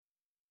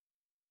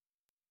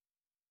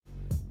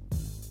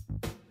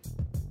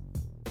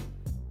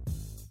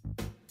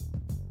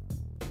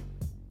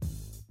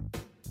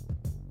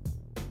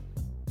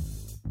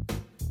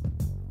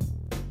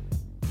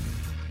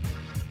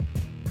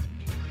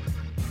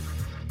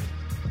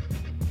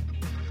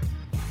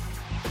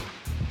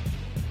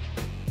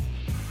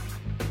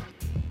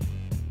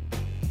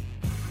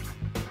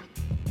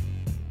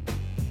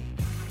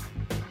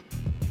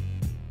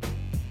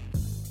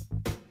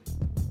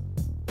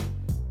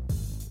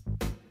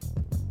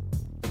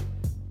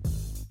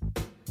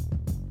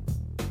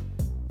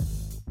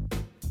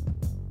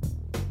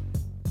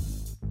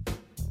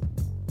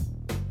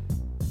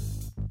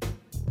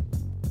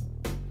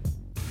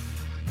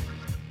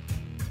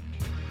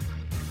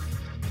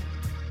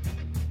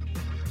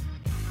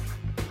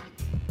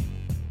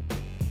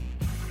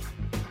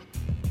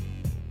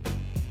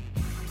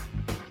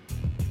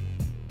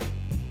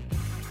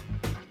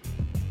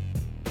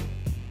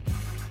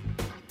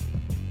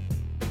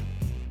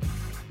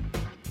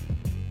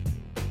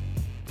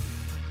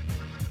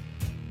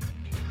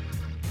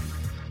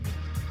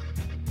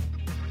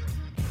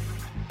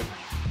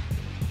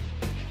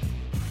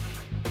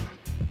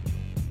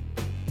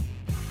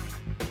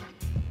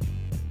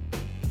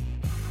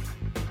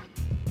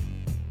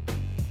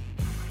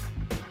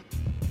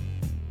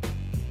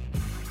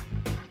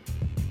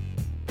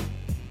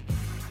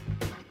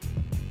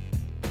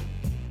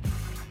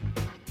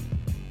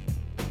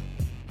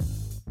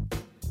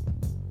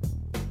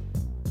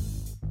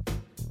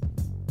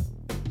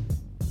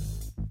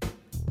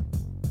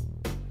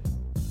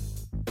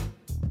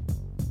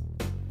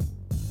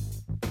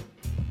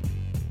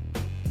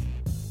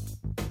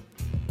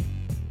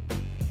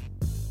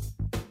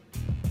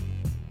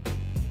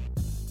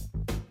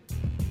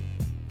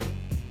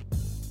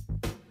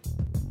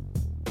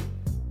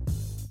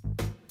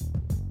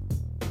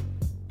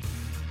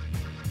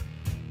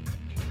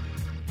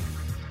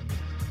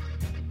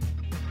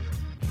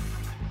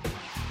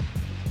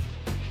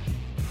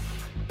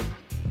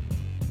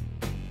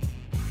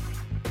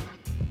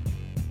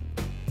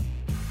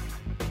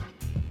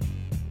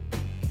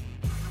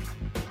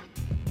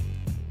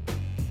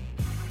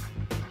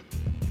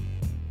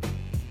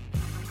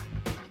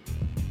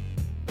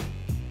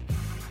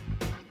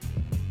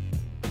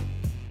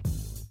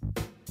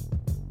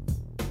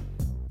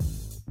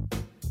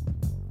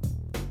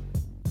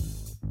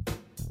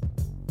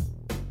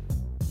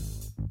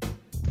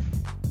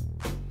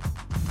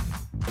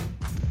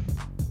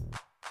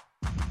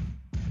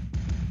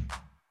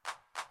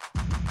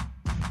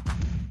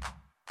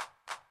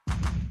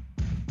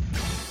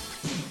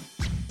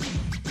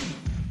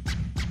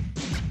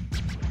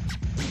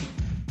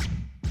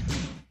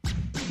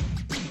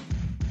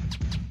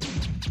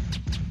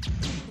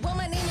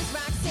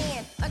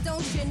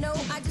don't you know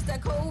I just a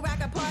cold rock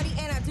a party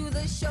and I do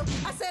the show.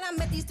 I said I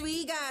met these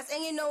three guys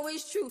and you know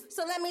it's true.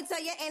 So let me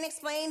tell you and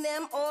explain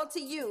them all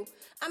to you.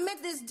 I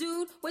met this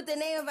dude with the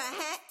name of a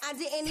hat. I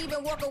didn't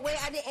even walk away,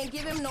 I didn't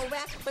give him no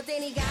rap. But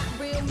then he got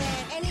real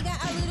mad and he got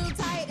a little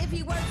tired. If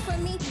he worked for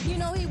me, you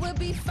know he would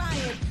be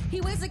fired.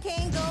 He wears a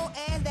Kango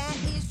and that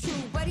is true.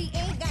 But he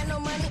ain't got no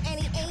money and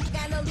he ain't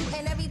got no loot.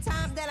 And every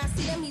time that I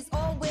see him, he's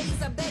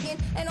always a begging.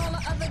 And all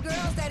the other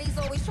girls that he's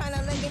always trying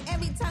to leg. And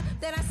every time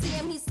that I see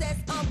him, he says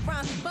I'm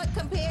wrong. But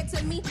compared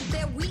to me,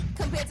 they're weak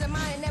compared to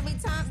mine. And every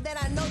time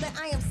that I know that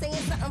I am saying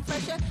something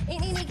fresher,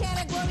 in any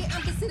category,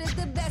 I'm considered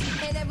the best.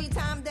 And every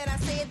time that I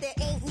say it, there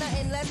ain't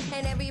nothing less.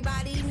 And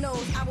everybody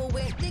knows I will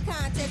win the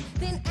contest.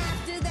 Then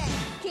after that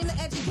came the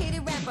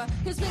educated rapper.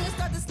 His fingers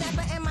start to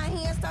snapper and my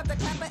hands start to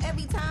clapper.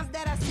 Every time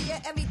that I see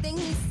it, everything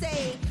he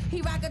say,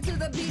 he rock it to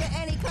the beat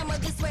and he come up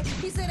this way.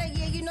 He said,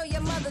 yeah, you know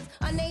your mother's,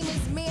 her name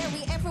is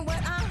Mary. And from what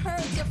I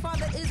heard, your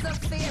father is a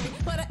fairy.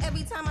 But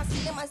every time I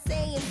see him, I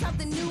say it's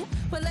something new.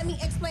 But let me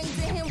explain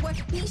to him what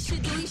he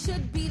should do. He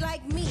should be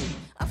like me,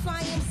 a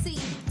fly MC.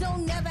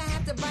 Don't never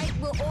have to bite,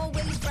 will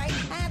always write.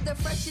 I have the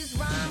freshest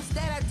rhymes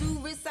that I do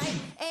recite.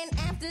 And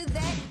after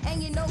that,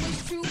 and you know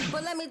it's true,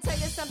 but let me tell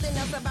you something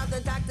else about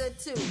the doctor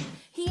too.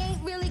 He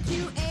ain't really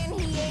cute and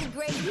he ain't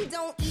great. He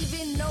don't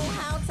even know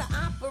how to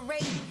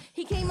operate.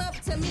 He came up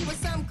to me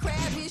with some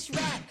crabbish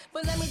rap.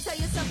 But let me tell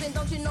you something,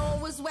 don't you know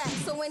it was whack?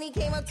 So when he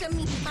came up to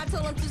me, I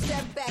told him to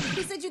step back.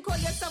 He said, you call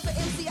yourself an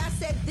MC? I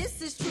said,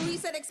 this is true. He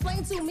said,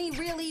 explain to me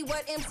really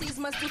what MCs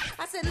must do.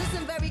 I said,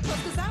 listen very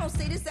close, cause I don't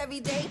say this every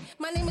day.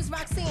 My name is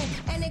Roxanne,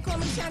 and they call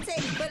me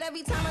Shantae. But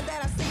every time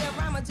that I say a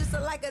rhyme, I just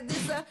like a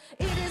disser.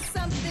 It is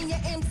something your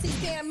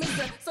MCs can't miss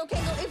her. So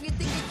Kango, if you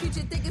think you're cute,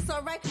 you think it's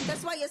alright.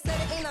 That's why you said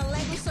it in a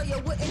language, so you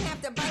wouldn't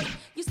have to bite.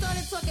 You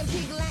started talking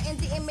pig Latin,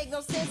 didn't make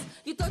no sense.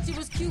 You thought you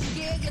was cute,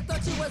 yeah, you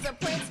thought you was a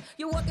prince.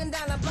 You're walking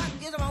down the block,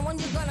 you're the wrong one,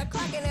 you're gonna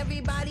clock. And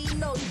everybody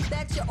knows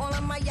that you're all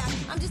on my yacht.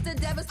 I'm just a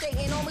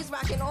devastating, always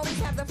rocking, always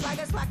have the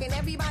flaggers clocking.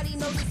 Everybody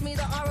knows it's me,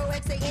 the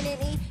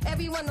ROXANNE.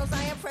 Everyone knows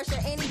I am pressure,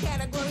 any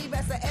category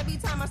wrestler. Every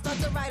time I start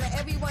to write her,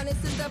 everyone is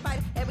sister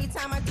bite. Every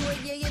time I do it,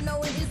 yeah, you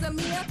know it is a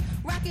Mia.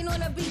 Rocking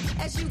on a beat,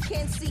 as you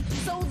can see.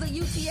 So the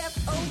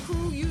UTFO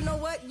crew, you know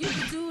what you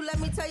can do. Let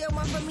me tell you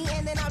one for me,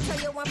 and then I'll tell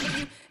you one for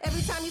you.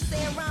 Every time you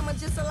say a rhyme, I'm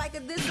just like a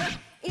disser.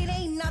 It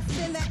ain't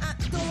nothing that I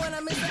don't wanna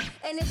miss it.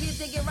 And if you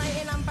think it right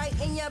and I'm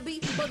biting your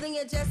beat, well then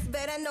you just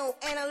better know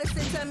and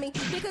listen to me.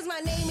 Because my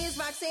name is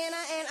Roxana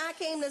and I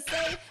came to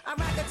say I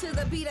rock it to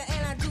the beater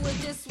and I do it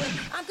this way.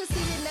 I'm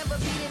conceited, never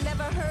beaten,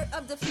 never heard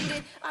of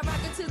defeated. I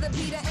rock it to the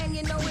beater and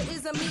you know it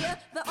is a Mia,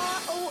 the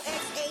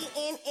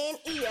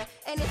ROXANNE.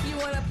 And if you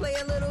wanna play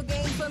a little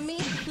game for me,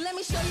 let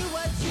me show you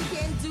what you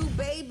can do,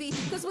 baby.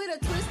 Cause with a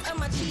twist of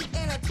my cheek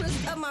and a twist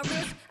of my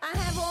wrist, I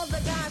have all the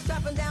guys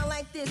dropping down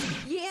like this.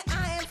 Yeah,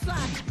 I am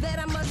fly, that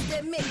I must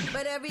admit,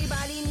 but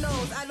everybody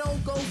knows I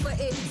don't go for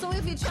it. So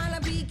if you're trying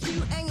to be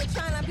cute and you're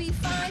trying to be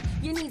fine,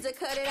 you need to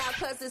cut it out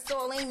cause it's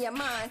all in your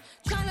mind.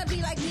 Trying to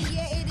be like me,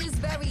 yeah, it is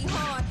very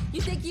hard.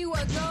 You think you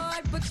a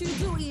god, but you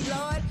do eat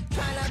lord.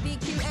 Trying to be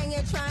cute and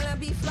you're trying to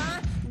be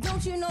fly.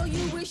 Don't you know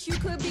you wish you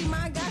could be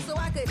my guy so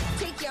I could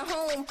take you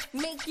home,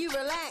 make you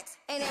relax.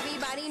 And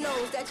everybody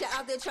knows that you're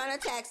out there trying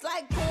to tax.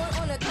 Like porn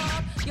on a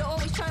car, you're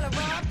always trying to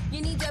rob.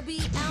 You need to be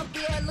out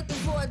there looking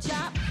for a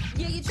job.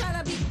 Yeah, you're trying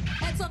to be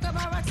and talk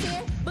about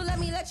Roxanne, but let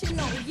me let you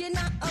know you're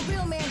not a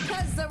real man,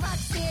 cause a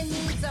Roxanne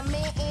needs a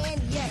man,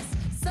 and yes,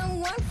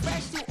 someone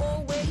fresh to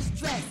always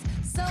dress.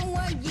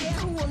 Someone, yeah,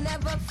 who will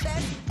never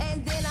fess.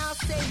 And then I'll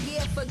say,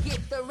 yeah, forget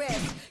the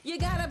rest. You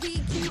gotta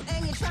be cute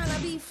and you're trying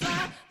to be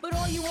fly, but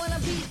all you wanna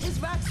be is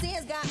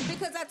Roxanne's guy.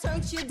 Because I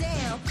turned you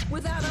down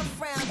without a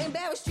frown,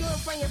 embarrassed you in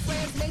front of your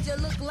friends, made you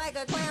look like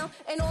a clown.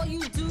 And all you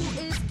do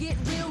is get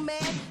real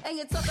mad, and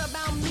you talk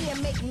about me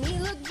and make me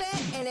look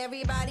bad. And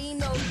everybody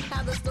knows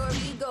how the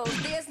story goes.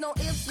 There's no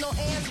ifs, no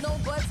ands, no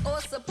buts or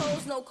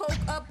suppose. No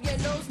coke up your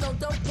nose, no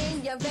dope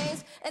in your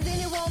veins, and then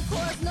it won't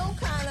cause no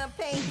kind of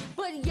pain.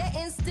 But yet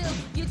and still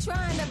you're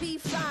trying to be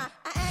fly.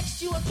 I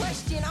asked you a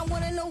question, I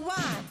wanna know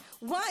why.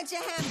 Why'd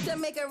you have to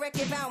make a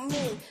record about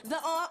me? The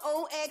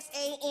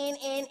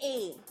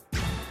ROXANNE.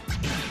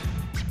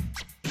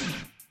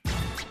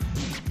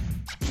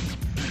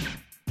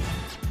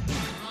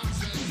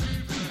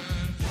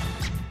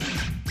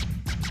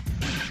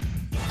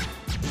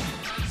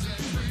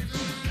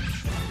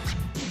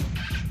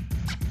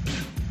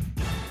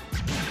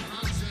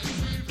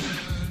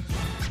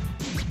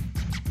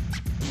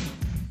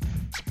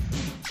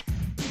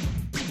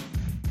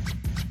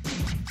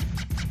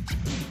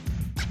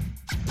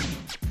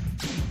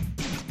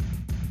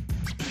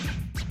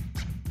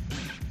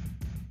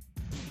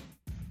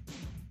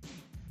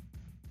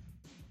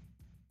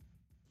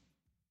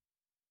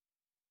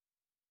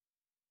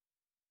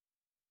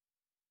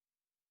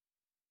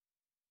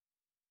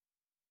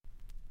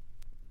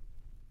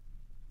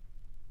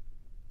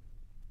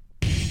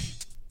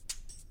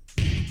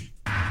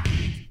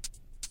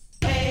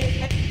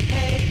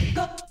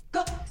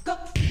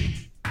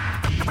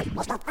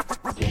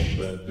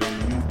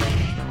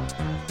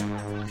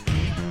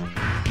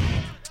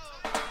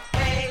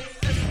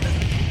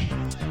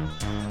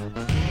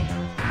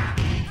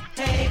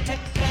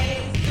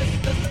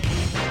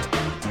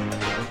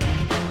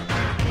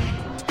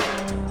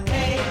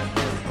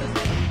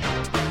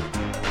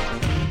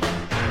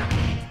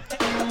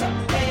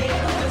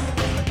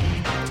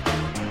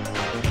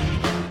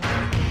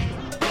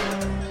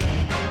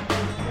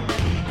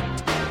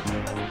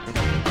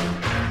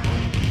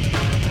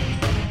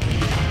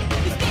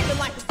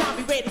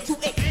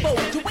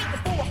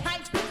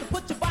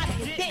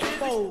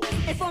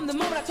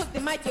 moment I took the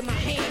mic in my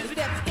hand,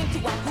 stepped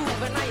into our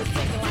groove, and I am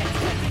singing like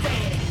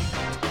quicksand.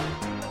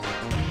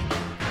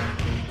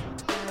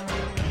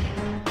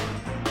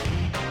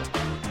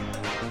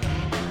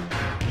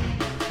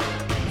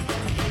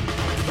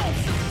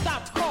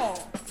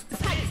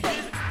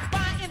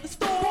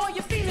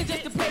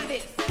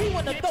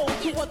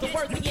 Who wasn't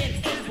worthy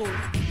and able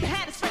to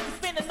have the strength to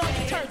spin it on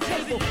the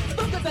turntable.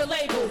 Look at the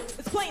label,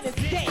 it's plain as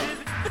day.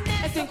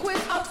 Finesse and quiz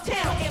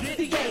uptown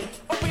MCA.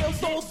 A real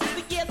soul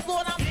sister, yes,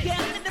 Lord, I'm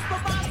down. And if a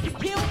rhyme can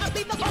kill, I'll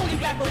be the only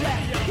rapper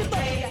left. You throw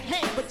me a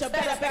hang, but you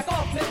better back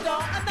off, mister.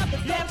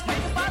 Another damn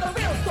strength by the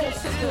real soul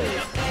sister.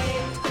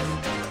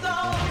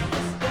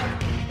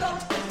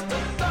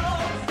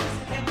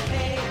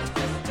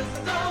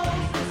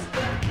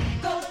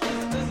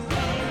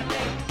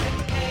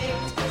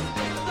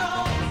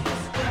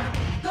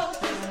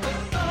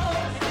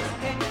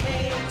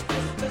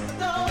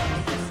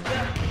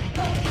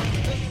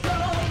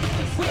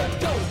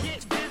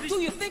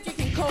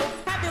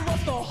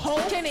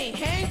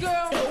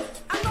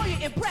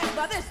 Impressed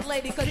by this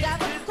lady, cause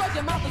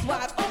your mouth is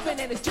wide open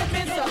and it's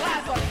dripping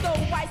saliva. So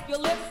wipe your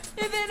lip,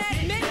 and then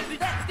admit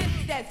that this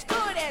is as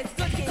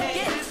good can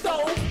get.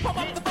 So pump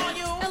up the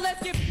volume and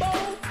let's get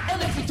bold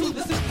and listen to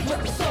the system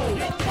with the soul.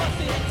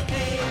 Bust it.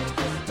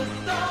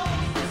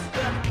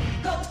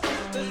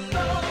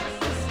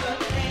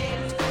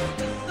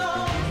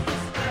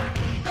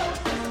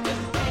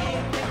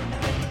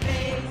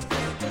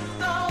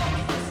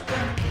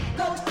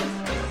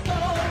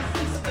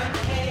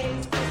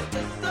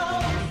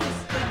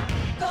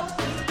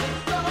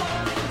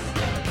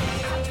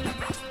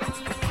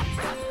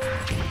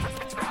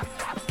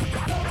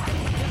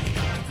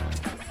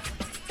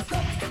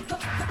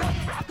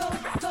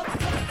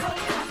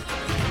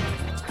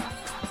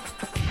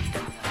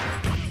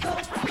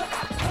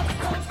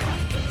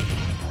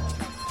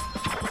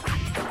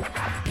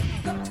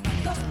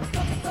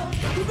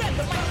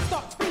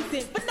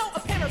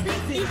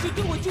 You should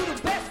do what you do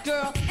best,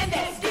 girl, and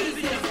that's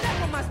easy.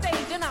 Step on my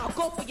stage and I'll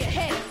go for your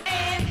head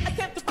and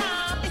attempt to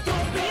rhyme and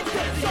you'll be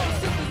intense. So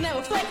sisters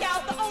never flake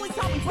out. The only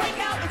time we break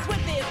out is when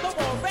there's no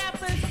more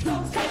rappers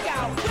to take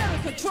out. We're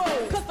in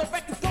control, cause the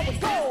record's going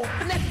gold.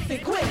 Finesse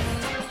and quick,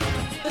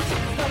 the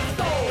sisters of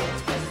soul.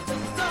 The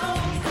sisters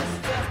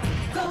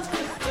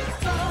of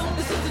soul.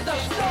 The sisters of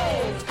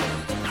soul.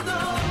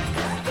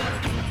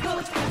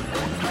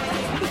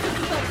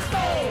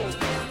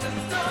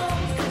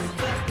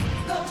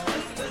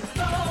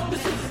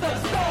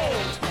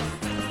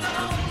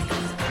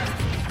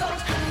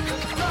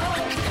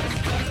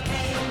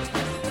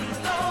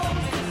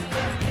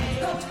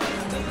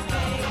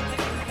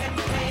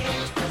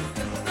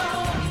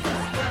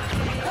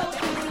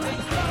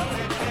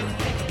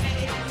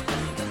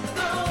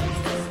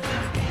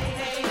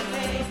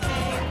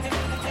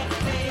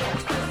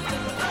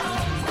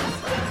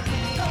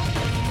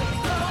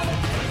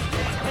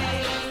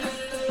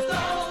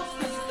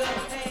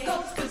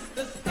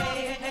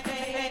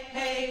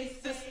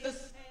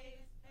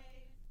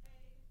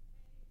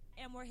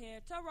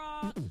 To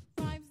rock.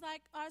 Rhymes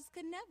like ours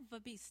could never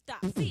be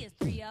stopped. See, it's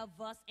three of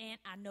us, and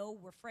I know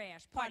we're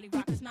fresh. Party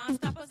rockers,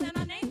 non-stoppers, and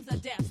our names are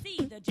deaf.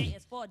 See, the J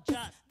is for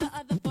just, the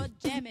other for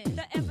jamming.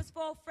 The F is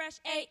for fresh,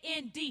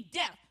 A-N-D,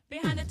 deaf.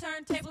 Behind the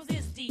turntables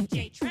is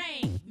DJ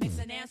Train.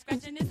 Mixing and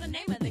scratching is the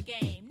name of the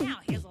game. Now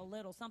here's a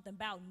little something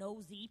about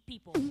nosy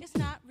people. It's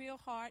not real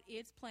hard,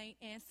 it's plain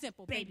and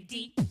simple, baby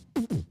D.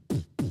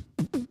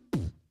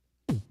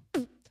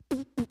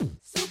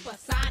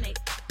 Supersonic.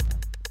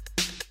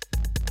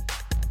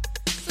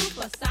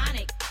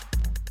 Supersonic.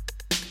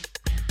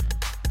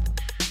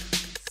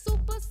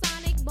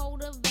 Supersonic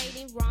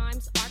motivating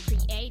rhymes are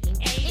creating.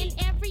 And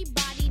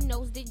everybody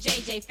knows that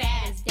JJ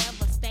Fad is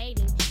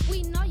devastating.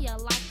 We know you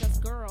like us,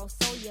 girl,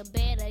 so you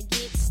better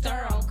get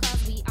sterile.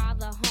 Cause we are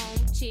the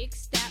home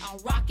chicks that are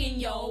rocking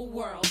your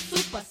world.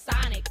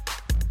 Supersonic.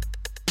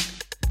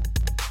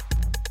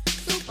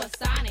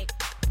 Supersonic.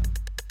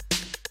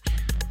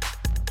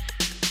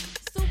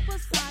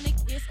 Supersonic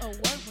is a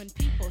word when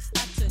people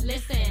start to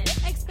listen.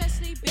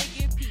 Especially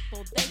bigger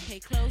people, they pay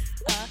close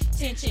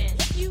attention.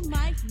 You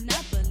might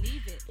not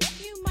believe it,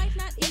 you might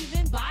not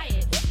even buy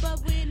it, but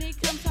when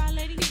it comes to our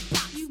lady,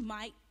 you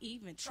might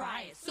even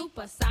try it.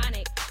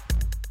 Supersonic.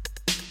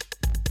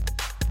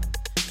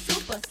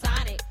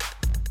 Supersonic.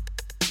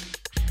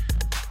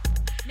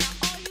 Now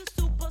all you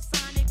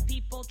supersonic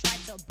people try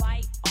to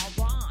bite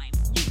our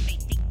rhymes. You may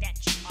think that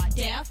you are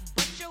deaf,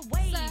 but you're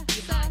way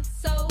behind.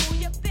 So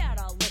you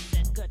better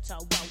listen good to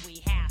what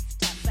we have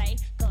to say,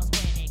 cause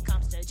when it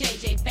comes to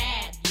JJ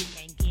Fad, you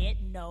can get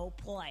no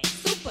play.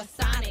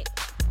 Supersonic.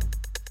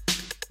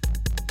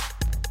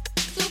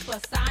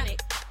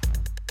 Supersonic.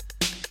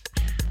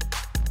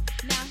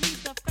 Now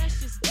he's the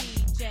freshest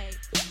DJ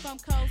from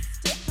coast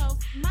to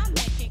coast. My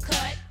man can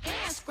cut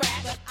and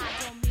scratch, but I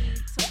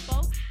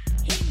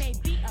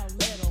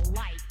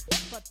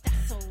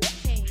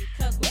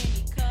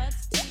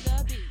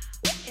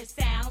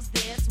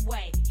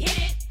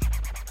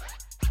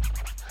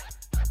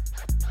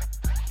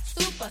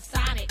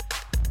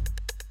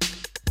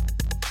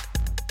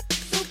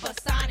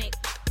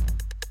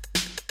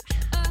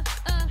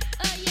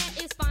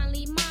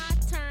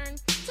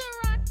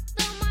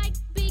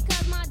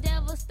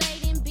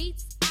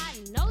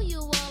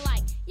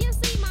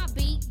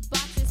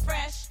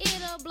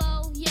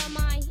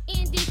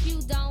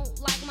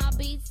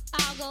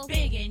wiggle.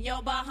 Big in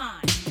your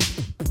behind.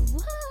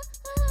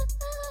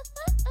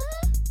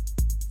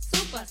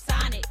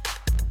 Supersonic.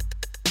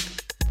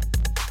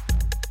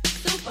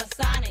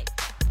 Supersonic.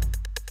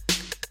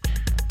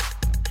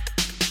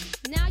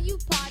 Now you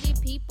party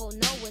people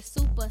know what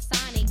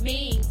supersonic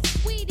means.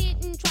 We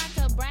didn't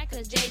try to brag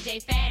cause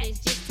JJ Fad is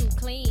just too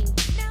clean.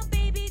 Now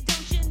baby,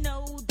 don't you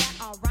know that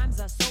our rhymes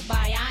are so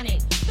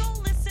bionic?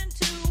 Don't listen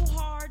too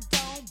hard,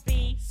 don't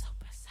be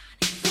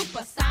supersonic.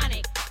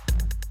 Supersonic.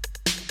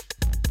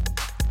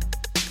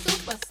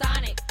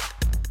 Supersonic.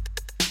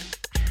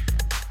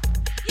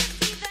 You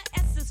see the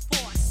S is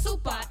for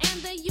Super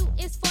and the U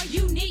is for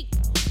unique.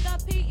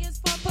 the P is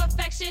for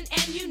perfection,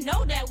 and you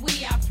know that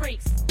we are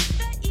freaks.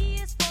 The E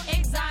is for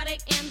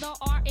Exotic and the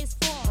R is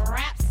for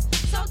raps.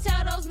 so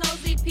tell those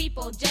nosy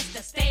people just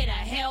to stay the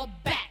hell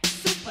back.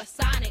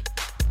 Supersonic.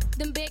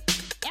 Them big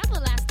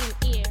everlasting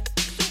ears.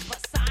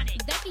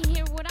 Supersonic. They can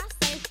hear what I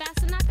say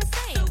fast and I can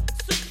say.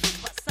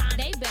 Supersonic.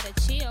 They better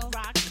chill.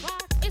 Rock.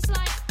 It's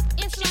like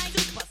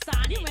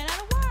Supersonic. you ran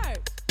out of words.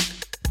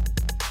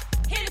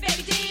 Hit it,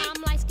 baby D.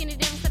 I'm like skinny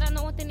down, said I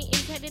know what then he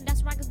indicated.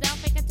 That's right, cause down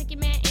fake, I take your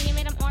man, and you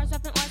made them orange,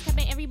 rapping orange,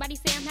 capping. Everybody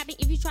say I'm happy.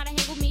 If you try to hang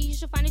with me, you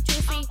should find it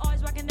true. See, I'm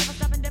always rocking, never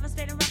stopping,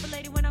 devastating, rapper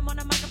lady. When I'm on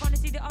the microphone, to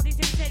see that all these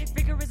imitated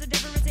figures are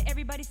different.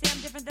 Everybody say I'm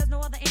different. There's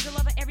no other angel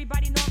lover.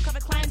 Everybody know I'm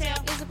covered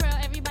clientele. it's a pearl,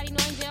 everybody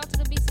know in jail to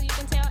the beat, so you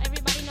can tell.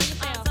 Everybody know you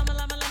fail.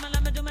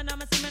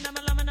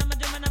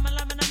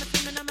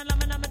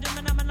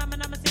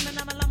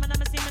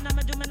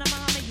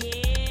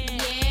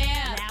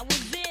 Yeah, that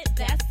was it.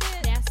 That's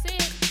it. That's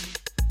it.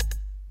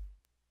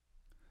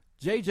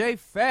 JJ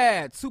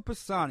Fad,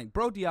 Supersonic,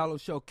 Bro Diallo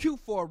Show,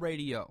 Q4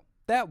 Radio.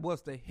 That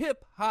was the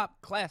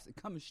hip-hop classic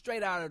coming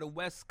straight out of the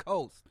West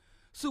Coast.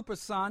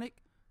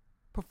 Supersonic,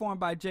 performed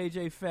by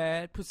JJ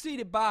Fad,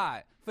 preceded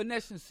by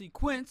Finesse and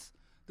Sequence,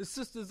 the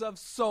Sisters of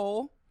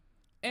Soul,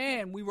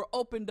 and we were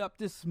opened up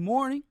this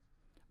morning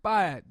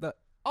by the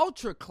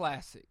ultra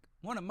classic,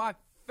 one of my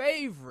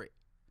favorite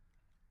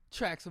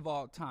tracks of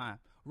all time,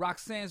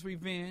 Roxanne's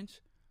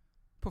Revenge,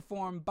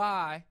 performed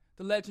by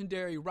the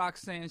legendary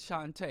Roxanne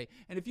Shante.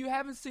 And if you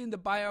haven't seen the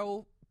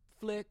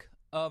bioflick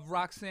of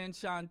Roxanne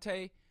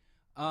Shante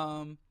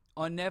on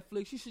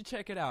Netflix, you should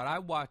check it out. I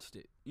watched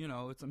it. You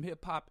know, it's some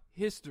hip hop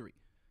history,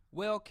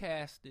 well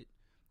casted.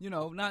 You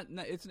know,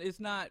 it's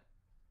not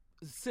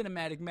a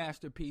cinematic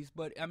masterpiece,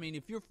 but I mean,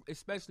 if you're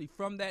especially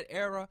from that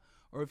era,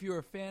 or if you're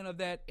a fan of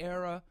that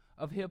era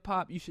of hip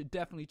hop, you should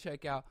definitely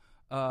check out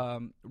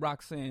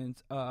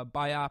Roxanne's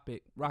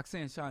biopic,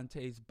 Roxanne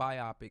Shantae's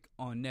biopic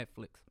on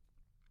Netflix.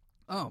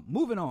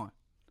 Moving on.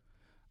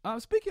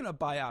 Speaking of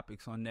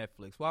biopics on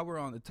Netflix, while we're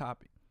on the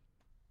topic,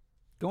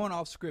 going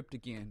off script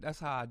again, that's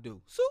how I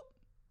do. So,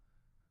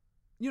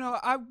 you know,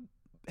 I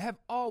have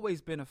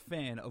always been a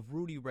fan of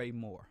Rudy Ray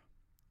Moore.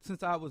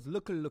 Since I was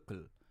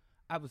looker.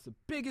 I was the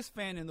biggest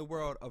fan in the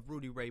world of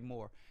Rudy Ray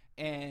Moore.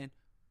 And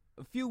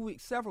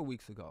several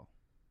weeks ago,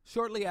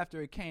 shortly after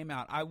it came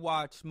out, I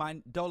watched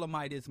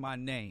Dolomite Is My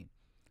Name.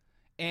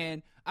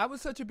 And I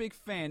was such a big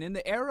fan. In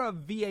the era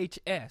of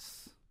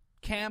VHS,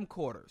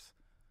 camcorders,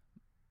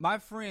 my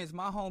friends,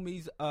 my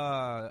homies,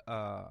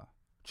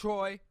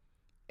 Troy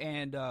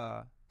and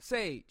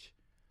Sage,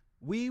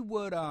 we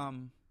would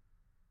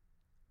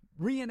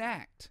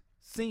reenact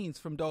scenes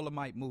from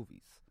Dolomite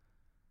movies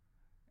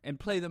and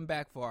play them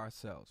back for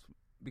ourselves,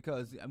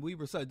 because we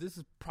were this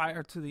is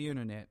prior to the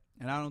internet,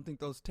 and I don't think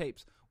those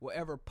tapes will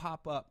ever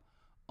pop up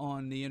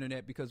on the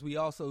internet, because we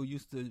also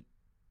used to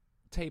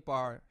tape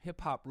our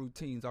hip-hop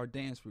routines, our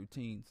dance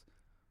routines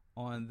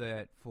on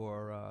that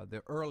for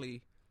the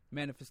early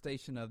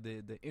manifestation of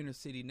the inner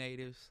city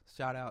natives.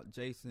 Shout out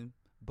Jason,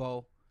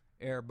 Bo,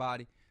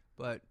 everybody.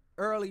 But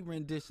early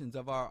renditions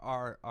of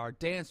our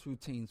dance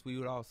routines, we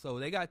would also,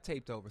 they got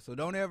taped over. So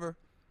don't ever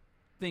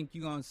think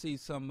you're going to see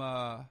some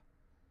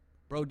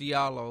Bro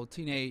Diallo,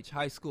 teenage,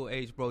 high school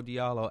age Bro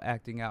Diallo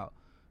acting out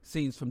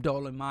scenes from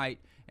Dolomite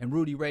and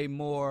Rudy Ray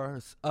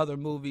Moore's other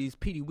movies,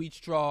 Petey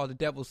Wheatstraw, The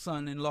Devil's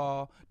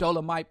Son-in-Law,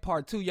 Dolomite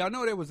Part 2. Y'all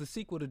know there was a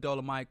sequel to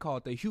Dolomite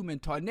called The Human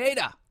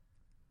Tornado.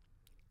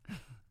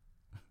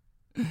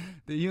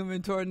 The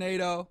Human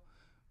Tornado.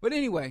 But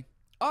anyway,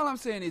 all I'm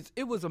saying is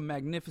it was a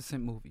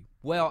magnificent movie.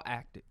 Well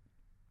acted,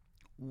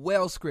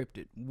 well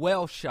scripted,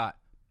 well shot.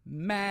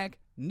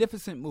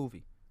 Magnificent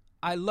movie.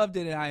 I loved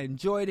it and I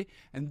enjoyed it.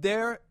 And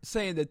they're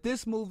saying that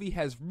this movie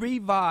has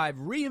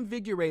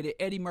reinvigorated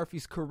Eddie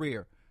Murphy's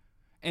career.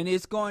 And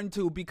it's going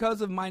to,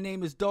 because of My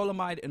Name is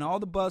Dolomite and all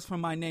the buzz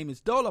from My Name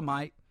is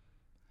Dolomite,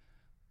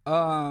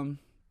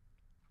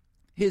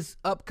 his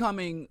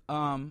upcoming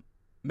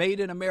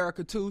Made in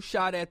America 2,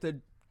 shot at the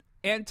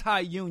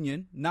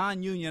anti-union,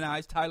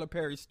 non-unionized Tyler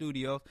Perry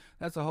Studios.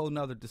 That's a whole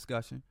nother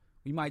discussion.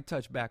 We might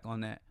touch back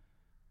on that.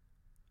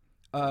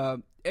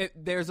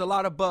 There's a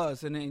lot of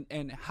buzz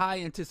and high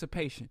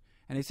anticipation.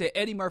 And they say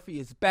Eddie Murphy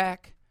is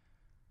back.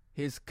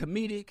 His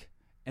comedic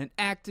and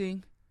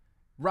acting,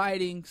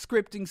 writing,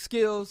 scripting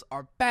skills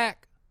are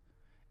back.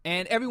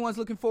 And everyone's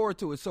looking forward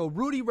to it. So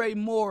Rudy Ray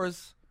Moore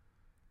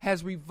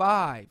has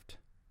revived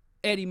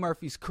Eddie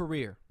Murphy's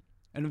career.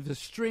 and of the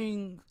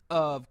string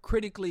of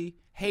critically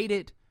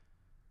hated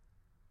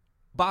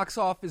box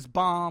office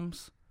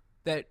bombs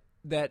that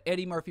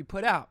Eddie Murphy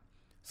put out.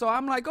 So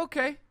I'm like,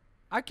 okay,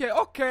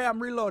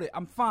 I'm reloaded.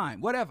 I'm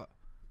fine, whatever.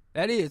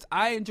 That is,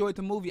 I enjoyed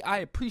the movie. I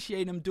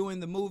appreciate him doing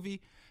the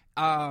movie.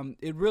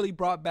 It really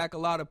brought back a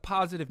lot of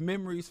positive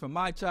memories from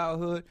my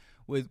childhood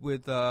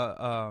with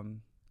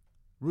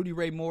Rudy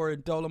Ray Moore,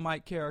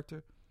 Dolomite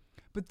character.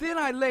 But then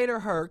I later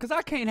heard, because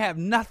I can't have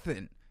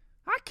nothing.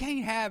 I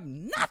can't have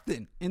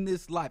nothing in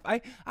this life.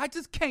 I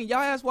just can't. Y'all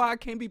ask why I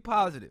can't be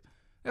positive.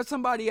 There's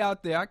somebody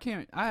out there.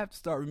 I have to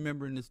start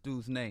remembering this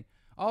dude's name.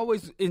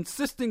 Always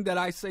insisting that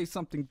I say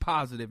something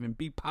positive and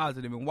be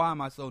positive, and why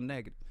am I so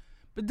negative?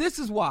 But this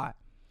is why.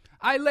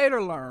 I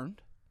later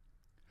learned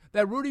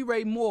that Rudy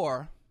Ray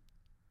Moore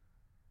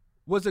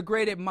was a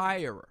great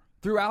admirer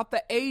throughout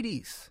the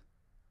 80s.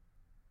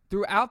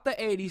 Throughout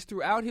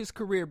his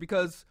career,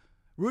 because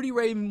Rudy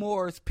Ray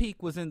Moore's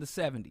peak was in the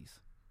 70s.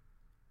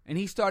 And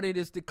he started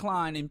his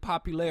decline in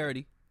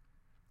popularity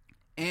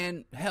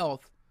and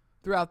health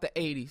throughout the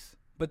 80s.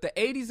 But the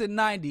 80s and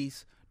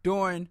 90s,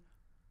 during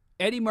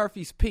Eddie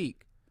Murphy's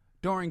peak,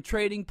 during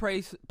Trading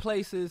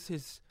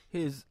Places,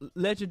 his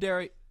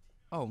legendary...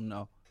 Oh,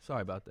 no.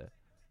 Sorry about that.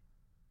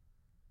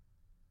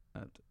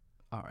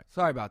 All right.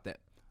 Sorry about that.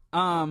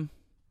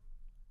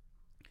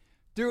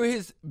 Through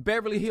his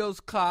Beverly Hills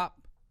Cop,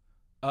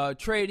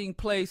 Trading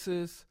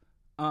Places,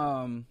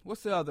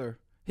 what's the other?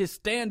 His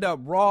stand-up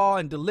Raw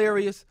and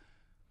Delirious.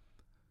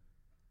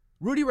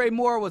 Rudy Ray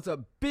Moore was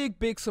a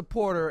big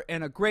supporter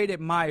and a great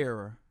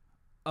admirer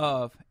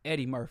of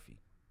Eddie Murphy.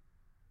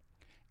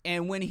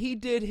 And when he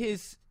did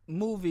his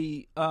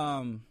movie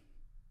Harlem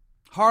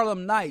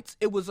Nights,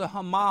 it was a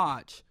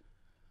homage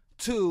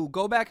to,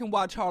 go back and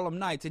watch Harlem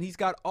Nights, and he's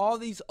got all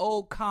these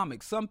old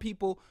comics. Some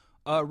people,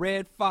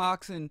 Red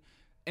Fox and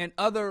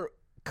other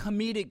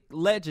comedic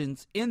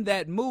legends in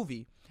that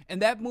movie.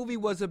 And that movie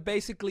was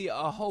basically a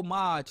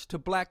homage to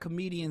black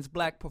comedians,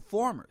 black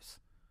performers,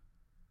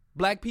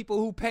 black people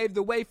who paved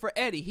the way for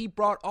Eddie. He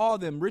brought all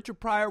of them. Richard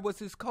Pryor was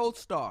his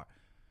co-star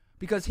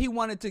because he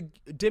wanted to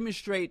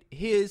demonstrate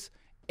his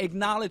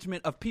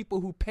acknowledgement of people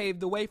who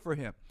paved the way for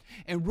him.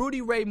 And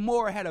Rudy Ray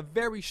Moore had a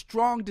very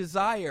strong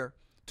desire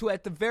to,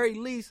 at the very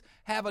least,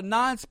 have a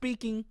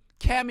non-speaking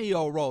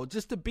cameo role,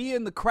 just to be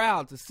in the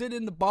crowd, to sit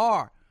in the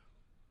bar,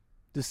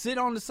 to sit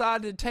on the side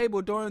of the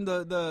table during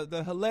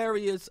the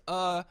hilarious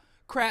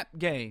crap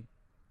game.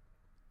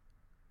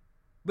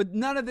 But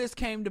none of this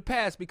came to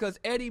pass because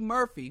Eddie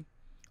Murphy,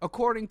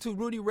 according to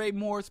Rudy Ray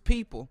Moore's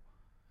people,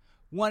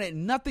 wanted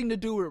nothing to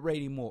do with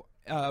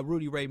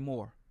Rudy Ray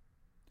Moore.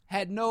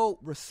 Had no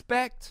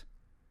respect,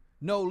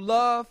 no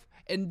love,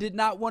 and did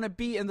not want to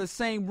be in the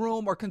same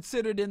room or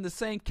considered in the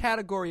same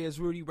category as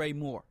Rudy Ray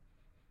Moore.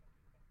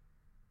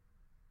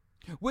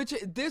 Which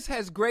this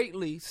has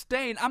greatly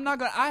stained.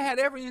 I had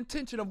every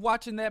intention of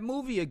watching that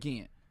movie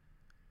again.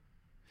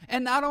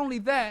 And not only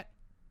that,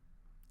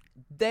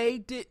 they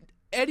did,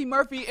 Eddie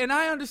Murphy, and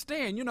I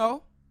understand,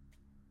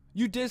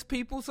 you diss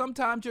people,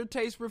 sometimes your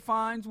taste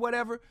refines,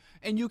 whatever,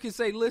 and you can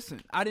say,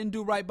 listen, I didn't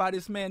do right by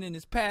this man in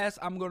his past,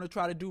 I'm going to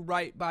try to do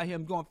right by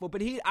him going forward.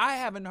 But I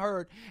haven't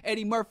heard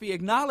Eddie Murphy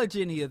acknowledge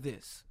any of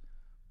this.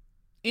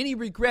 Any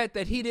regret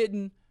that he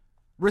didn't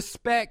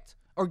respect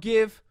or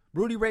give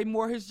Rudy Ray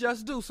Moore his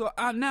just due. So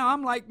now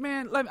I'm like,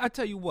 man, I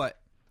tell you what,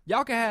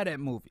 y'all can have that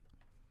movie.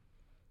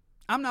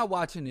 I'm not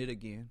watching it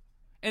again.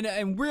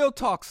 And real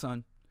talk,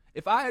 son,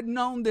 if I had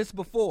known this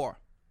before,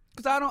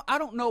 because I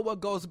don't know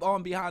what goes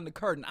on behind the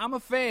curtain. I'm a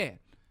fan.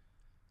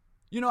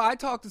 I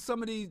talk to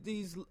some of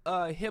these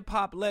hip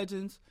hop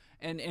legends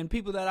and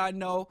people that I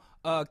know.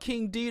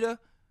 King Dita,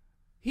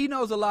 he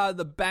knows a lot of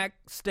the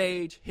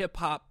backstage hip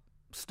hop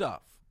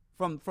stuff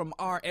from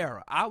our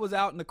era. I was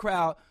out in the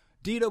crowd.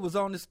 Dita was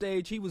on the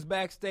stage. He was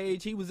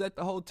backstage. He was at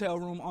the hotel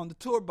room on the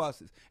tour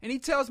buses. And he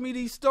tells me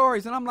these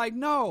stories, and I'm like,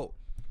 no.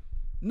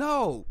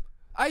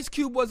 Ice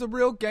Cube was a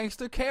real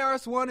gangster.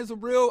 KRS-One is a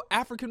real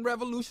African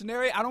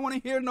revolutionary. I don't want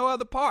to hear no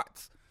other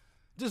parts.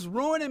 Just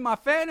ruining my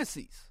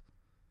fantasies.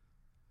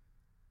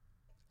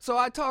 So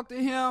I talk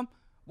to him.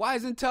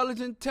 Wise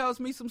Intelligent tells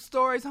me some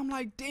stories. I'm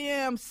like,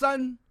 damn,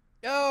 son.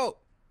 Yo.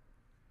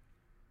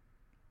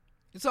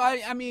 So,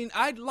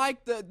 I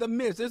like the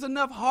myths. There's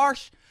enough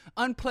harsh,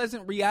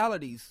 unpleasant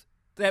realities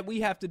that we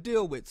have to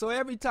deal with. So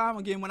every time,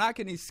 again, when I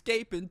can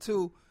escape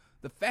into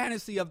the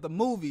fantasy of the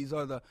movies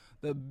or the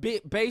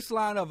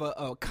baseline of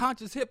a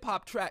conscious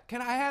hip-hop track,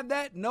 can I have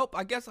that? Nope,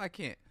 I guess I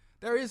can't.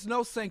 There is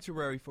no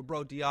sanctuary for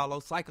Bro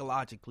Diallo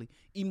psychologically,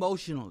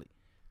 emotionally.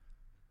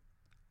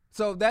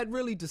 So that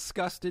really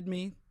disgusted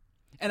me.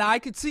 And I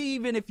could see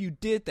even if you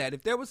did that,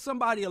 if there was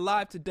somebody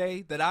alive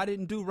today that I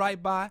didn't do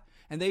right by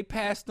and they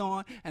passed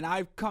on and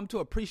I've come to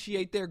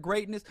appreciate their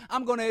greatness,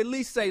 I'm going to at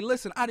least say,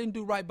 listen, I didn't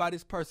do right by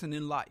this person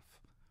in life.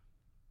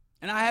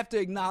 And I have to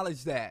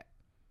acknowledge that.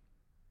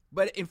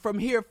 But from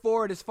here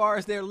forward, as far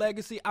as their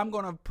legacy, I'm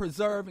going to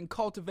preserve and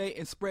cultivate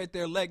and spread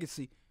their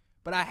legacy.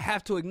 But I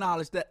have to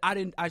acknowledge that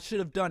I should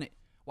have done it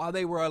while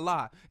they were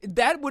alive.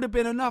 That would have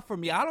been enough for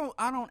me. I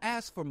don't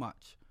ask for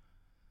much.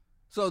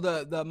 So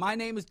the My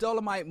Name is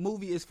Dolomite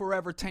movie is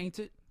forever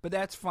tainted, but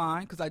that's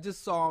fine because I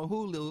just saw on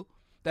Hulu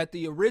that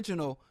the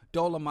original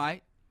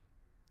Dolomite,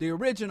 the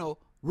original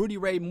Rudy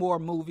Ray Moore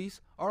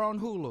movies are on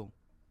Hulu.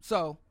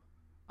 So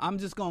I'm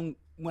just going,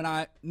 when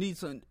I need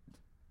some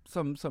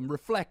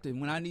reflecting,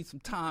 when I need some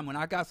time, when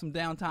I got some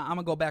downtime, I'm going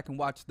to go back and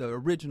watch the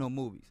original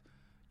movies.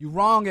 You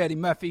wrong, Eddie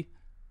Murphy.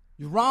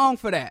 You wrong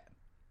for that.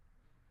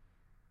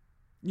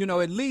 You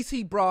know, at least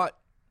he brought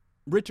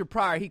Richard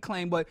Pryor, he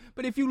claimed, but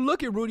if you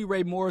look at Rudy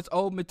Ray Moore's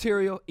old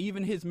material,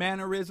 even his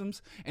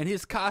mannerisms and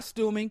his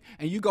costuming,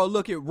 and you go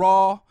look at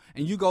Raw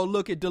and you go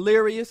look at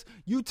Delirious,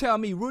 you tell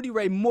me Rudy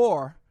Ray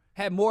Moore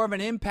had more of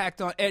an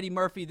impact on Eddie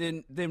Murphy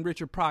than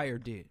Richard Pryor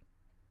did.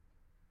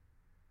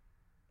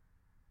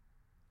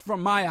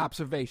 From my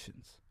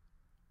observations.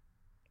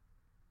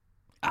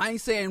 I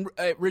ain't saying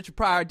Richard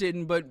Pryor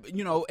didn't, but,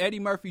 you know, Eddie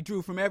Murphy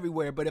drew from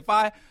everywhere. But if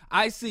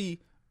I see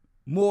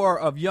more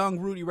of young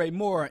Rudy Ray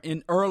Moore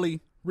in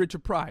early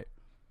Richard Pryor.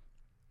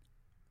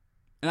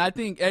 And I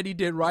think Eddie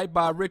did right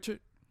by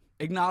Richard,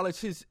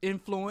 acknowledged his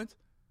influence,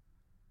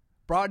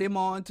 brought him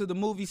on to the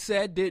movie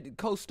set,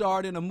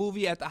 co-starred in a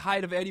movie at the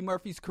height of Eddie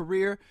Murphy's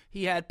career.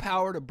 He had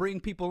power to bring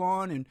people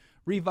on and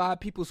revive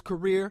people's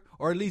career,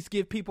 or at least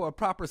give people a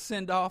proper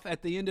send-off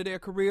at the end of their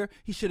career.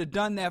 He should have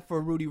done that for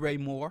Rudy Ray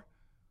Moore.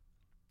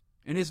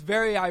 And it's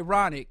very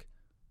ironic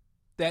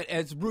that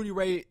as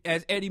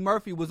Eddie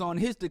Murphy was on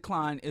his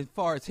decline as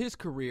far as his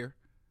career,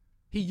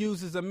 he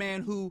uses a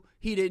man who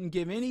he didn't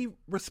give any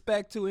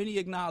respect to, any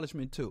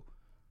acknowledgement to.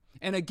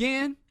 And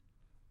again,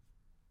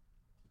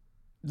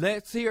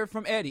 let's hear it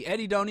from Eddie.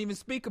 Eddie don't even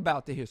speak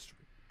about the history.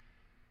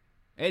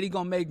 Eddie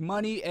gonna make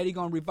money. Eddie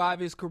gonna revive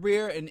his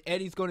career, and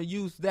Eddie's gonna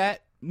use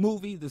that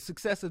movie, the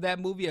success of that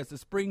movie, as a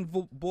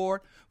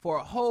springboard for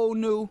a whole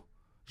new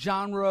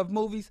genre of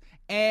movies.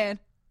 And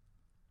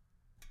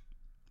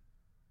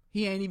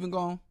he ain't even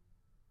gonna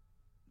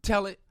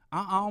tell it.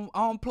 I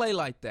don't play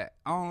like that.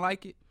 I don't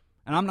like it.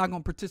 And I'm not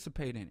going to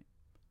participate in it.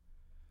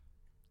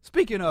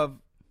 Speaking of,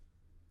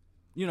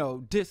 you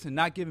know, dissing,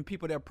 not giving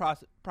people their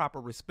proper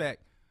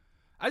respect,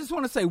 I just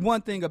want to say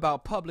one thing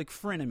about Public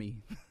Frenemy.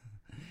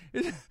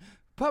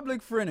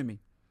 Public Frenemy.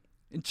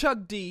 And Chuck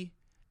D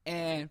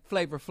and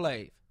Flavor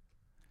Flav.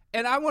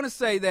 And I want to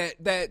say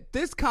that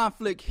this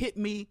conflict hit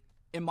me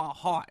in my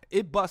heart.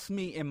 It busts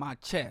me in my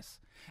chest.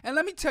 And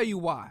let me tell you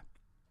why.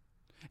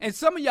 And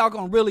some of y'all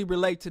going to really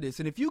relate to this.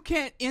 And if you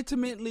can't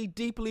intimately,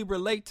 deeply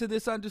relate to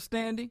this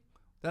understanding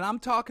that I'm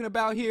talking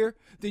about here,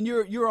 then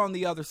you're on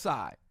the other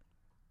side.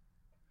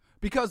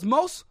 Because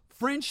most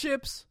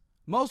friendships,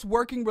 most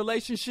working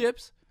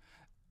relationships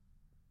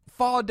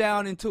fall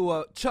down into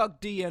a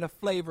Chuck D and a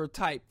Flavor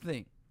type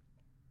thing.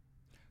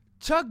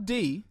 Chuck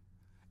D,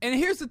 and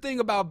here's the thing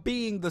about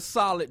being the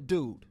solid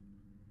dude.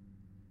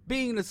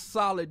 Being the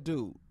solid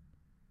dude.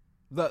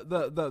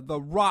 The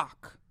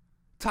rock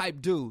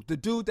type dude, the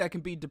dude that can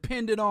be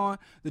depended on,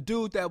 the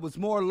dude that was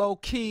more low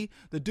key,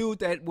 the dude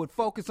that would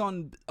focus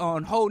on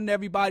holding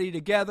everybody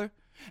together.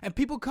 And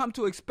people come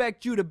to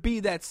expect you to be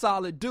that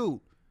solid dude,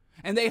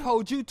 and they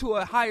hold you to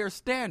a higher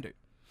standard.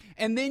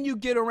 And then you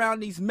get around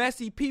these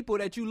messy people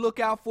that you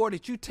look out for,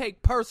 that you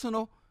take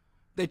personal,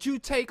 that you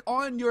take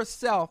on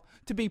yourself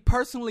to be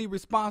personally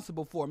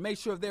responsible for. Make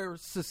sure they're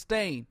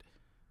sustained,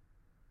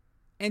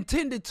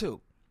 intended to.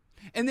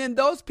 And then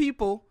those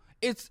people,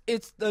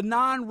 It's the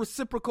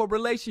non-reciprocal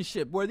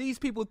relationship where these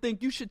people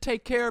think you should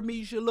take care of me,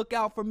 you should look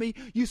out for me,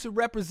 you should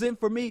represent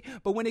for me.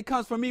 But when it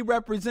comes for me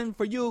representing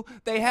for you,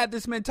 they have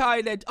this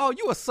mentality that, oh,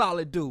 you a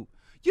solid dude.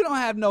 You don't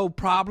have no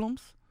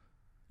problems.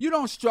 You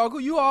don't struggle.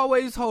 You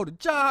always hold a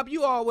job.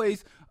 You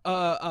always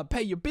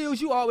pay your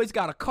bills. You always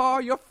got a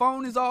car. Your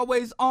phone is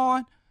always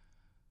on.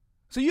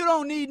 So you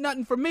don't need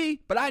nothing from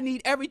me, but I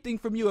need everything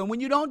from you. And when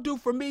you don't do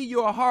for me,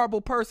 you're a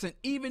horrible person,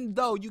 even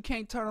though you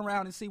can't turn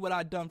around and see what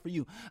I've done for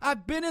you.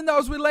 I've been in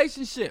those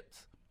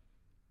relationships.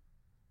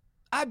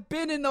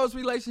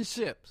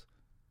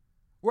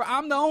 Where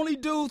I'm the only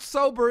dude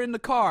sober in the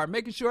car,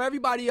 making sure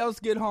everybody else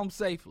get home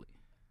safely.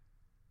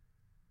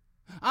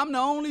 I'm the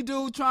only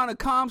dude trying to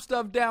calm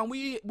stuff down.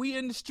 We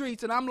in the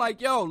streets, and I'm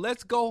like, yo,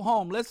 let's go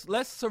home.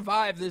 Let's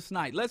survive this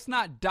night. Let's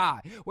not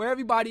die. Where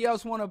everybody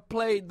else want to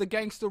play the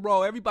gangster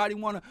role. Everybody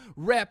want to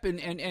rep and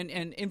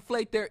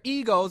inflate their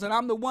egos, and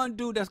I'm the one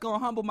dude that's going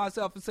to humble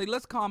myself and say,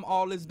 let's calm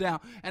all this down.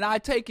 And I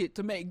take it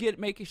to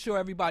making sure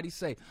everybody's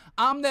safe.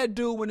 I'm that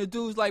dude when the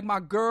dude's like my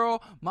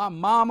girl, my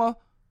mama,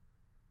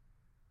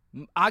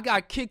 I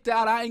got kicked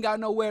out. I ain't got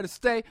nowhere to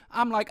stay.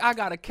 I'm like, I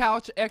got a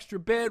couch, extra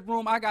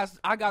bedroom. I got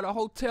a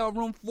hotel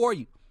room for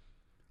you.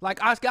 Like,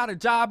 I got a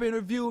job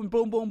interview and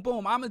boom, boom,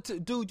 boom. I'm a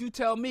dude, you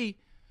tell me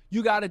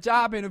you got a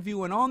job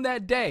interview, and on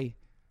that day,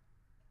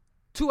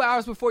 2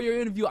 hours before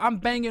your interview, I'm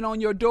banging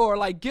on your door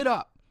like, get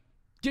up,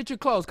 get your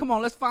clothes. Come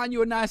on, let's find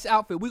you a nice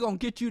outfit. We're going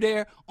to get you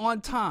there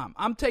on time.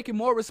 I'm taking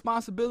more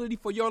responsibility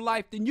for your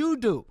life than you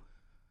do.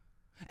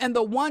 And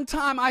the one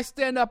time I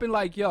stand up and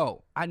like,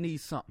 yo, I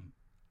need something.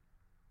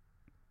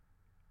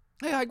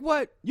 Hey, like,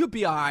 what? You'll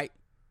be all right.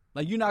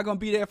 Like, you're not going to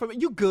be there for me.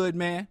 You good,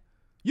 man.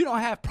 You don't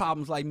have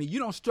problems like me. You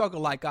don't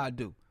struggle like I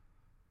do.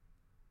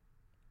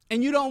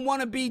 And you don't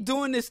want to be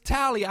doing this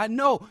tally. I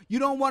know you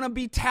don't want to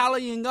be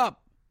tallying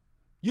up.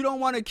 You don't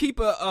want to keep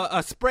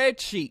a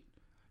spreadsheet.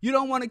 You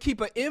don't want to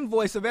keep an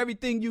invoice of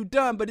everything you've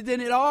done. But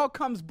then it all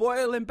comes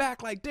boiling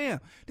back like, damn,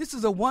 this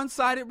is a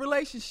one-sided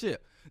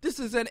relationship. This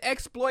is an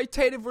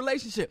exploitative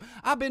relationship.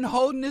 I've been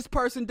holding this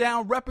person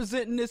down,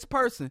 representing this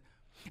person.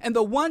 And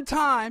the one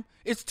time,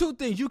 it's two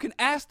things. You can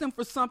ask them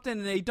for something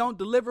and they don't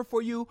deliver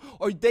for you,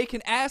 or they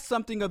can ask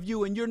something of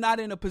you and you're not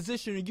in a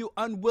position and you're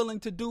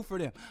unwilling to do for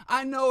them.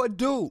 I know a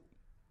dude.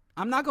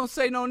 I'm not going to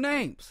say no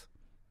names.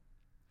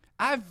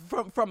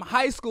 From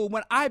high school,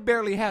 when I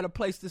barely had a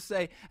place to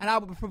stay, and I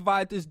would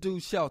provide this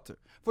dude shelter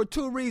for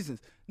two reasons.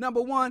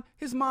 Number one,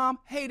 his mom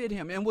hated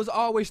him and was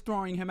always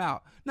throwing him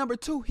out. Number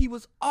two, he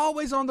was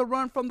always on the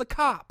run from the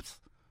cops.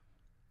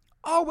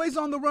 Always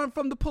on the run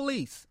from the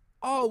police.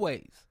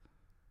 Always.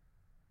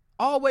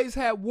 Always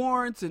had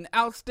warrants and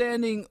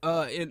outstanding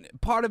in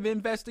part of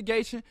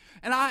investigation.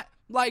 And I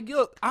like,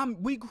 look,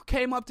 we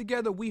came up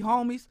together. We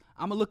homies.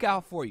 I'm going to look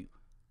out for you.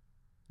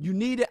 You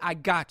need it. I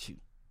got you.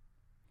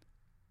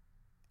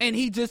 And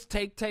he just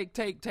take. And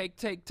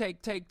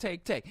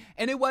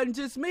it wasn't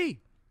just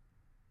me.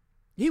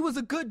 He was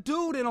a good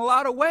dude in a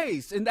lot of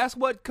ways. And that's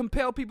what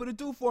compelled people to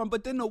do for him.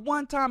 But then the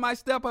one time I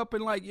step up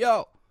and like,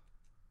 yo,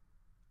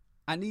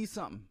 I need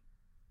something.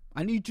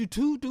 I need you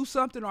to do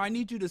something, or I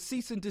need you to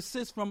cease and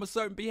desist from a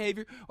certain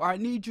behavior, or I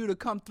need you to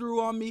come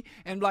through on me,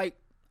 and like,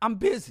 I'm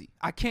busy.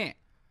 I can't.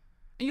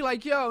 And you're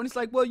like, yo, and it's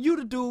like, well, you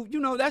the dude,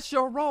 that's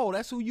your role.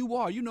 That's who you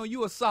are.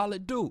 You a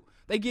solid dude.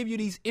 They give you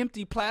these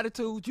empty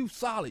platitudes. You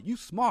solid. You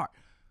smart.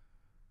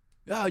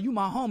 Oh, you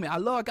my homie.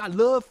 I got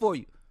love for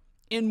you.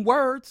 In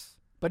words,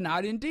 but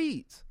not in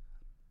deeds.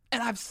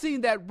 And I've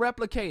seen that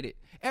replicated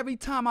every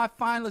time I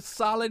find a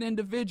solid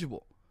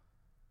individual.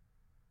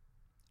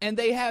 And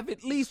they have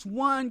at least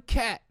one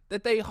cat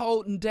that they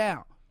holding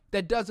down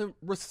that doesn't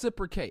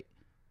reciprocate.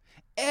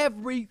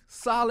 Every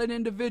solid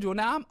individual.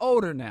 Now, I'm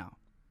older now.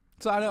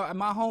 So I know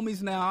my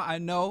homies now, I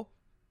know.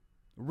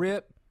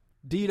 Rip,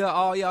 Dita,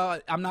 all y'all.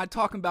 I'm not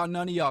talking about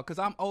none of y'all because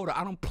I'm older.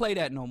 I don't play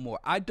that no more.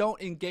 I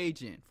don't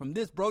engage in. From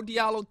this Bro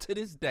Diallo to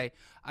this day,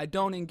 I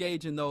don't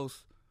engage in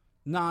those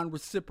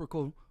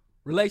non-reciprocal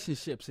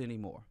relationships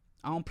anymore.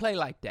 I don't play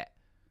like that.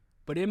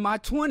 But in my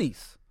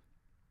 20s,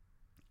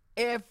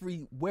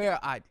 everywhere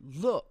I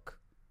look,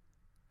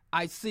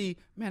 I see,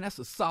 man, that's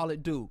a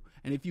solid dude.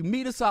 And if you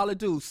meet a solid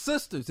dude,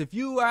 sisters, if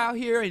you are out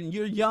here and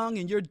you're young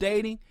and you're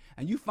dating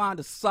and you find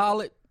a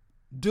solid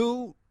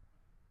dude,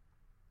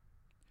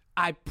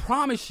 I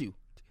promise you,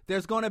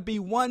 there's going to be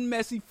one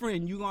messy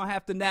friend you're going to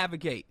have to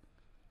navigate.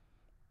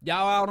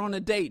 Y'all out on a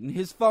date and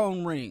his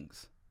phone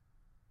rings.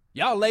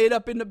 Y'all laid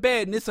up in the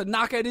bed and it's a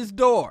knock at his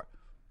door.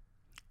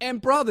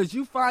 And brothers,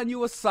 you find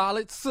you a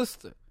solid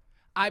sister.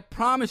 I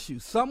promise you,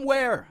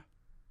 somewhere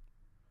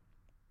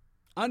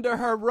under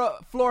her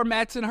floor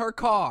mats in her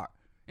car,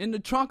 in the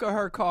trunk of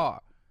her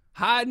car,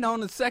 hiding on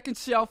the second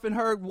shelf in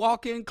her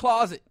walk-in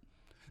closet,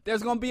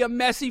 there's going to be a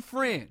messy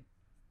friend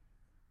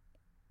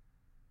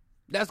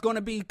that's going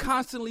to be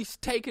constantly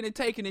taking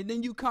and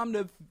then you come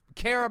to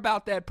care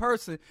about that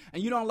person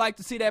and you don't like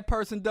to see that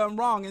person done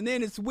wrong. And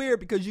then it's weird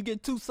because you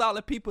get two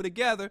solid people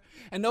together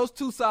and those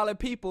two solid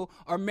people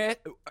are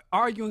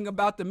arguing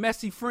about the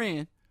messy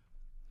friend.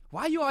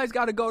 Why you always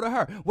got to go to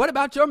her? What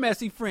about your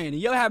messy friend? And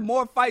you'll have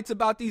more fights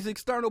about these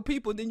external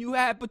people than you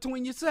have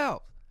between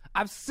yourselves.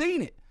 I've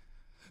seen it.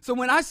 So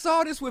when I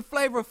saw this with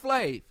Flavor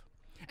Flav,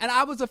 and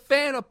I was a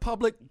fan of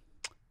Public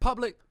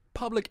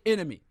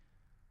Enemy,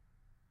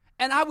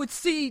 and I would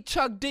see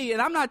Chuck D,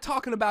 and I'm not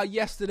talking about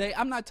yesterday,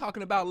 I'm not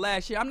talking about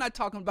last year, I'm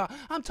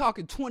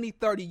talking 20,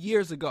 30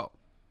 years ago.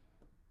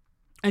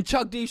 And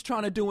Chuck D's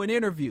trying to do an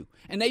interview,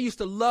 and they used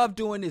to love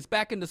doing this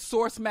back in the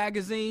Source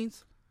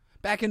magazines.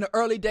 Back in the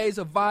early days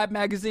of Vibe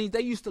magazines,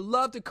 they used to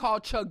love to call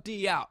Chuck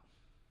D out.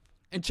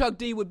 And Chuck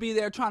D would be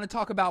there trying to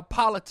talk about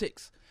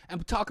politics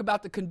and talk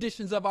about the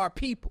conditions of our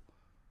people.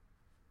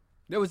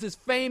 There was this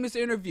famous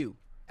interview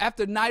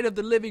after Night of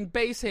the Living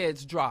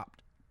Bassheads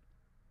dropped.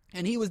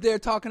 And he was there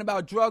talking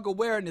about drug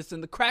awareness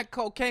and the crack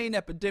cocaine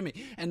epidemic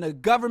and the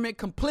government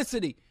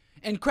complicity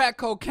in crack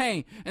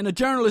cocaine. And the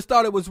journalist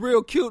thought it was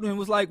real cute and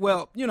was like,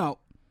 well,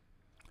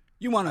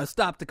 you want to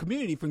stop the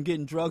community from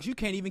getting drugs. You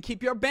can't even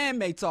keep your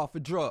bandmates off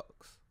of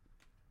drugs.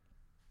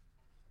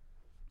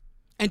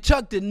 And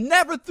Chuck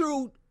never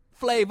threw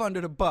Flav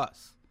under the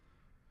bus.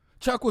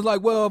 Chuck was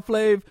like, well,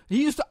 Flav,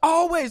 he used to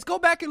always go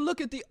back and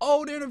look at the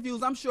old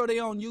interviews. I'm sure they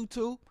on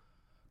YouTube.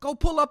 Go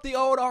pull up the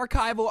old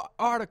archival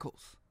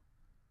articles.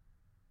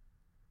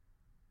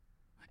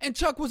 And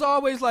Chuck was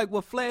always like,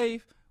 well,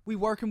 Flav, we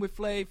working with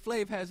Flav.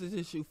 Flav has his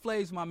issue.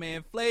 Flav's my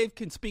man. Flav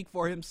can speak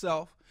for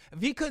himself.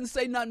 If he couldn't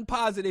say nothing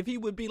positive, he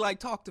would be like,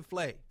 talk to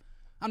Flav.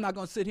 I'm not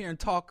going to sit here and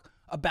talk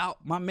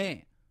about my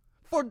man.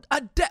 For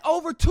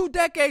over 2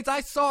 decades,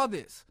 I saw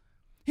this.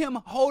 Him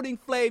holding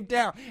Flav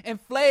down. And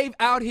Flav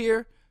out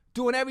here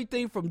doing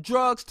everything from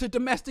drugs to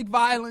domestic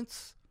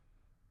violence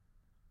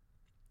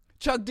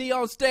Chuck D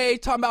on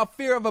stage talking about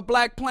fear of a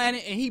black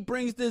planet, and he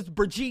brings this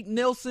Brigitte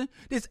Nielsen,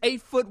 this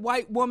 8-foot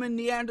white woman,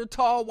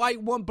 Neanderthal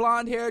white one,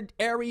 blonde-haired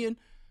Aryan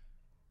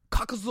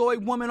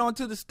Caucasoid woman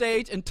onto the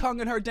stage and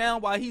tonguing her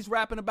down while he's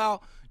rapping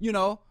about,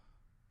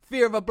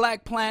 fear of a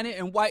black planet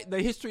and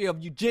the history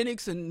of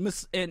eugenics and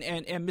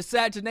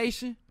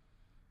miscegenation.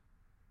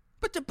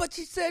 But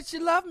she said she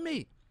loved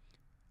me.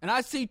 And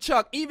I see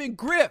Chuck, even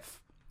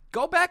Griff,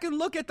 go back and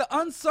look at the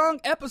unsung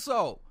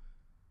episode.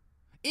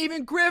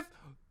 Even Griff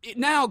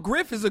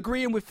is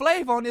agreeing with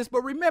Flav on this,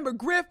 but remember,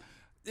 Griff,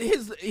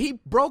 he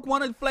broke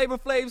one of Flavor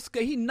Flav's,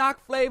 he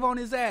knocked Flav on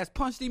his ass,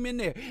 punched him in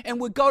there,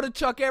 and would go to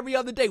Chuck every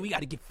other day. We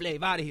got to get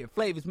Flav out of here.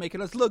 Flav is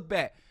making us look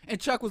bad. And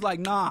Chuck was like,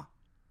 nah.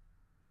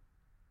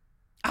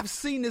 I've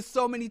seen this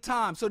so many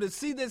times. So to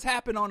see this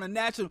happen on a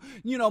national,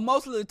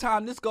 most of the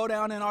time this go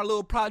down in our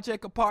little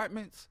project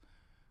apartments.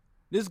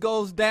 This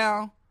goes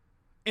down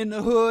in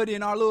the hood,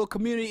 in our little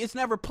community. It's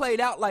never played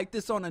out like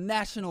this on a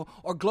national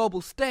or global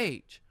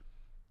stage.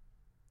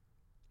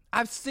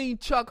 I've seen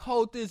Chuck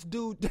hold this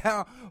dude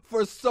down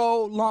for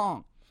so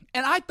long.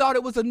 And I thought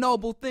it was a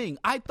noble thing.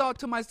 I thought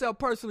to myself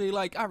personally,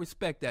 like, I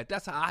respect that.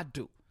 That's how I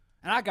do.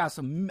 And I got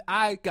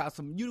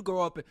some, you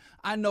grow up,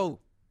 I know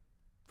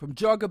from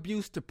drug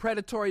abuse to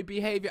predatory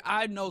behavior,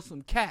 I know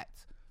some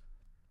cats.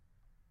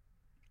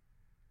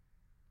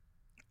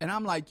 And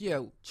I'm like,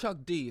 yeah, Chuck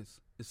D is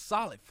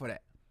solid for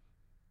that.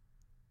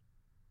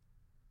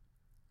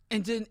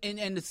 And then,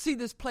 and to see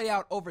this play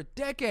out over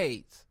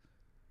decades.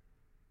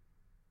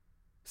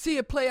 See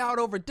it play out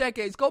over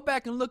decades. Go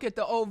back and look at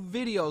the old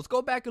videos.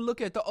 Go back and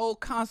look at the old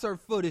concert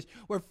footage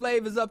where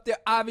Flav is up there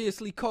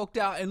obviously coked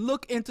out, and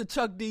look into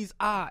Chuck D's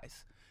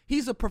eyes.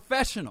 He's a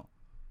professional.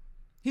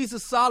 He's a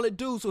solid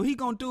dude, so he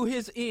gonna do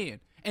his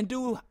end and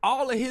do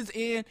all of his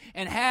end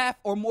and half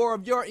or more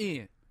of your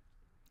end.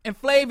 And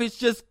Flav has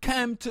just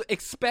come to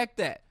expect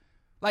that.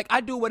 Like, I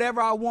do whatever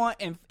I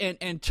want,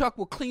 and Chuck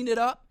will clean it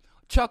up.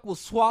 Chuck will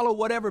swallow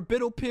whatever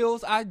bitter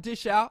pills I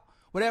dish out.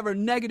 Whatever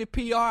negative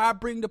PR I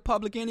bring to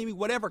Public Enemy,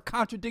 whatever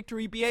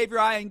contradictory behavior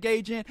I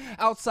engage in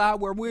outside,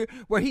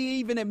 where he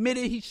even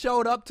admitted he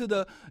showed up to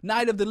the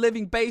Night of the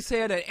Living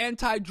Basshead, an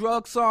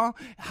anti-drug song,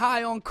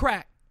 high on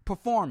crack,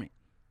 performing.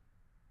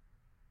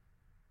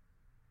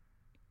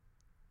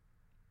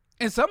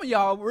 And some of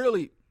y'all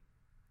really,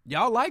 you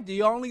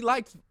only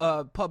like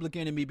Public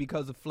Enemy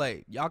because of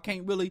Flav. Y'all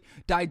can't really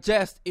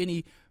digest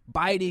any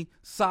biting,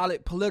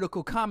 solid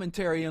political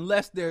commentary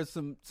unless there's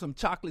some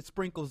chocolate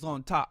sprinkles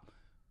on top.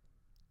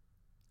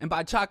 And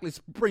by chocolate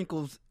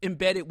sprinkles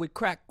embedded with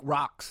crack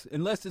rocks,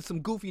 unless there's some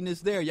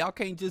goofiness there, y'all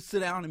can't just sit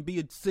down and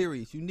be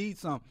serious. You need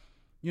some,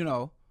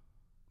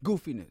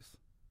 goofiness.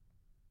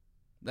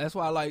 That's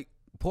why I like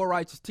Poor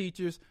Righteous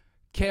Teachers,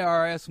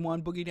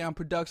 KRS-One, Boogie Down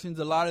Productions.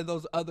 A lot of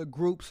those other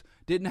groups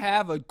didn't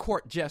have a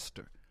court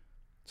jester.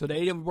 So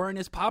they weren't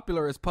as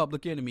popular as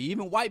Public Enemy.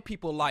 Even white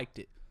people liked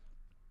it.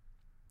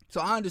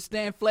 So I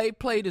understand Flav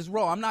played his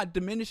role. I'm not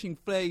diminishing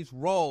Flav's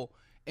role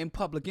in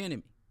Public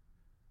Enemy,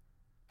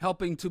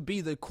 helping to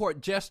be the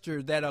court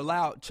jester that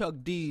allowed Chuck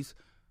D's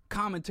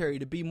commentary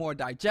to be more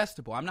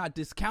digestible. I'm not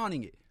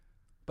discounting it,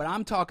 but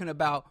I'm talking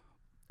about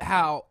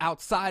how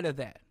outside of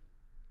that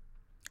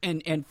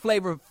and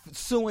Flavor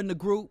suing the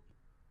group.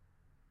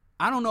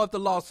 I don't know if the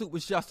lawsuit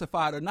was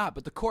justified or not,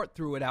 but the court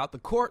threw it out. The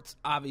courts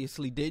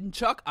obviously didn't.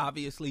 Chuck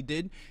obviously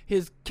didn't.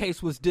 His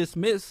case was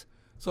dismissed.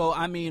 So,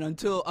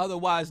 until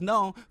otherwise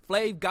known,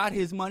 Flav got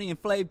his money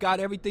and Flav got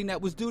everything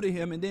that was due to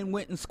him and then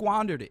went and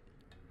squandered it.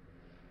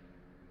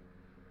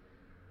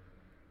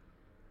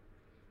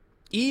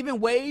 Even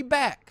way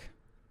back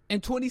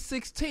in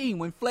 2016,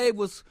 when Flav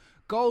was,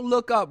 go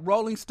look up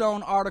Rolling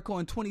Stone article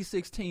in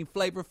 2016,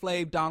 Flavor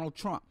Flav, Donald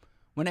Trump.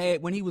 When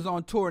he was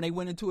on tour and they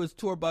went into his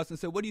tour bus and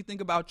said, what do you think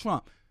about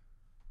Trump?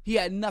 He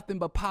had nothing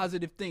but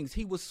positive things.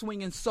 He was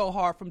swinging so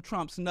hard from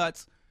Trump's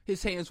nuts,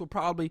 his hands were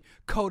probably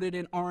coated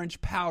in orange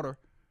powder,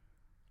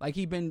 like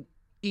he'd been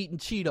eating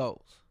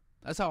Cheetos.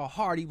 That's how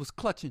hard he was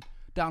clutching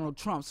Donald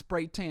Trump's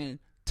spray tan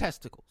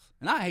testicles.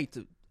 And I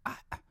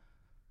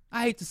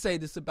hate to say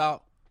this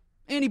about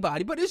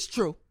anybody, but it's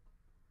true.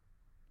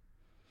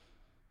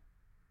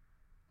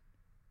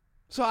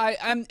 So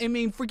I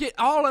mean, forget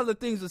all other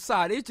things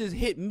aside. It just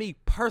hit me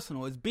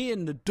personal as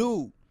being the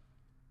dude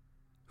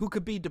who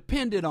could be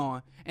depended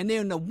on. And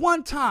then the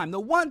one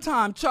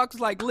time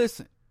Chuck's like,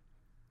 listen,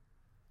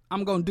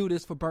 I'm going to do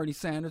this for Bernie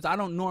Sanders. I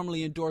don't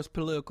normally endorse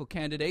political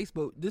candidates,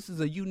 but this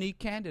is a unique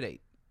candidate.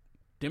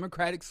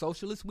 Democratic,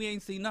 socialist, we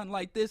ain't seen nothing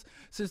like this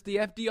since the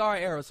FDR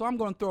era. So I'm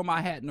going to throw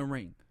my hat in the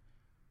ring.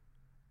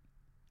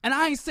 And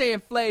I ain't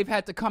saying Flav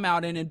had to come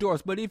out and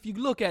endorse, but if you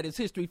look at his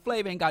history,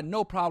 Flav ain't got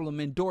no problem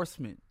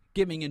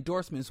giving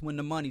endorsements when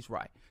the money's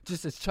right.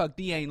 Just as Chuck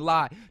D ain't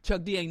lied.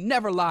 Chuck D ain't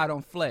never lied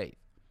on Flav.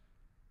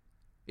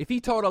 If he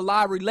told a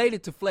lie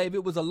related to Flav,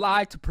 it was a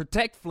lie to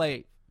protect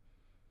Flav.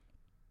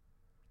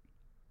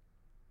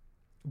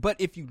 But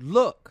if you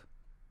look,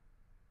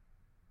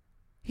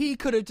 he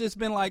could have just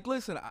been like,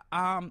 listen,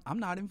 I'm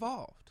not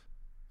involved.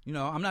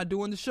 I'm not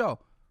doing the show.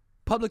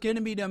 Public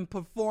Enemy done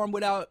perform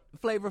without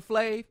Flavor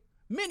Flav.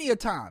 many a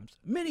times,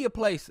 many a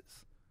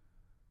places.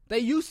 They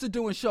used to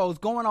doing shows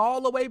going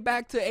all the way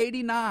back to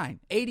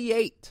 89,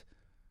 88.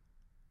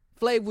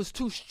 Flav was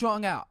too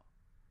strung out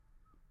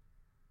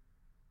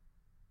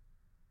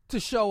to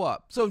show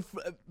up. So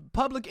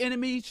Public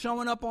Enemy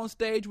showing up on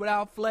stage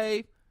without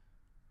Flav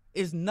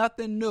is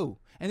nothing new.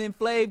 And then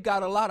Flav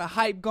got a lot of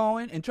hype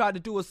going and tried to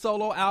do a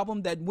solo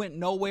album that went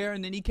nowhere,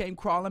 and then he came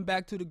crawling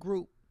back to the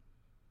group.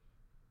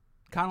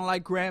 Kind of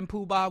like Grand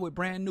Poobah with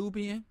Brand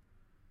Nubian.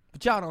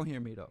 But y'all don't hear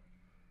me, though.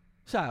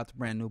 Shout out to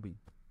Brand Nubian.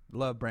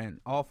 Love Brand.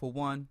 All for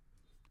One.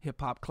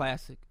 Hip-hop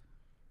classic.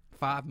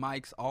 5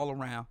 mics all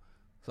around.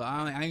 So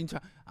I ain't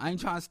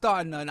trying to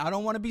start nothing. I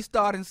don't want to be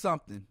starting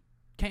something.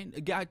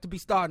 Got to be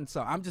starting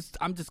something.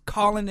 I'm just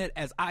calling it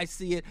as I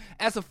see it.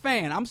 As a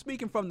fan. I'm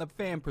speaking from the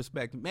fan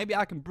perspective. Maybe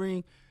I can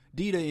bring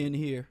Dita in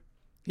here.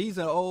 He's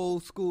an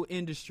old school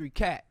industry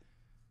cat.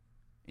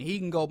 And he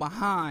can go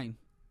behind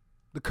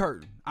the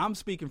curtain. I'm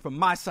speaking from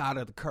my side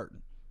of the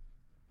curtain.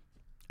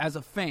 As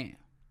a fan.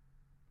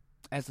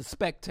 As a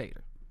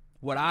spectator.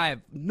 What I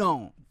have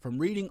known from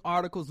reading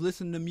articles,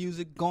 listening to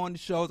music, going to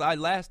shows.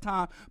 Last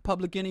time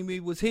Public Enemy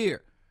was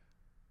here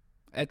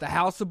at the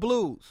House of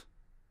Blues.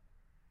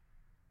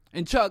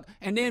 And Chuck,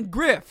 and then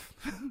Griff.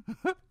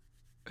 And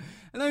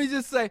let me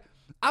just say,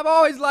 I've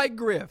always liked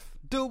Griff.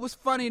 Dude was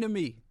funny to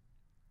me.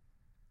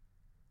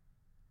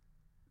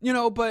 You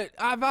know, but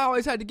I've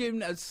always had to give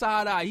him a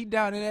side eye. He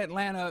down in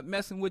Atlanta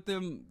messing with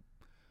them,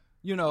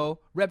 you know,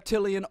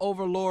 reptilian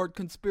overlord,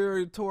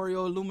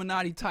 conspiratorial,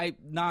 Illuminati type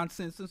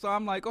nonsense. And so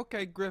I'm like,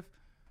 okay, Griff,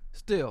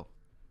 still.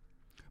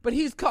 But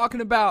he's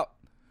talking about,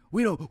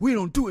 we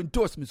don't do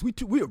endorsements.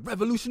 We're a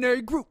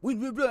revolutionary group.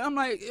 I'm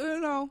like, you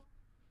know,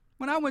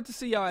 when I went to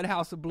see y'all at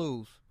House of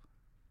Blues,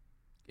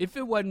 if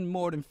it wasn't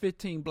more than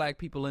 15 black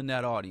people in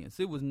that audience,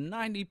 it was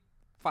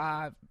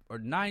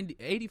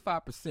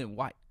 85%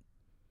 white.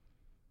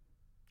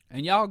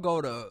 And y'all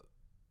go to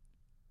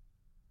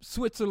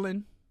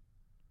Switzerland,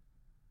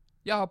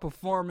 y'all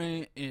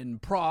performing in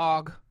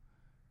Prague.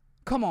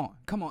 Come on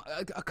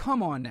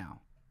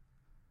now.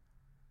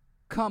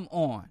 Come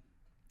on.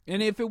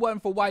 And if it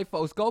wasn't for white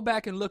folks, go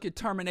back and look at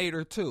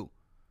Terminator 2.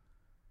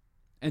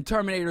 And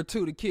Terminator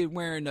 2, the kid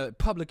wearing the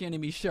Public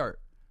Enemy shirt.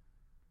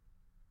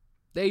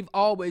 They've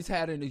always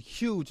had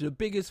the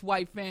biggest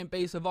white fan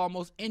base of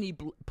almost any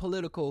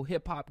political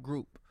hip hop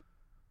group.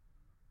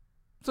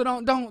 So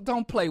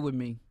don't play with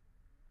me.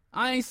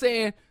 I ain't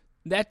saying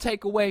that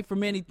take away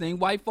from anything.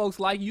 White folks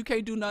like you. You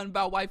can't do nothing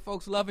about white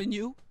folks loving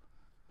you.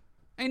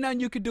 Ain't nothing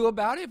you can do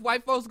about it. If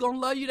white folks gonna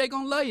love you, they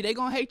gonna love you. They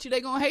gonna hate you,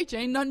 they gonna hate you.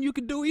 Ain't nothing you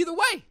can do either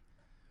way.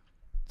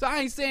 So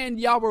I ain't saying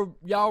y'all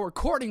were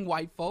courting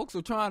white folks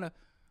or trying to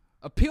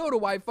appeal to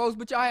white folks,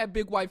 but y'all have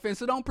big white fans.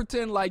 So don't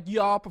pretend like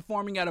y'all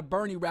performing at a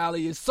Bernie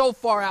rally is so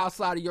far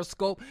outside of your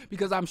scope,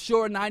 because I'm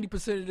sure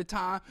 90% of the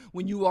time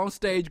when you on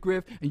stage,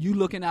 Griff, and you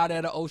looking out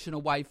at an ocean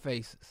of white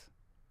faces.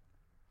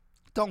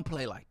 Don't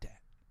play like that.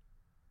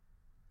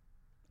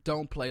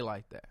 Don't play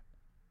like that.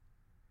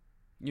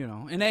 You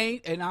know, and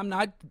I'm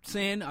not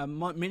saying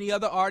many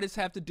other artists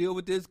have to deal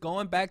with this.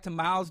 Going back to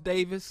Miles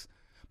Davis.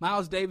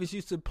 Miles Davis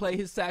used to play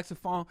his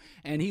saxophone,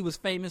 and he was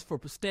famous for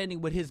standing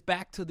with his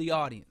back to the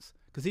audience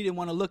because he didn't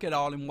want to look at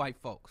all them white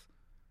folks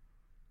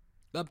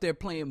up there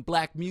playing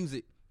black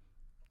music,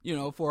 you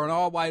know, for an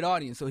all-white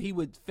audience. So he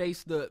would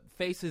face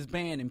his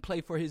band and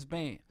play for his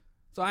band.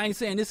 So I ain't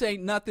saying this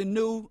ain't nothing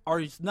new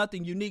or it's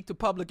nothing unique to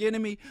Public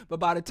Enemy,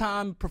 but by the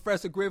time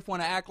Professor Griff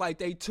want to act like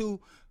they too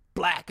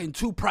black and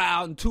too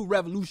proud and too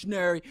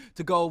revolutionary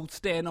to go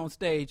stand on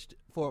stage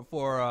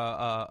for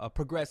a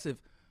progressive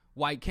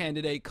white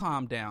candidate,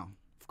 calm down,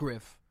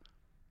 Griff.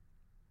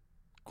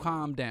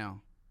 Calm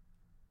down.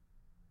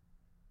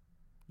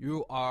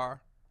 You are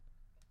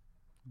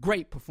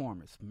great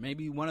performers,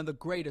 maybe one of the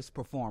greatest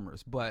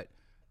performers, but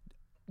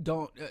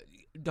don't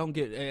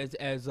get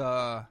as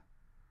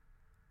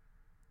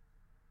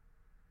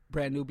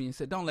Brand Nubian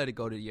said, don't let it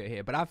go to your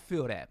head. But I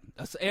feel that.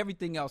 That's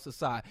everything else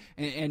aside.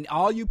 And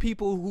all you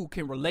people who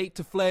can relate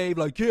to Flav,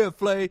 like, yeah,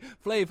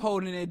 Flav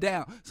holding it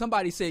down.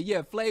 Somebody said,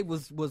 yeah, Flav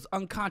was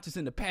unconscious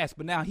in the past,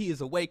 but now he is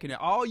awakening.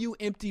 All you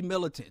empty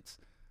militants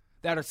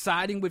that are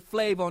siding with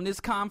Flav on this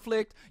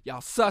conflict,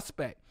 y'all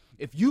suspect.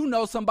 If you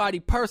know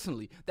somebody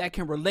personally that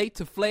can relate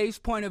to Flav's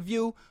point of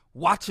view,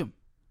 watch them.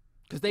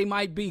 Because they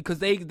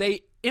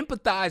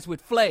empathize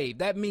with Flav.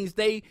 That means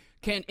they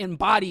can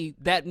embody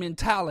that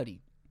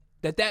mentality.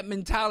 That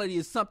mentality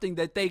is something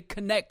that they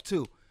connect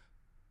to.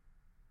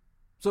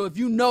 So if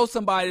you know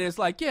somebody that's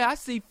like, yeah, I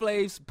see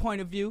Flav's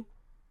point of view.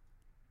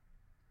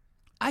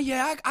 I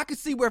can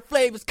see where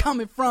Flav is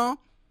coming from.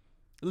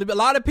 A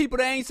lot of people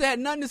that ain't had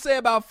nothing to say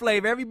about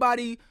Flav.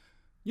 Everybody,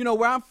 you know,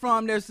 where I'm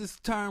from, there's this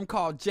term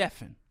called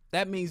Jefferson.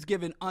 That means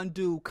giving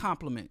undue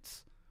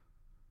compliments.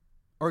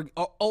 Or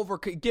over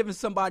giving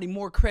somebody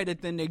more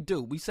credit than they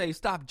do. We say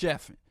stop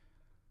Jeffing.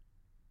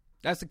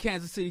 That's the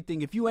Kansas City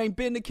thing. If you ain't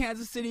been to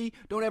Kansas City,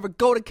 don't ever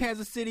go to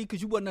Kansas City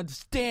because you wouldn't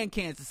understand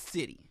Kansas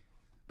City.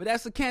 But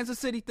that's the Kansas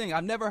City thing.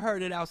 I've never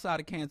heard it outside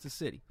of Kansas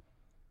City.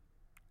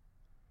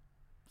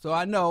 So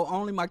I know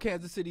only my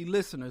Kansas City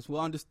listeners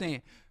will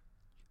understand.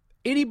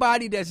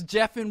 Anybody that's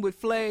jeffing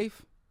with Flav,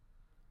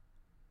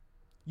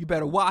 you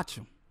better watch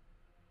them.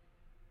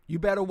 You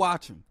better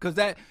watch them because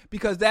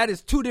that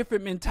is two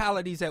different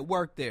mentalities at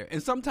work there.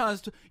 And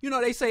sometimes,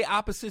 they say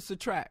opposites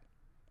attract.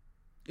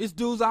 It's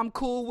dudes I'm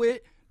cool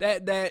with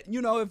that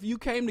if you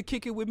came to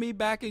kick it with me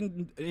back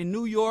in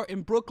New York,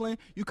 in Brooklyn,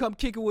 you come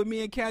kick it with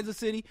me in Kansas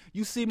City,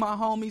 you see my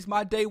homies,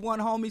 my day one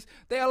homies,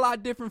 they're a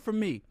lot different from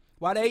me.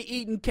 While they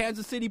eating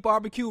Kansas City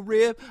barbecue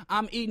rib,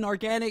 I'm eating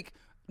organic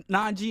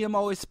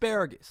non-GMO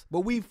asparagus. But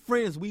we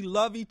friends, we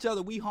love each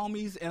other, we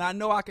homies, and I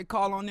know I could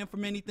call on them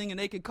from anything and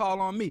they could call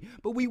on me.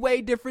 But we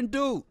way different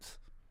dudes.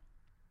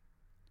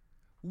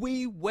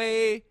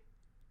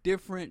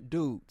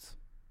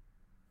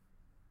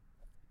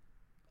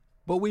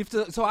 But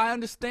so I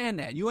understand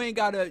that. You ain't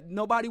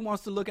nobody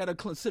wants to look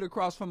at sit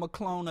across from a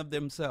clone of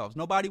themselves.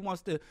 Nobody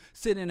wants to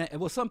sit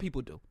some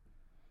people do.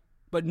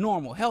 But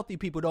normal, healthy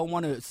people don't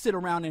want to sit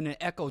around in an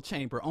echo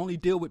chamber, only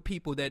deal with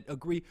people that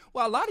agree.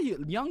 Well, a lot of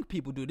young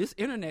people do. This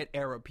internet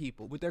era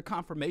people with their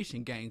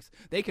confirmation gangs,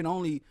 they can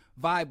only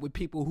vibe with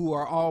people who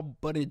are all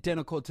but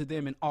identical to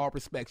them in all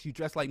respects. You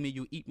dress like me,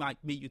 you eat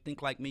like me, you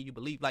think like me, you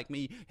believe like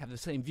me, you have the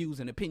same views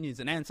and opinions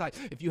and insights.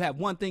 If you have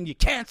one thing, you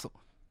cancel.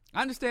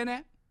 I understand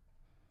that.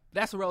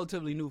 That's a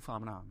relatively new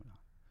phenomenon.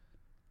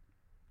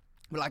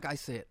 But like I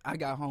said, I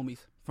got homies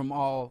from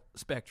all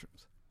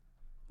spectrums.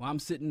 Well, I'm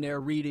sitting there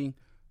reading,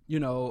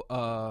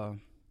 Karl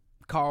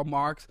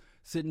Marx,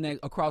 sitting there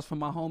across from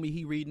my homie,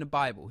 he reading the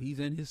Bible. He's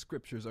in his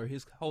scriptures or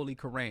his Holy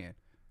Quran.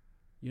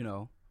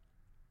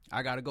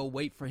 I got to go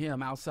wait for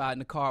him outside in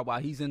the car while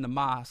he's in the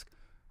mosque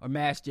or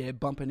masjid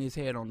bumping his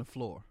head on the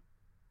floor.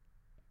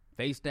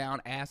 Face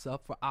down, ass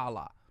up for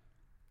Allah.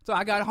 So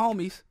I got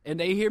homies, and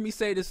they hear me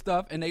say this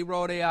stuff, and they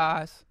roll their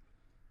eyes,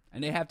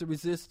 and they have to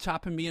resist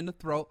chopping me in the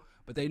throat,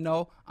 but they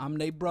know I'm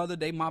their brother,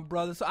 they my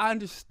brother, so I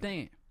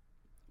understand.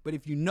 But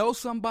if you know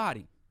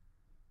somebody,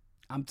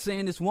 I'm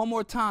saying this one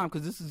more time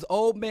because this is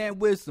old man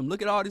wisdom.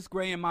 Look at all this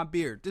gray in my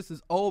beard. This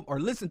is old, or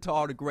listen to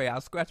all the gray.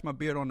 I'll scratch my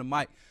beard on the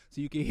mic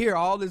so you can hear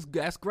all this.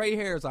 That's gray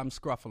hairs I'm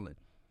scruffling.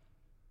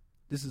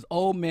 This is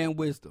old man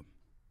wisdom.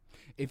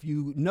 If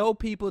you know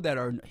people that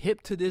are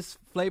hip to this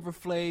Flavor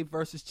Flav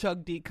versus Chuck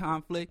D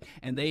conflict,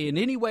 and they in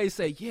any way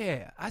say,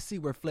 yeah, I see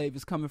where Flav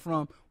is coming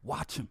from,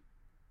 watch them.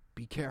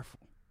 Be careful.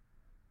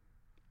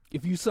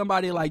 If you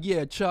somebody like,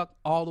 yeah, Chuck,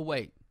 all the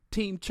way,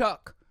 Team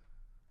Chuck,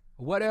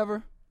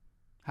 whatever,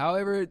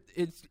 however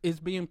it's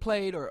being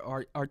played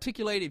or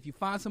articulated, if you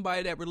find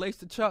somebody that relates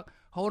to Chuck,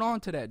 hold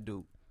on to that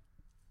dude.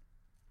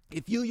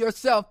 If you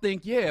yourself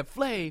think, yeah,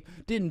 Flav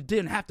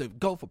didn't have to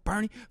go for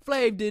Bernie,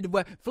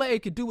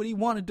 Flav could do what he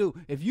want to do.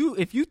 If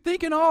you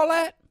thinking all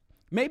that,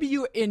 maybe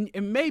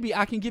maybe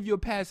I can give you a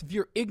pass if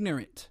you're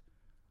ignorant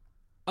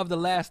of the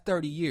last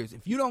 30 years.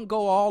 If you don't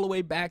go all the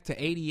way back to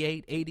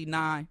 88,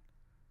 89,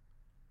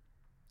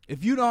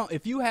 if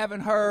you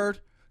haven't heard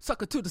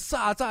sucker to the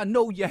sides, I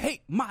know you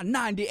hate my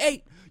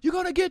 98, you're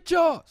gonna get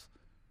yours.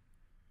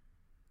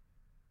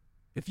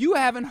 If you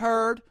haven't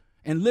heard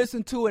and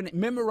listen to and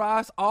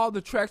memorize all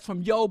the tracks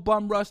from Yo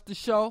Bum Rush the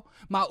Show,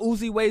 My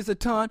Uzi Weighs a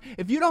Ton,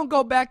 if you don't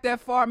go back that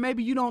far,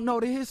 maybe you don't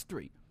know the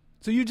history.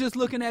 So you're just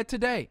looking at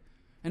today.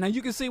 And then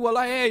you can see, well,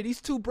 like, hey,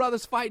 these two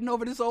brothers fighting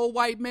over this old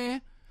white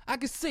man. I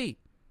can see.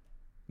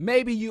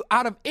 Maybe you,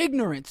 out of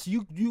ignorance,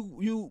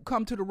 you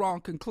come to the wrong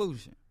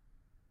conclusion.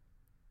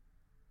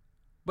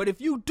 But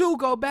if you do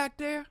go back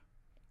there,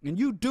 and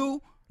you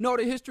do know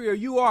the history, or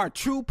you are a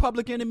true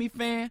Public Enemy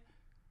fan,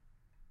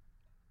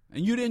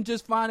 and you didn't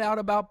just find out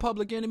about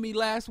Public Enemy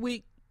last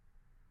week,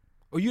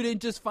 or you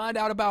didn't just find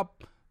out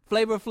about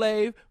Flavor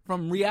Flav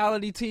from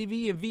reality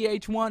TV and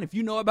VH1, if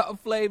you know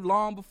about Flav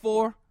long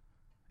before,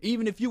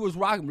 even if you was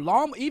rocking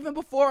even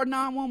before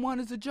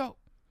 911 is a joke.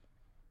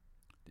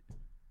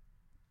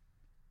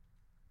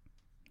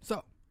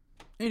 So,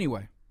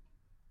 anyway,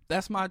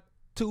 that's my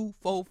 2,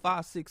 4,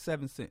 5, 6,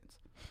 7 cents.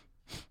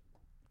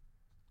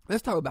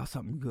 Let's talk about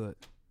something good.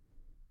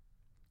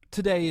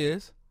 Today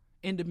is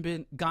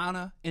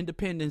Ghana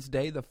Independence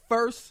Day, the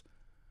first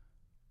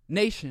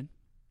nation.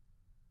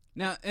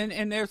 Now,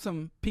 and there's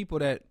some people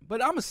that,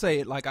 but I'm going to say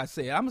it like I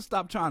said. I'm going to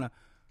stop trying to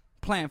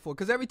plan for it,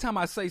 because every time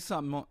I say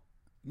something,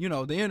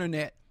 the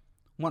internet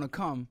want to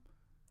come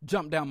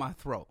jump down my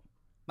throat.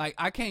 Like,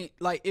 I can't,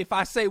 like, if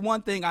I say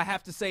one thing, I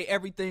have to say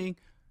everything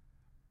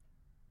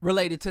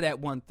related to that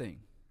one thing.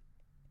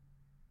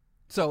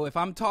 So if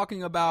I'm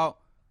talking about,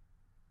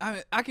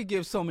 I could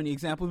give so many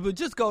examples, but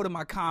just go to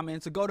my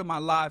comments or go to my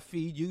live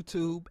feed,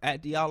 YouTube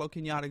at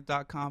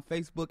DialloKenyatta.com,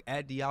 Facebook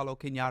at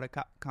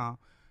DialloKenyatta.com.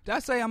 Did I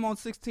say I'm on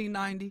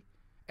 1690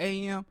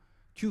 AM,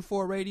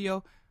 Q4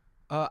 Radio,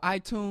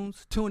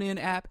 iTunes, TuneIn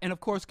app, and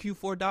of course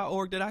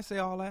Q4.org? Did I say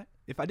all that?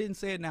 If I didn't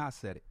say it, now I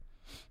said it.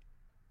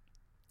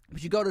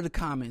 But you go to the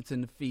comments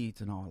and the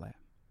feeds and all that.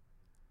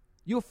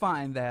 You'll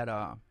find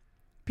that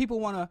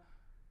people want to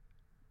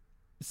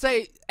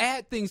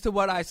add things to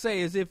what I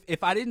say, as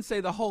if I didn't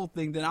say the whole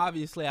thing, then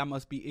obviously I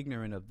must be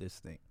ignorant of this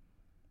thing.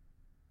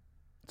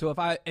 So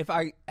if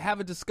I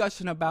have a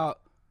discussion about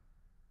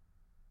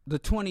the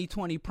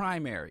 2020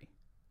 primary,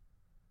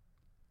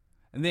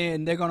 And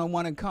then they're going to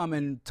want to come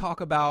and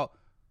talk about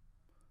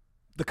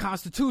the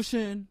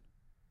Constitution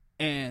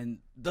and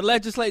the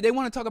legislature. They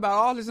want to talk about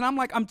all this. And I'm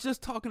like, I'm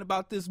just talking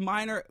about this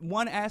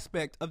one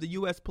aspect of the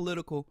U.S.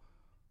 political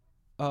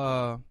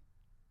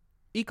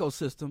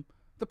ecosystem,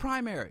 the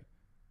primary.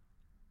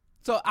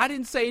 So I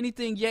didn't say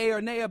anything yay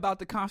or nay about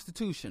the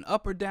Constitution,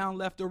 up or down,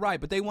 left or right.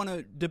 But they want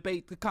to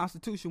debate the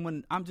Constitution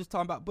when I'm just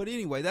talking about. But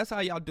anyway, that's how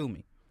y'all do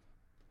me.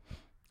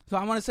 So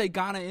I want to say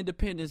Ghana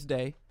Independence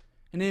Day.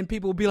 And then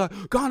people will be like,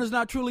 Ghana's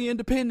not truly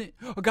independent.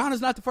 Or Ghana's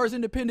not the first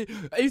independent.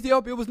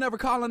 Ethiopia was never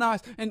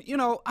colonized. And,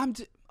 I'm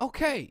just,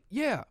 okay,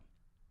 yeah.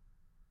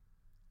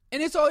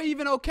 And it's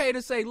even okay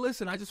to say,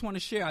 listen, I just want to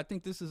share. I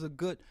think this is a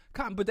good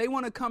comment. But they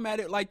want to come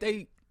at it like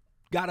they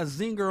got a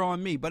zinger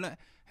on me. But,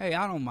 hey,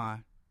 I don't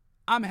mind.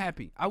 I'm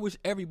happy. I wish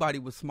everybody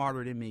was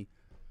smarter than me.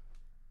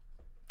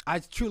 I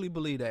truly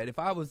believe that. If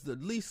I was the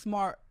least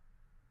smart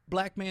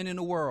black man in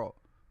the world,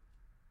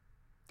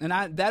 and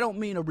that don't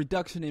mean a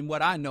reduction in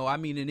what I know. I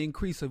mean an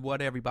increase of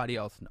what everybody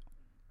else knows.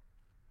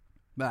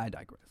 But I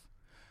digress.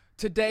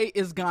 Today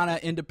is Ghana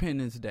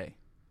Independence Day.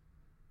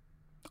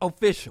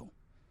 Official.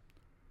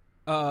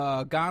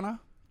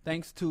 Ghana,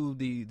 thanks to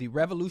the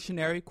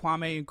revolutionary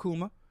Kwame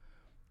Nkrumah,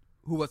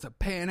 who was a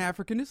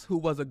Pan-Africanist, who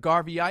was a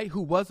Garveyite,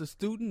 who was a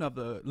student of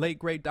the late,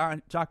 great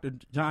Dr.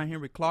 John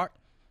Henry Clark.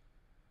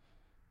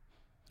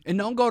 And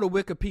don't go to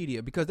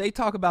Wikipedia, because they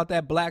talk about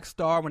that black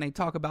star when they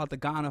talk about the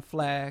Ghana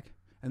flag,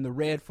 and the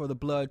red for the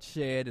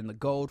bloodshed, and the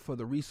gold for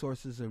the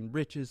resources and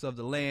riches of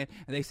the land.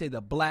 And they say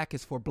the black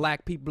is for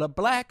black people. The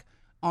black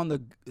on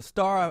the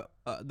star,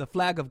 the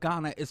flag of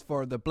Ghana, is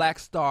for the Black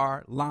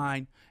Star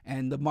Line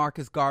and the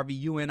Marcus Garvey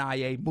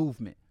UNIA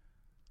movement.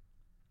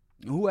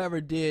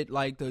 Whoever did,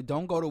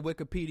 don't go to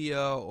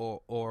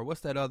Wikipedia or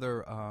what's that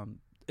other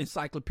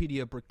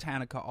Encyclopedia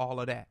Britannica, all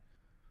of that.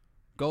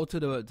 Go to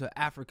the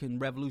African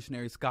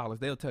revolutionary scholars.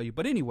 They'll tell you.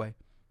 But anyway,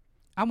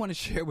 I want to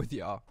share with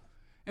y'all.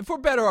 And for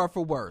better or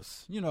for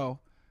worse,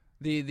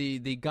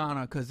 the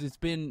Ghana, because it's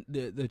been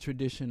the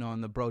tradition on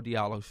the Bro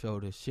Diallo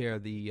show to share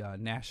the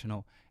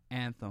national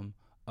anthem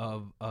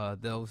of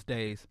those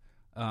days.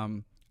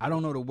 I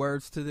don't know the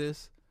words to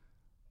this,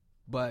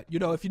 but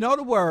if you know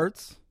the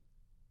words,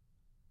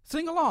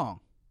 sing along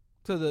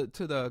to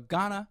the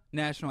Ghana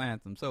national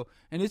anthem. So,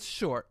 and it's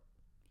short,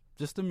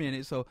 just a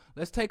minute. So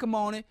let's take a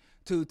moment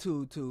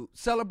to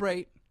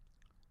celebrate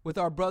with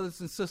our brothers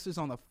and sisters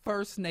on the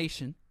First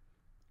Nation.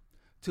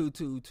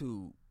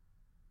 To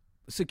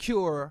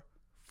secure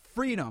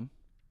freedom.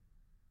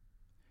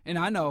 And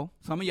I know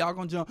some of y'all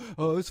gonna jump,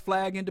 it's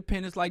flag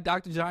independence like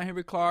Dr. John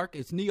Henry Clark,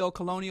 it's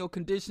neo-colonial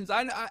conditions.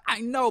 I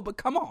know, but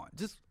come on,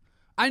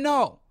 I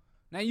know.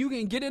 Now you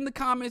can get in the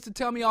comments and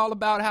tell me all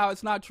about how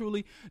it's not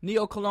truly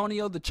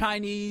neo-colonial, the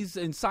Chinese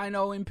and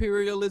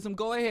Sino-imperialism.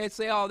 Go ahead,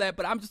 say all that,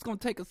 but I'm just gonna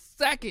take a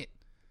second,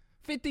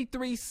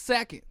 53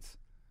 seconds,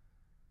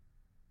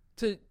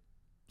 to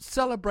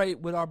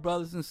celebrate with our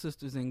brothers and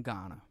sisters in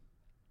Ghana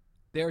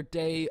their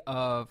day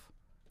of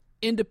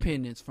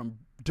independence from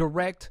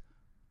direct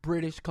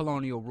British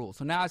colonial rule.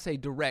 So now I say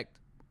direct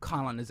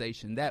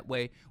colonization. That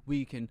way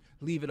we can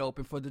leave it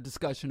open for the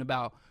discussion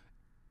about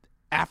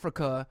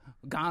Africa,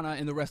 Ghana,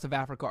 and the rest of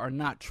Africa are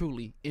not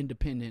truly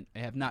independent,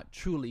 have not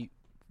truly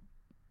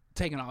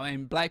taken off.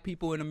 And black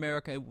people in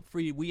America,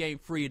 we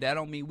ain't free. That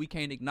don't mean we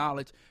can't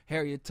acknowledge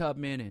Harriet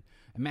Tubman and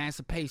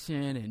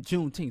emancipation and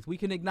Juneteenth. We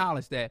can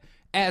acknowledge that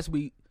as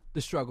the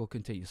struggle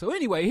continues. So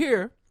anyway,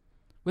 here,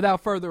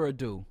 without further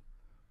ado,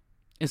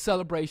 in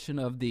celebration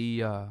of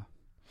the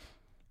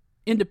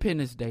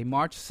Independence Day,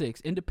 March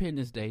 6th,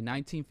 Independence Day,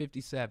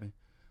 1957,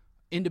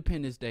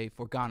 Independence Day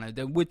for Ghana,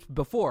 which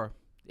before,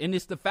 and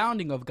it's the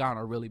founding of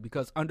Ghana, really,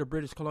 because under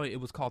British colonial,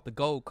 it was called the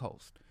Gold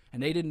Coast.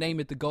 And they didn't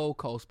name it the Gold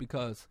Coast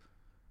because,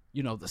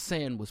 the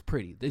sand was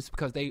pretty. This is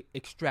because they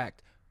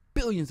extract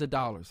billions of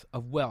dollars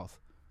of wealth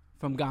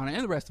from Ghana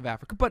and the rest of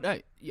Africa. But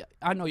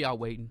I know y'all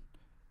waiting,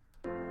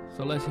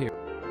 so let's hear it.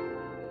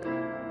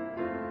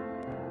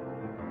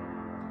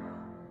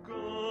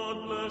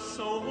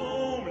 So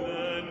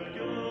homeland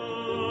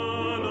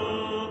Ghana,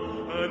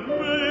 and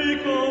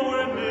make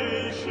our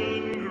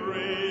nation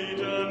great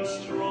and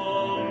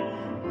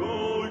strong,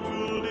 go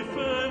to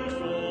defend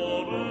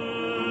forever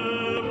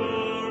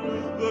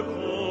the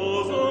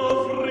cause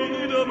of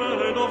freedom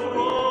and of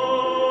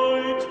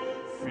right.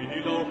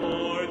 Fill our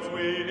hearts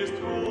with His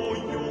true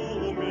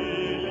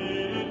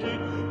humility,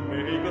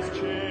 make us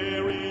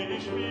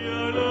cherish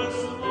fearless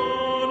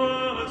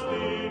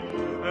honesty,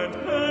 and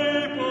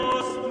help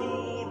us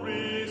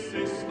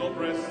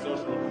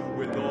oppressors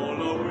with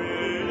all our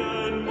will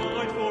and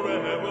might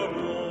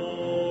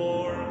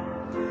forevermore,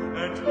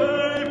 and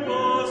help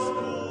us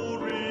to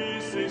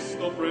resist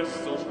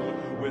oppressors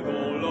with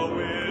all our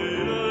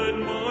will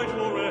and might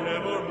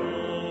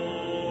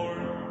forevermore.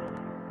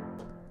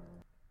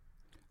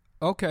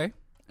 Okay,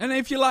 and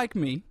if you like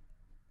me,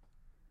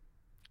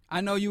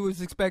 I know you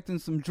was expecting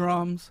some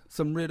drums,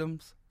 some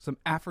rhythms, some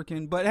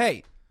African, but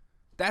hey,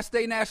 that's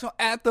their national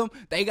anthem.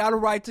 They got a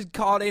right to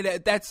call it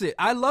that. That's it.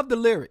 I love the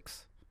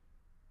lyrics.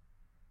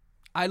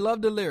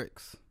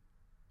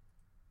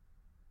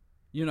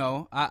 You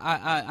know,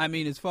 I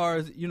mean, as far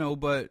as, you know,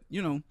 but,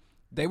 you know,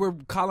 they were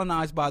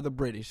colonized by the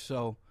British.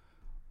 So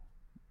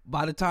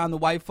by the time the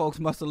white folks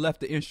must have left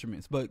the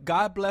instruments. But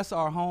God bless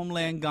our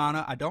homeland,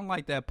 Ghana. I don't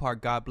like that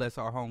part. God bless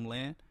our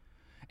homeland.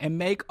 And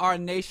make our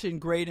nation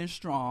great and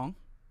strong.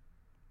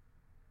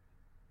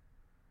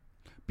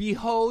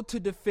 Behold to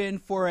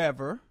defend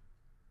forever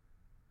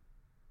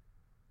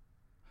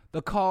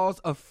the cause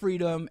of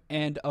freedom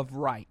and of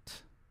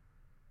right.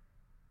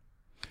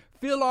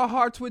 Fill our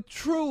hearts with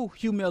true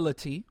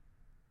humility.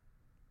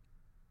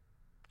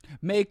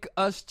 Make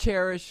us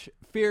cherish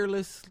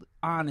fearless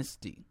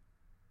honesty.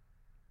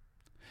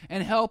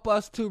 And help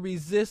us to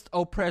resist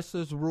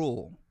oppressors'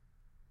 rule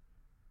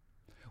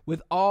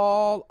with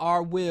all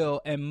our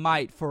will and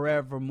might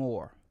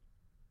forevermore.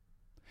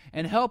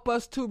 And help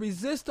us to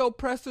resist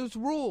oppressors'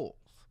 rules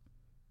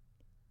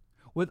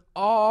with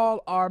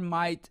all our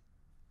might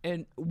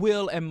and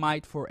will and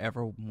might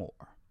forevermore.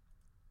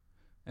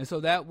 And so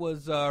that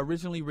was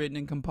originally written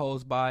and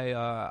composed by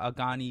a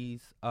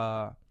Ghanese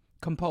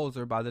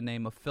composer by the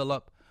name of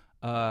Philip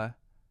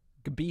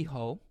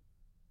Gabiho.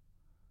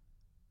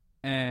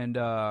 And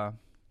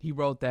he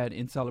wrote that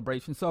in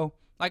celebration. So,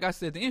 like I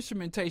said, the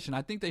instrumentation,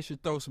 I think they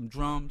should throw some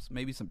drums,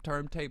 maybe some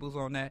turntables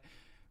on that.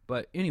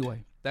 But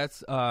anyway,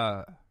 that's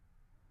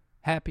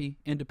Happy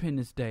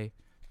Independence Day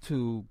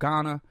to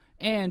Ghana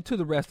and to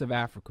the rest of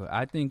Africa.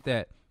 I think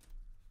that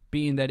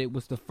being that it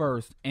was the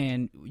first,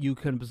 and you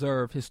can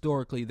observe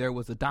historically there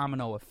was a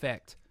domino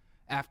effect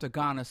after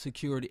Ghana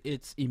secured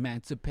its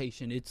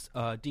emancipation, its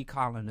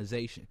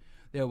decolonization.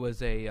 There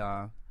was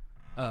a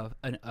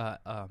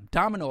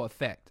domino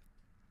effect,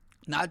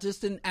 not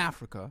just in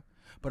Africa,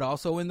 but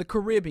also in the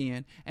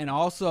Caribbean, and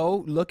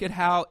also look at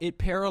how it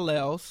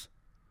parallels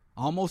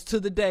almost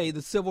to the day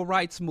the civil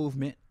rights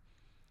movement.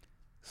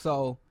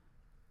 So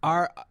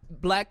our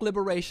black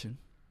liberation,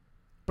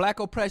 black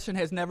oppression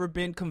has never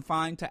been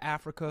confined to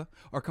Africa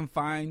or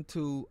confined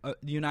to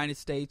the United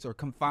States or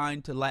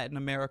confined to Latin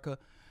America,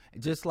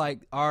 just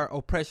like our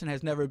oppression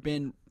has never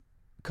been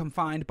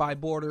confined by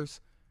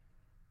borders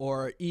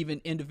or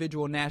even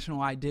individual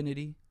national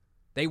identity.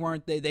 They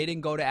didn't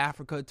go to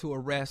Africa to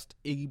arrest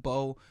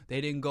Igbo. They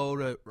didn't go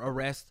to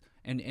arrest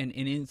and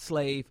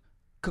enslave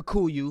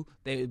Kikuyu.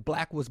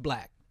 Black was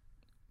black.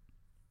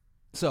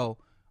 So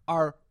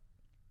our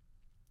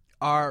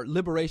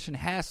liberation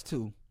has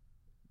to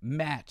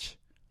match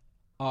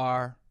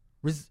our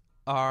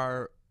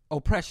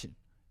oppression.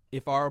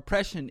 If our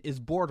oppression is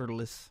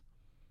borderless,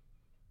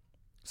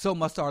 so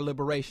must our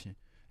liberation.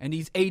 And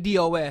these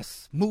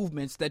ADOS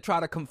movements that try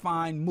to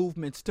confine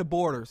movements to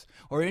borders,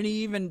 or any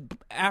even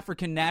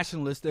African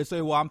nationalists that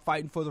say, well, I'm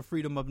fighting for the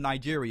freedom of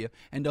Nigeria,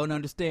 and don't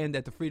understand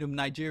that the freedom of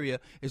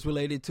Nigeria is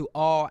related to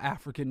all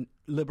African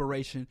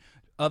liberation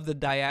of the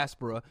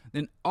diaspora,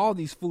 then all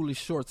these foolish,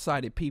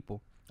 short-sighted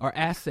people are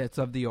assets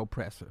of the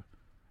oppressor.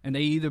 And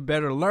they either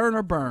better learn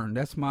or burn.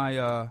 That's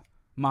my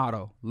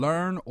motto.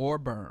 Learn or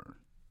burn.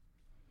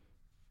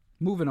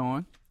 Moving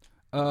on.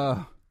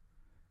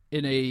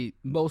 In a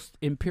most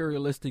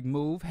imperialistic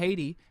move,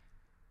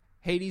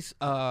 Haiti's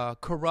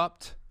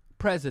corrupt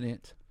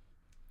president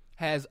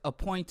has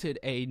appointed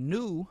a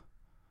new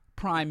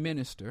prime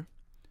minister.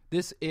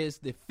 This is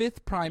the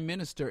 5th prime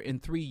minister in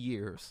 3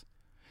 years.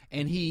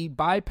 And he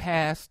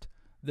bypassed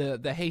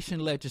the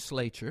Haitian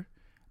legislature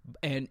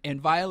and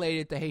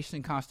violated the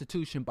Haitian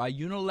Constitution by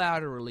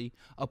unilaterally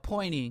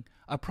appointing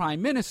a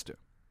prime minister.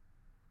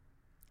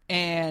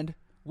 And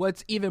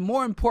what's even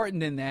more important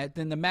than that,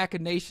 than the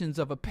machinations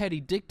of a petty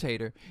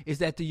dictator, is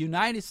that the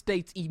United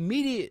States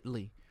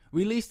immediately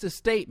released a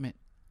statement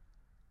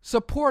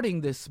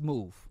supporting this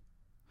move.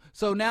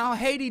 So now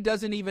Haiti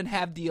doesn't even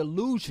have the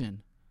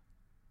illusion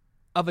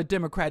of a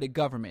democratic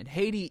government.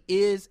 Haiti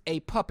is a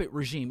puppet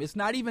regime. It's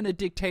not even a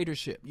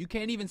dictatorship. You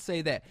can't even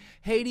say that.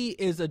 Haiti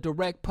is a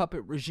direct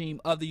puppet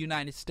regime of the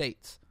United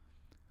States.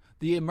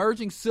 The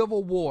emerging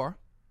civil war,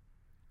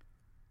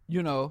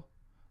 the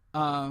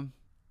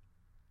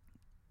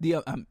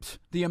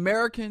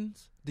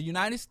Americans, the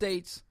United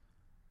States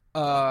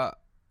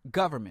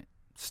government,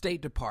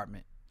 State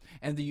Department,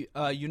 and the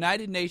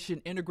United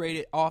Nations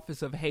Integrated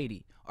Office of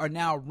Haiti are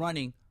now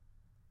running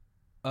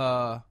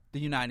the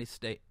United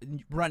States,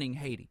 running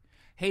Haiti.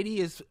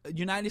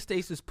 United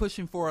States is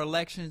pushing for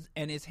elections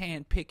and is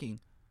handpicking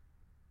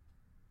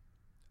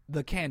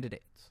the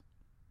candidates.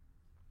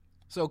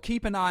 So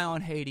keep an eye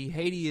on Haiti.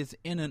 Haiti is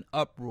in an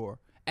uproar.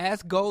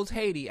 As goes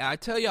Haiti. I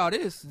tell y'all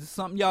this is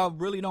something y'all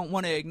really don't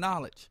want to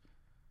acknowledge.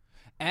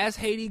 As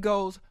Haiti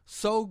goes,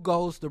 so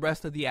goes the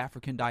rest of the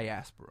African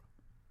diaspora.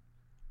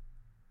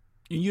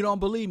 And you don't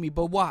believe me,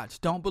 but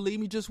watch. Don't believe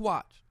me, just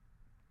watch.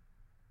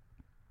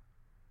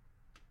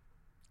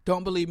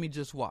 Don't believe me,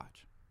 just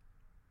watch.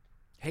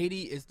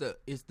 Haiti is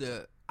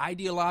the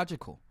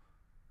ideological,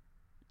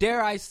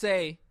 dare I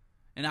say,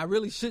 and I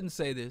really shouldn't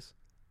say this,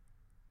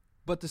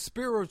 but the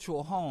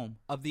spiritual home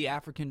of the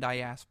African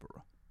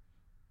diaspora.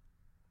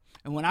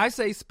 And when I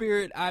say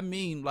spirit, I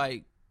mean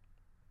like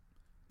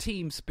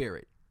team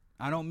spirit.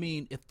 I don't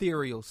mean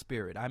ethereal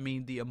spirit. I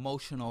mean the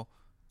emotional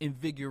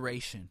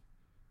invigoration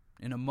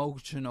an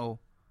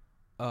emotional,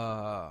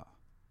 what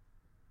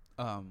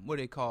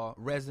they call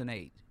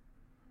resonate.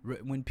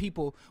 When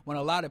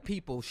a lot of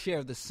people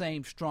share the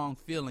same strong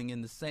feeling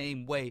in the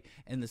same way,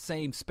 in the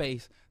same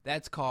space,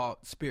 that's called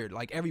spirit.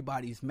 Like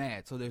everybody's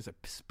mad, so there's a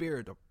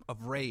spirit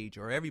of rage,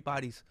 or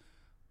everybody's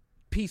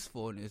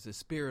peaceful and there's a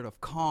spirit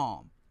of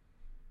calm.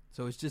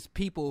 So it's just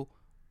people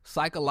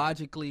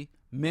psychologically,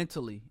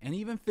 mentally, and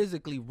even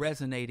physically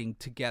resonating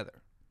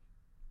together.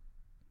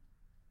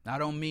 I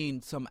don't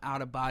mean some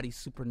out-of-body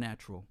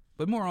supernatural,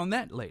 but more on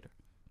that later.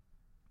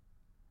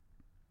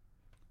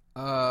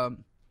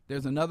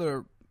 There's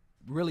another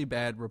really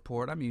bad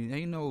report. I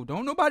mean,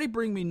 don't nobody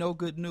bring me no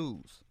good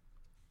news.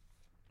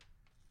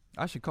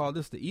 I should call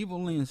this the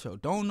Evil Lynn Show.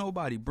 Don't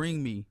nobody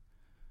bring me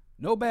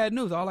no bad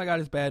news. All I got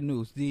is bad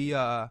news.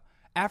 The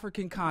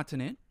African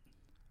continent,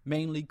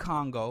 mainly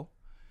Congo,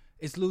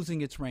 is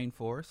losing its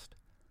rainforest.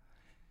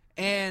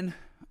 And,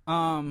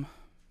 damn,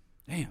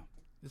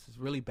 this is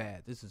really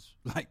bad. This is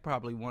like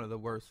probably one of the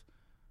worst,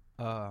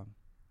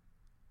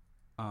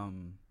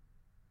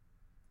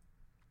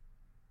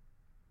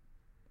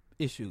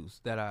 issues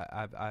that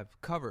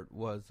I've covered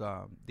was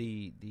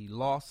the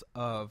loss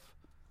of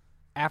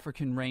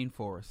African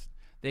rainforest.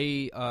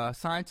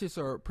 Scientists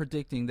are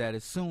predicting that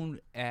as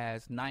soon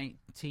as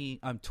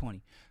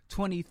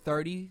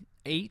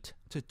 2038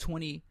 to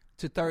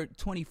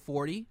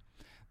 2040,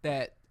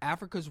 that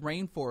Africa's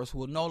rainforest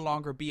will no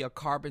longer be a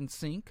carbon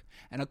sink.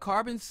 And a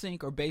carbon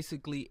sink are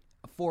basically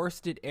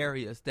forested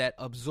areas that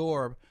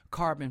absorb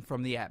carbon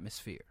from the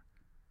atmosphere.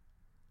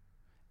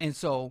 And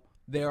so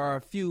there are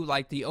a few,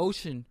 like the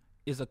ocean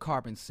is a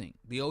carbon sink.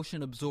 The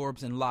ocean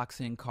absorbs and locks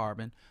in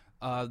carbon.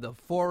 The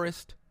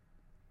forest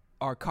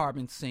are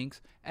carbon sinks,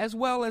 as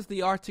well as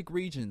the Arctic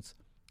regions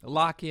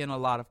lock in a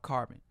lot of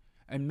carbon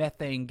and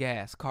methane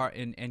gas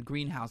and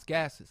greenhouse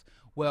gases.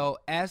 Well,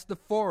 as the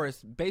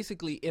forest,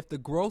 basically, if the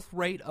growth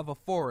rate of a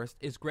forest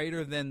is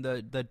greater than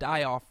the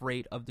die-off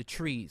rate of the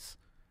trees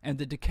and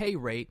the decay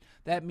rate,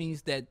 that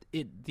means that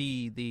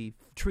the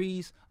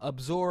trees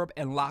absorb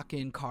and lock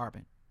in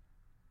carbon.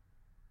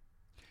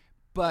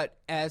 But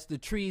as the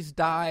trees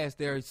die, as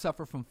they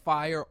suffer from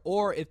fire,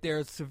 or if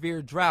there's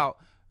severe drought,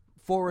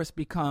 forests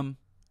become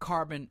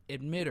carbon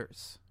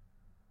emitters.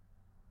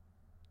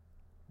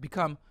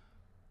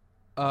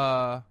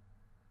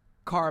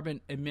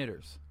 Carbon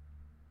emitters.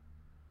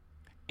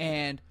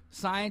 And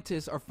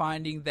scientists are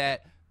finding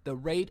that the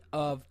rate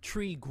of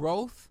tree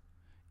growth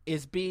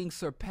is being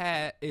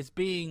surpassed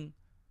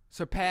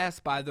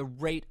by the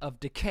rate of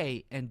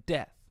decay and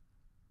death.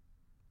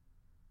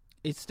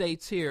 It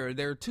states here,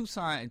 there are two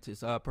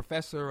scientists,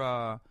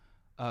 Professor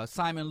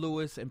Simon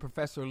Lewis and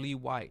Professor Lee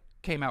White,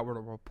 came out with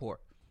a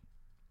report.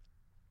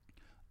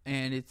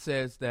 And it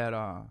says that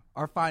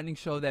our findings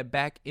show that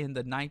back in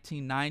the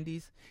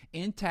 1990s,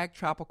 intact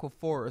tropical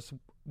forests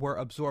were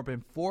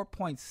absorbing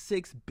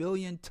 4.6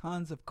 billion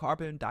tons of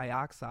carbon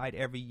dioxide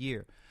every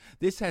year.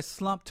 This has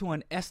slumped to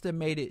an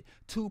estimated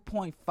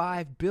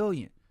 2.5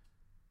 billion,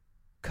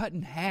 cut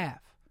in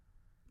half,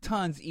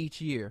 tons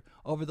each year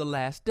over the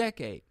last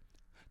decade.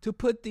 To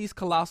put these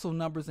colossal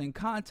numbers in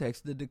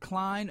context, the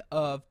decline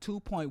of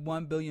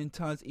 2.1 billion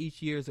tons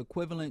each year is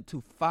equivalent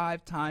to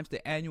 5 times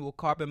the annual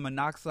carbon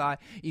monoxide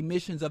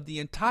emissions of the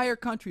entire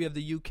country of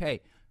the UK.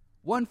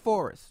 One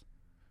forest.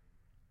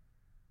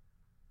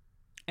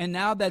 And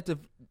now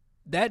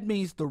that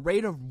means the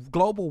rate of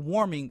global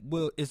warming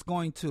is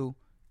going to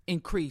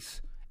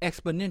increase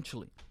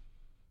exponentially,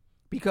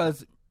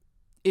 because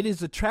it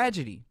is a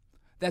tragedy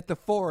that the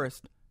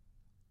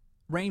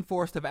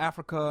rainforest of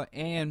Africa,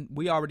 and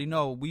we already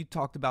know, we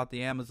talked about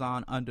the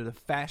Amazon under the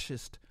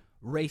fascist,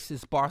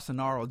 racist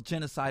Bolsonaro,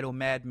 genocidal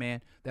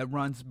madman that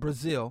runs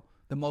Brazil,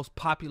 the most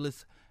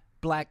populous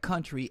black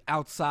country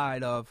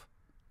outside of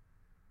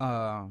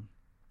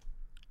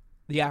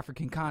the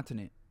African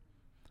continent.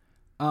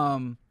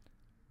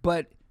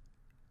 But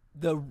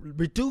the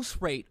reduced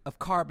rate of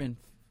carbon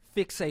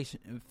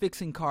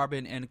fixing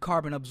carbon and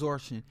carbon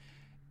absorption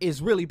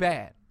is really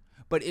bad.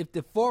 But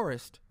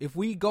if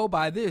we go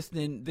by this,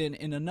 then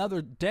in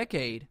another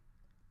decade,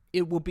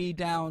 it will be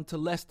down to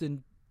less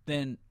than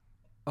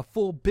a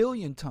full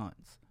billion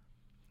tons.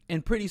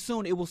 And pretty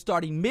soon it will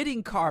start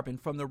emitting carbon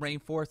from the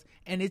rainforest,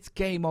 and it's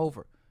game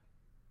over.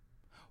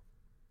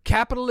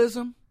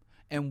 Capitalism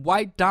and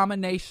white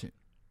domination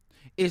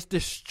is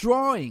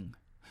destroying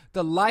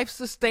the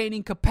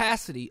life-sustaining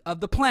capacity of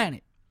the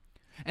planet.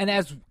 And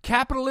as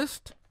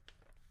capitalist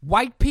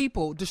white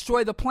people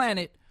destroy the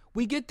planet,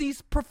 we get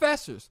these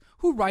professors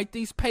who write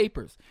these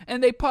papers,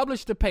 and they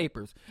publish the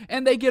papers,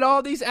 and they get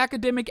all these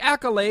academic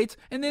accolades,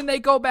 and then they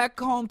go back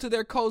home to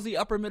their cozy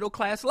upper middle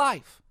class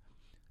life.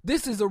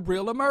 This is a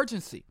real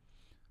emergency.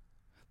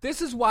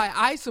 This is why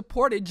I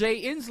supported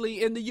Jay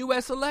Inslee in the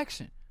U.S.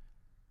 election.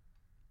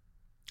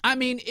 I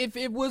mean, if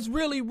it was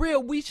really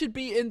real, we should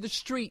be in the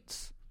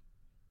streets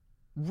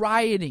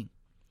rioting.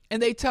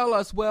 And they tell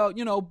us, well,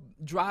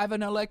 drive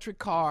an electric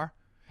car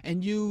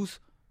and use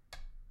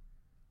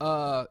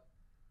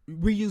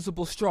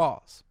reusable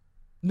straws.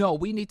 No,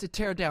 we need to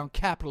tear down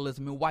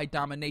capitalism and white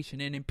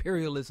domination and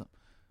imperialism.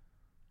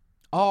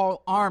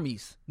 All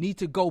armies need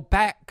to go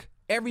back.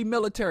 Every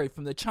military,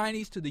 from the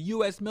Chinese to the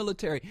U.S.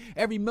 military,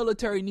 every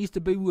military needs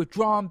to be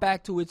withdrawn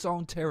back to its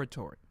own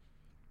territory.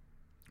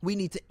 We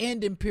need to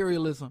end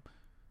imperialism.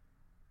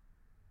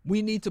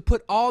 We need to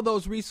put all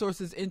those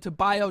resources into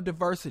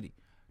biodiversity,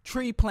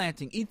 tree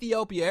planting.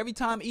 Ethiopia, every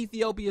time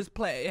Ethiopia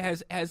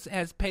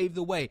has paved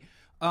the way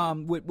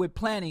with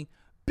planting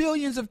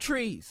billions of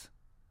trees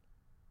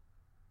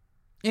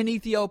in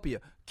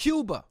Ethiopia.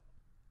 Cuba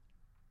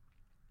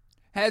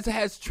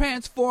has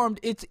transformed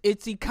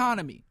its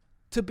economy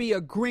to be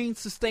a green,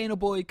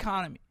 sustainable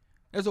economy.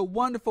 There's a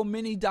wonderful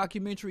mini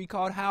documentary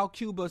called How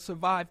Cuba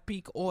Survived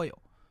Peak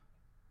Oil.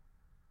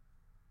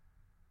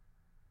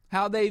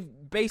 How they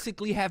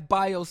basically have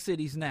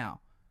bio-cities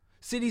now.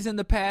 Cities in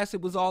the past,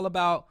 it was all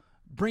about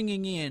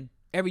bringing in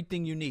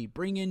everything you need.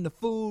 Bring in the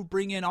food,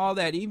 bring in all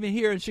that. Even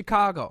here in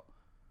Chicago,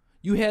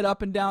 you head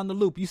up and down the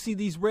loop. You see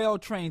these rail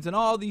trains and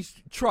all these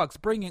trucks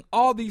bringing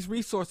all these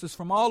resources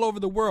from all over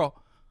the world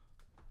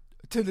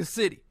to the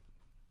city.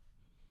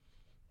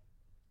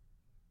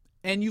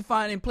 And you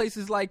find in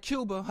places like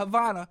Cuba,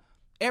 Havana,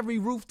 every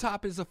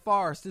rooftop is a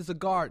forest, is a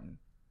garden.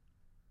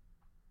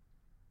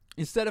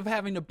 Instead of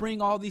having to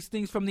bring all these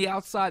things from the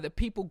outside, the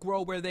people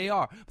grow where they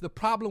are. The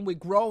problem with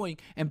growing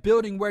and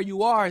building where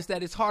you are is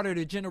that it's harder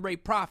to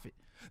generate profit.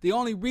 The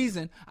only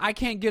reason I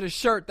can't get a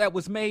shirt that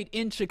was made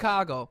in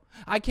Chicago,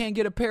 I can't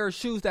get a pair of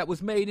shoes that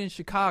was made in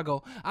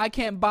Chicago, I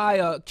can't buy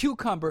a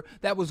cucumber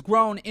that was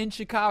grown in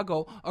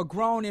Chicago or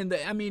grown in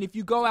if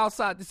you go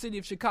outside the city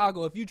of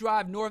Chicago, if you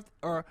drive north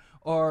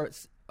or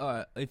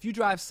if you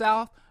drive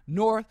south,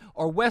 north,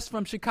 or west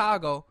from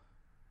Chicago,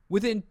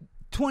 within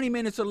 20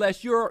 minutes or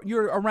less, you're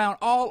around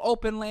all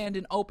open land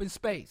and open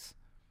space,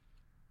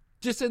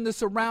 just in the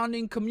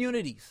surrounding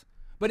communities.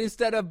 But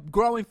instead of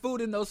growing food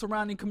in those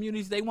surrounding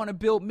communities, they want to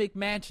build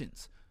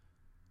McMansions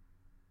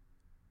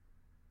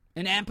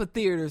and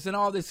amphitheaters and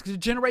all this to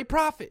generate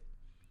profit.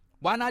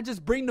 Why not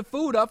just bring the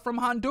food up from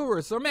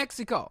Honduras or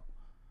Mexico?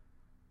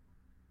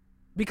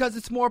 Because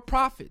it's more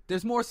profit.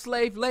 There's more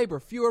slave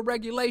labor, fewer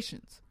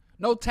regulations,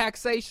 no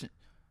taxation.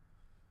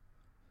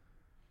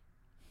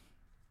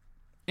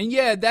 And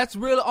yeah, that's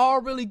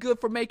all really good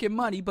for making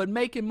money, but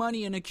making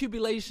money and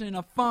accumulation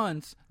of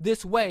funds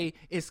this way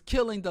is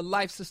killing the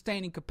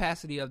life-sustaining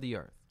capacity of the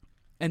earth.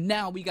 And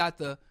now we got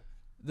the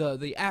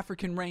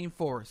African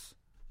rainforest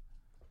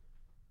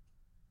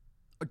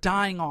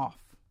dying off.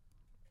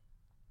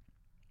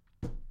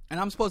 And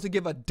I'm supposed to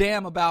give a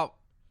damn about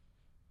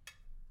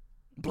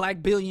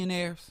black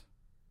billionaires?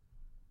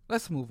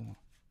 Let's move on.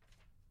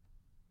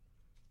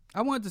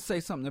 I wanted to say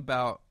something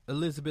about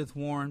Elizabeth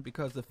Warren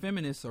because the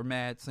feminists are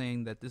mad,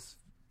 saying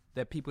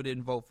that people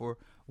didn't vote for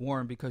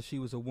Warren because she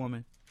was a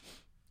woman.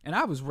 And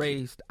I was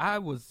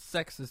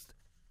sexist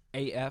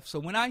AF. So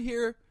when I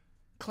hear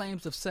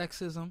claims of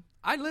sexism,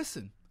 I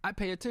listen. I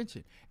pay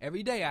attention.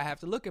 Every day I have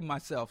to look at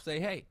myself, say,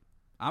 hey,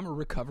 I'm a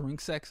recovering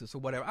sexist or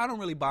whatever. I don't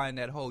really buy in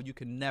that whole you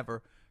can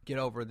never get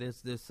over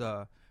this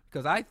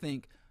because I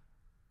think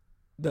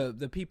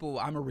the people,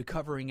 I'm a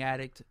recovering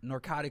addict,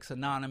 Narcotics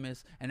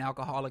Anonymous and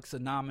Alcoholics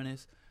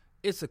Anonymous,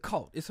 it's a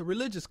cult. It's a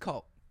religious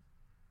cult.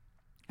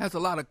 Has a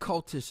lot of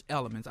cultish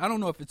elements. I don't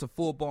know if it's a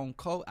full-blown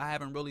cult. I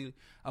haven't really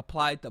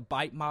applied the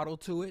bite model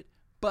to it,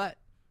 but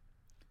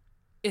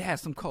it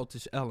has some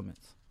cultish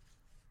elements.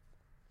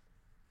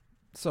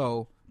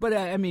 So, but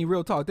I mean,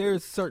 real talk,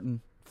 there's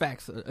certain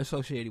facts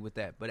associated with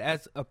that. But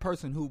as a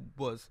person who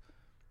was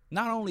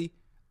not only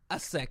a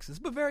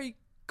sexist, but very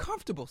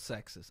comfortable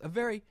sexist, a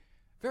very,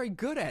 very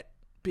good at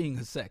being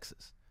a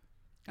sexist.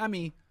 I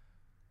mean,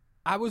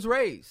 I was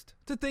raised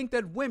to think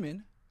that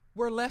women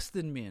were less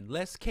than men,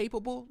 less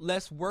capable,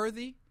 less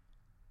worthy,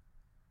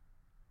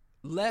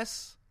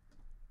 less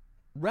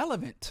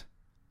relevant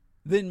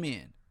than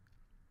men,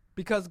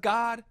 because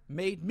God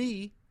made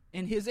me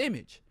in his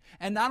image.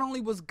 And not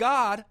only was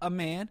God a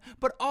man,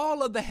 but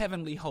all of the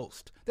heavenly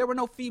host. There were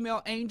no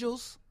female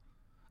angels,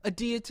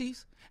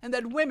 deities, and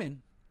that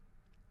women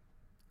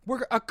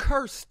were a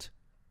cursed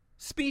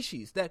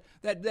species, that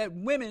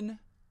women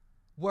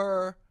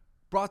were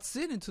brought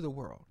sin into the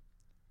world.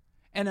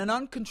 And an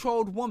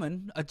uncontrolled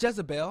woman, a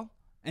Jezebel,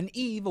 an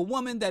Eve, a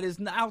woman that is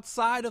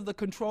outside of the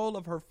control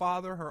of her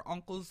father, her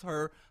uncles,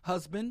 her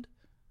husband,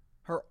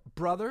 her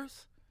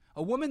brothers,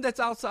 a woman that's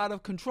outside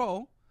of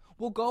control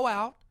will go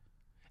out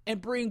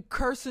and bring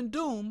curse and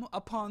doom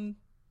upon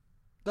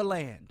the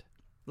land.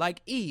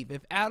 Like Eve.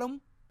 If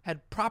Adam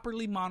had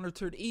properly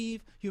monitored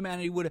Eve,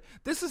 humanity would have.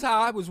 This is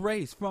how I was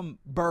raised from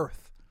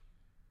birth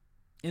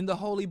in the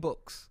holy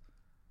books.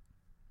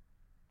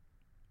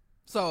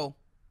 So,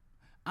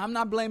 I'm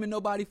not blaming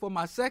nobody for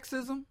my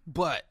sexism,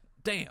 but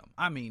damn,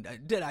 I mean,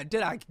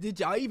 did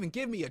y'all even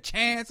give me a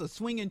chance, a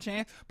swinging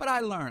chance? But I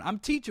learned. I'm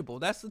teachable.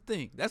 That's the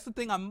thing. That's the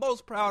thing I'm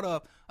most proud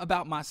of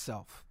about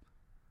myself.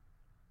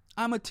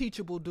 I'm a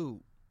teachable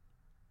dude.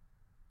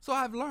 So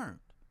I've learned.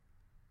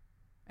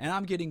 And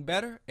I'm getting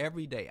better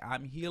every day.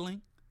 I'm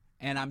healing,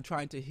 and I'm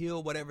trying to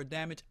heal whatever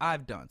damage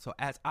I've done. So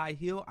as I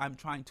heal, I'm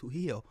trying to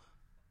heal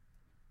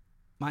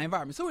my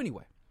environment. So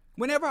anyway,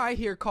 Whenever I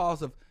hear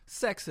calls of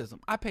sexism,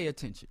 I pay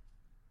attention.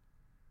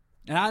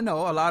 And I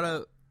know a lot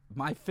of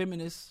my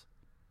feminist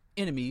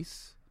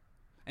enemies,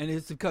 and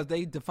it's because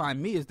they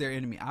define me as their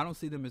enemy. I don't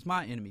see them as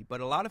my enemy.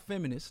 But a lot of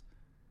feminists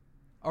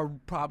are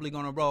probably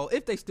going to roll,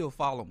 if they still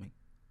follow me.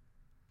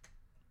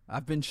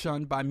 I've been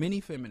shunned by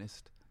many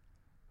feminists.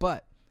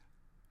 But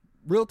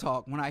real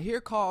talk, when I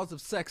hear calls of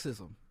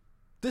sexism,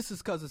 this is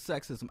because of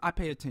sexism, I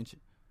pay attention.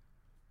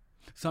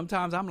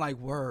 Sometimes I'm like,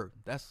 word,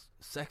 that's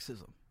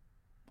sexism.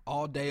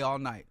 All day, all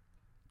night.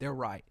 They're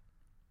right.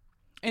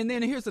 And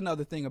then here's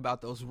another thing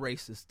about those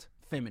racist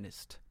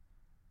feminists.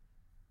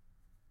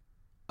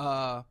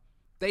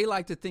 They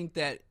like to think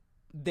that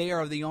they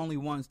are the only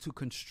ones to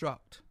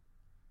construct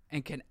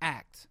and can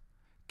act,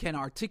 can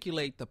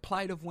articulate the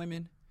plight of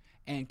women,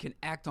 and can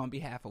act on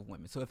behalf of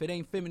women. So if it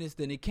ain't feminist,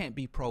 then it can't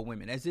be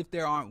pro-women. As if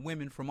there aren't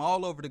women from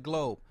all over the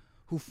globe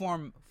who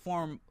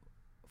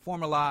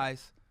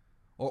formalize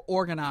or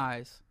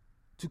organize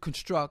to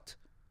construct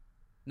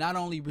not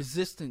only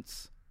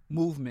resistance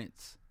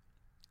movements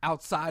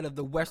outside of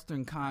the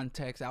Western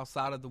context,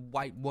 outside of the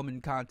white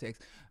woman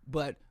context,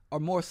 but are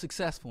more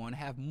successful and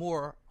have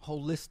more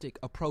holistic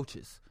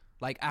approaches,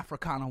 like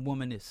Africana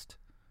Womanist,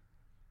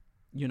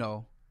 you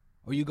know,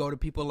 or you go to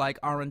people like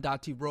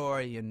Arundhati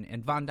Roy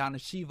and Vandana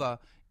Shiva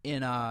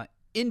in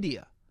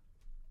India,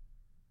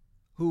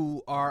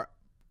 who are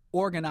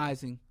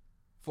organizing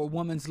for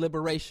women's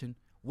liberation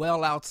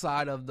well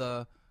outside of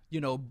the, you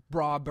know,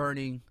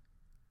 bra-burning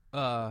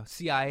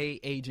CIA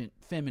agent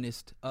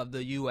feminist of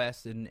the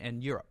U.S.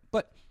 and Europe.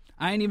 But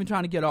I ain't even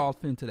trying to get all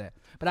into that.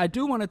 But I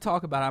do want to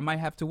talk about it. I might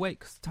have to wait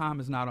because time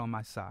is not on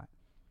my side.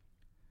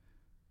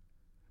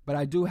 But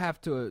I do have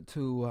to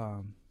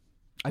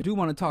I do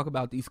want to talk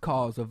about these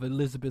calls of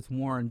Elizabeth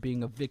Warren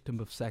being a victim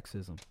of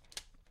sexism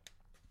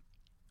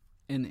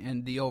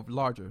and the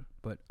larger.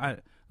 But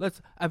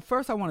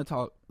first I want to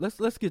talk.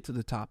 Let's get to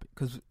the topic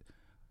because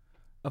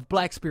of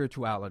black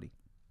spirituality.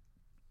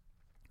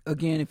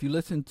 Again, if you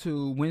listen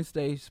to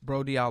Wednesday's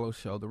Bro Diallo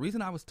show, the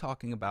reason I was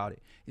talking about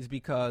it is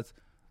because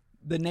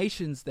the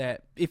nations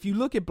that, if you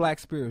look at black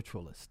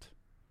spiritualists,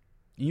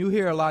 you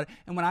hear a lot,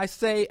 and when I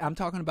say I'm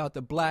talking about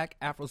the black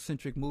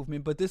Afrocentric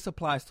movement, but this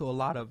applies to a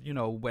lot of, you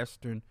know,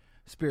 Western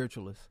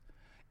spiritualists.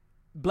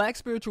 Black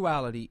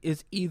spirituality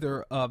is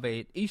either of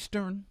an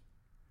Eastern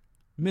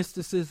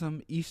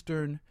mysticism,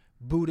 Eastern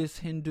Buddhist,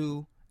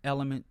 Hindu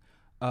element,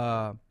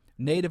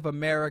 Native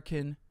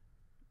American,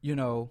 you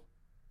know,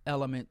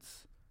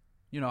 elements.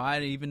 You know, I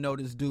didn't even know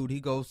this dude. He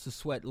goes to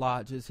sweat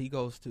lodges. He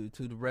goes to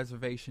the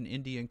reservation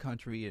Indian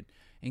country and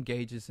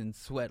engages in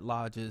sweat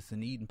lodges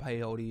and eating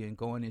peyote and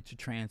going into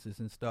trances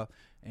and stuff.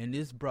 And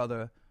this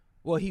brother,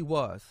 well, he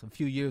was a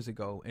few years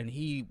ago, and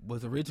he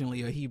was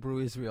originally a Hebrew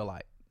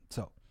Israelite.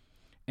 So,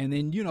 and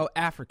then, you know,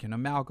 African,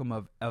 amalgam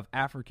of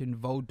African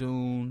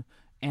Vodun,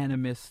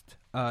 animist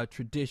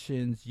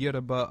traditions,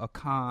 Yoruba,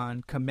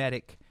 Akan,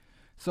 Kemetic.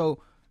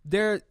 So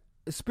there.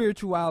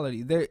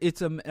 Spirituality,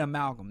 it's an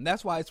amalgam.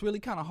 That's why it's really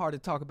kind of hard to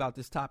talk about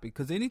this topic,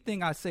 because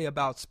anything I say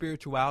about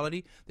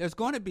spirituality, there's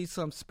going to be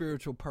some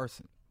spiritual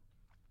person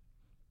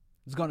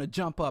is going to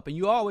jump up, and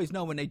you always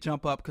know when they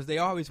jump up because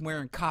they're always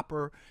wearing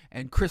copper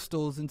and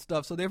crystals and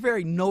stuff, so they're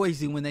very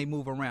noisy when they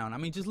move around. I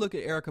mean, just look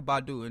at Erykah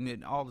Badu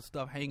and all the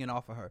stuff hanging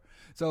off of her.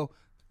 So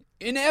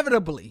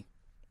inevitably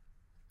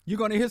you're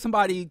going to hear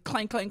somebody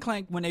clank, clank,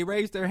 clank when they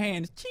raise their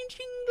hands, ching,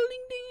 ching, ding,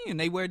 ding, and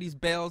they wear these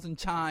bells and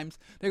chimes.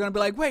 They're going to be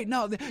like, wait,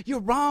 no, you're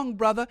wrong,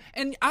 brother.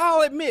 And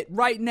I'll admit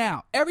right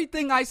now,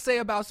 everything I say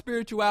about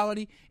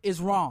spirituality is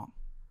wrong.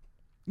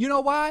 You know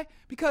why?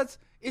 Because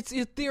it's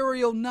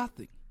ethereal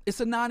nothing.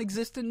 It's a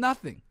non-existent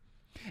nothing.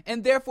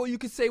 And therefore you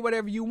can say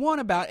whatever you want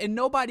about it, and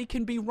nobody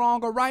can be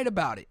wrong or right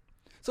about it.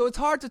 So it's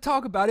hard to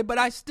talk about it, but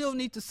I still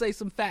need to say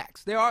some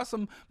facts. There are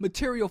some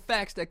material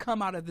facts that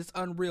come out of this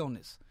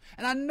unrealness.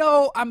 And I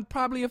know I'm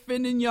probably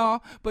offending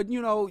y'all, but,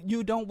 you know,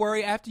 you don't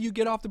worry. After you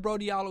get off the Bro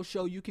Diallo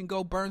show, you can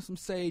go burn some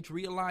sage,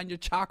 realign your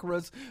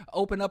chakras,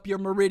 open up your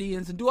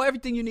meridians, and do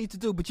everything you need to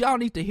do. But y'all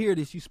need to hear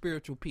this, you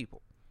spiritual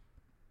people.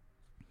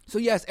 So,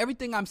 yes,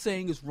 everything I'm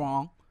saying is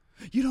wrong.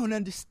 You don't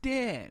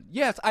understand.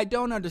 Yes, I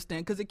don't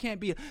understand, because it can't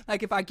be.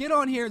 Like, if I get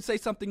on here and say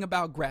something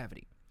about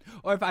gravity,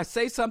 or if I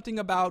say something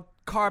about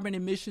carbon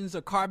emissions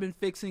or carbon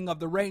fixing of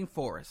the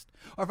rainforest,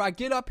 or if I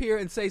get up here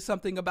and say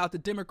something about the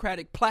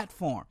Democratic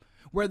platform,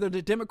 whether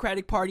the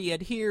Democratic Party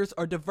adheres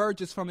or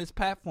diverges from its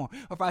platform,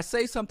 or if I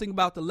say something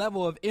about the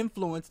level of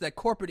influence that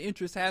corporate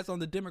interest has on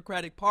the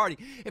Democratic Party,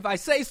 if I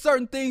say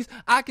certain things,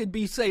 I could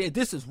be saying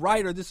this is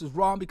right or this is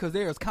wrong because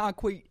there is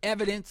concrete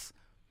evidence,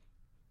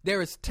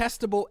 there is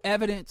testable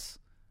evidence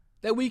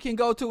that we can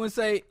go to and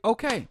say,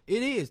 okay,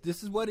 it is.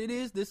 This is what it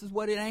is. This is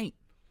what it ain't.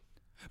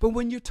 But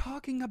when you're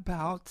talking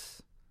about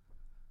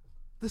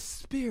the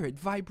spirit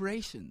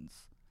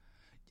vibrations,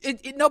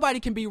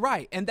 nobody can be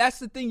right. And that's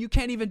the thing. You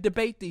can't even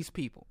debate these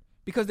people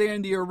because they're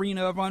in the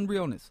arena of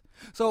unrealness.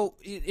 So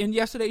in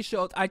yesterday's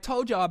show, I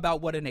told y'all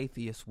about what an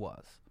atheist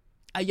was.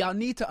 Y'all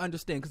need to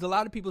understand, because a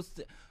lot of people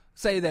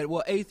say that,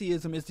 well,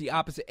 atheism is the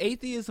opposite.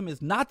 Atheism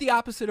is not the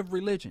opposite of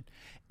religion.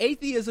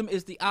 Atheism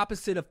is the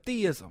opposite of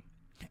theism.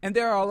 And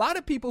there are a lot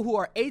of people who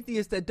are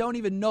atheists that don't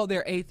even know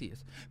they're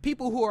atheists.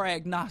 People who are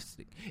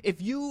agnostic.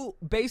 If you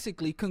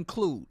basically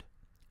conclude,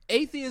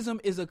 atheism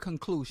is a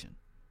conclusion.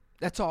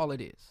 That's all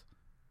it is.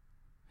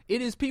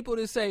 It is people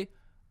that say,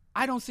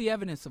 I don't see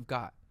evidence of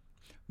God.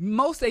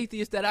 Most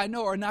atheists that I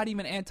know are not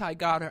even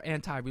anti-God or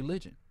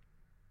anti-religion.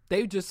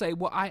 They just say,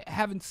 well, I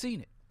haven't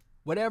seen it.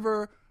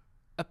 Whatever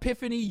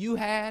epiphany you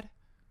had,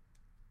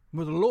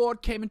 where the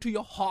Lord came into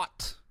your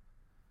heart,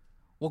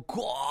 well,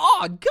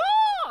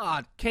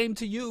 God came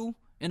to you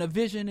in a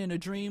vision, in a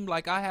dream.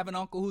 Like I have an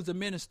uncle who's a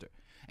minister,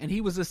 and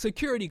he was a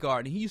security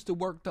guard, and he used to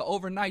work the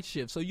overnight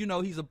shift. So,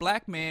 he's a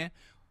black man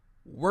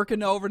working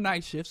the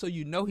overnight shift, so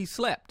he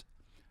slept.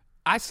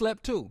 I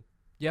slept too.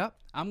 Yep,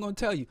 I'm going to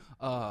tell you,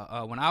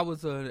 when I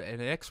was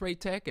an x-ray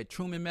tech at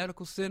Truman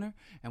Medical Center,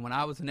 and when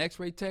I was an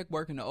x-ray tech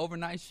working the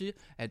overnight shift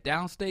at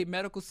Downstate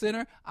Medical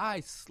Center, I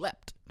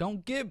slept.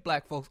 Don't give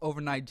black folks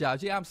overnight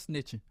jobs. Yeah, I'm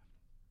snitching.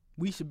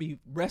 We should be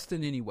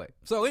resting anyway.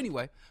 So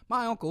anyway,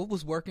 my uncle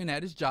was working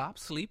at his job,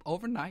 sleep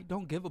overnight.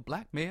 Don't give a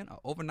black man an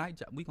overnight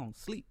job. We going to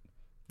sleep.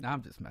 Now,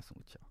 I'm just messing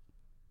with y'all.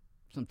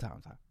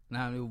 Sometimes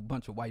now there were a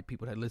bunch of white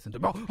people that listen to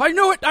me. Oh, I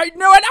knew it.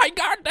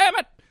 God damn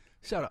it.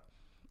 Shut up.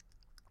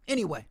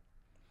 Anyway.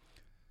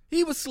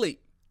 He was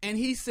asleep, and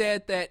he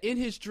said that in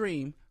his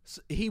dream,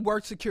 he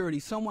worked security.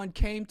 Someone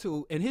came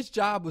to, and his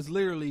job was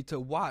literally to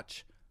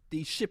watch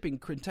these shipping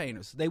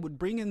containers. They would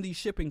bring in these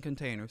shipping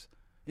containers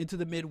into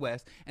the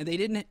Midwest, and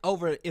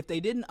if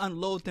they didn't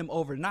unload them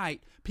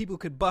overnight, people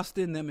could bust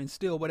in them and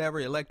steal whatever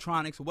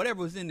electronics or whatever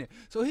was in there.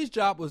 So his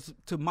job was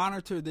to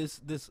monitor this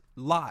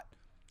lot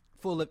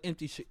full of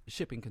empty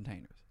shipping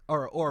containers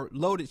or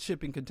loaded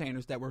shipping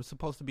containers that were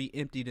supposed to be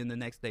emptied in the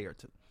next day or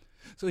two.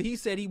 So he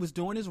said he was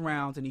doing his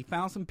rounds, and he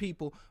found some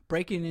people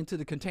breaking into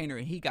the container,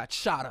 and he got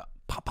shot up.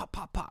 Pop, pop,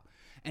 pop, pop.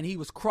 And he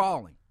was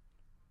crawling,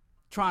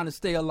 trying to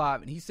stay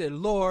alive. And he said,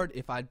 Lord,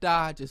 if I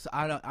die,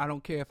 I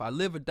don't care if I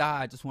live or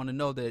die. I just want to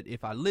know that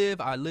if I live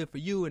for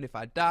you. And if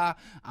I die,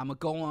 I'm going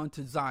to go on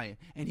to Zion.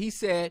 And he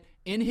said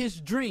in his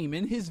dream,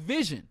 in his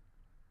vision,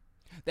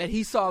 that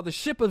he saw the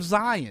ship of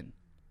Zion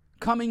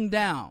coming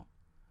down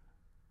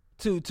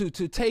to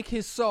take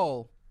his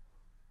soul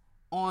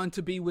on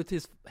to be with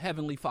his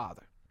heavenly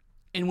Father.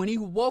 And when he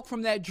woke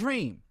from that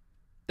dream,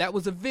 that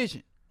was a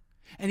vision.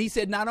 And he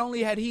said not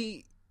only had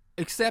he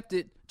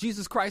accepted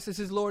Jesus Christ as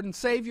his Lord and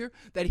Savior,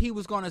 that he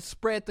was going to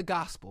spread the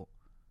gospel.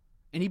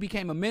 And he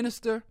became a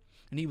minister,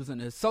 and he was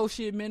an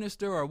associate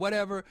minister or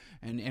whatever,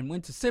 and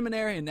went to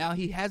seminary, and now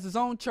he has his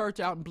own church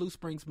out in Blue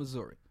Springs,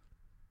 Missouri.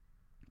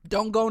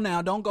 Don't go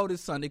now. Don't go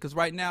this Sunday, because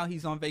right now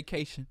he's on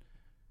vacation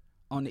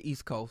on the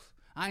East Coast.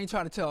 I ain't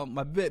trying to tell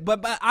my bit,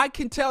 but I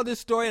can tell this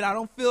story, and I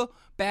don't feel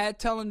bad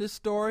telling this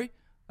story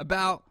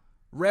about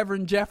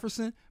Reverend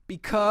Jefferson,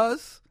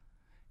 because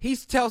he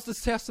tells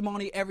this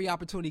testimony every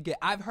opportunity he gets.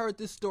 I've heard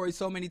this story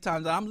so many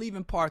times that I'm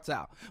leaving parts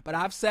out, but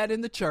I've sat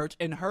in the church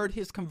and heard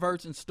his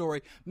conversion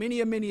story many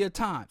a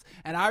times.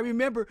 And I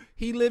remember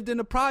he lived in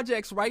the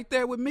projects right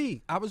there with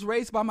me. I was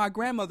raised by my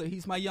grandmother.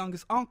 He's my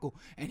youngest uncle,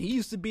 and he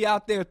used to be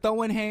out there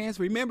throwing hands.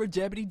 Remember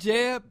Jebbity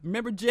Jeb?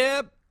 Remember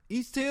Jeb?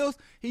 East Hills?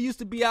 He used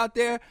to be out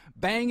there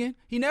banging.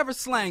 He never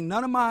slanged.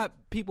 None of my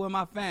people in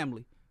my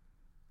family,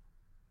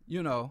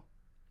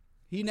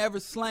 he never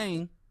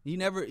slang, he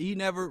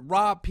never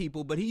robbed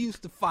people, but he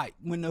used to fight.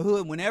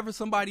 Whenever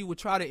somebody would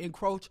try to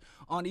encroach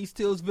on East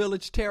Hills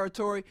Village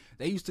territory,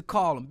 they used to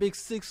call him. Big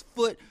 6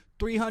 foot,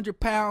 300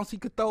 pounds, he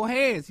could throw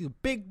hands. He's a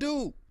big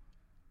dude.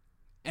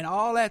 And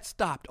all that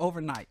stopped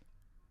overnight.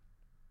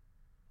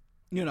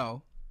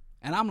 And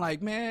I'm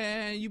like,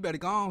 man, you better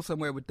go on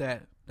somewhere with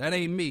that. That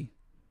ain't me.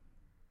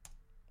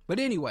 But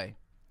anyway,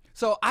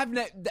 so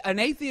an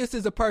atheist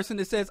is a person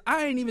that says,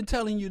 I ain't even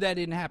telling you that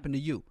didn't happen to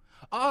you.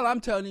 All I'm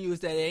telling you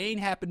is that it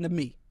ain't happened to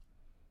me.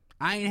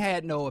 I ain't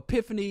had no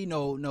epiphany,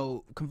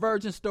 no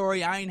conversion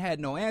story. I ain't had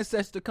no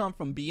ancestor come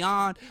from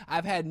beyond.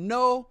 I've had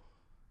no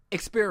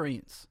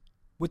experience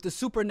with the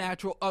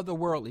supernatural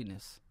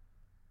otherworldliness.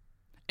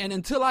 And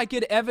until I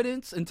get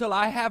evidence, until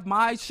I have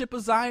my ship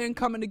of Zion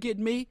coming to get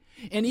me,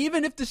 and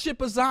even if the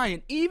ship of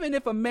Zion, even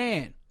if a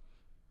man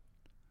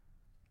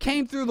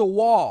came through the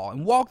wall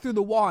and walked through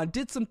the wall and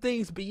did some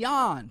things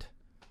beyond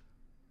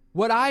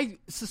what I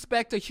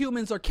suspect that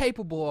humans are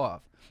capable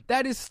of,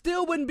 that is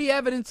still wouldn't be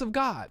evidence of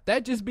God.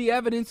 That just be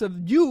evidence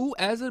of you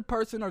as a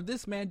person, or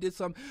this man did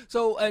something.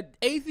 So an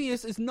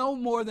atheist is no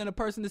more than a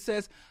person that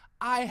says,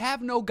 I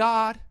have no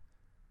God.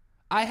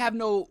 I have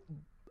no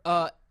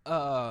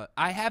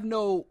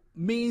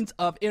means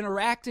of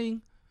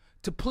interacting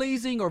to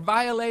pleasing or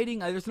violating.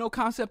 There's no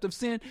concept of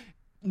sin.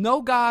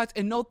 No gods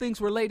and no things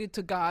related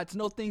to gods,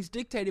 no things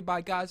dictated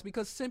by gods,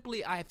 because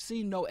simply I have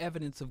seen no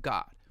evidence of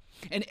God.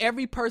 And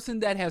every person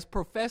that has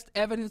professed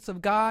evidence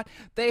of God,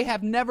 they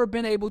have never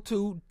been able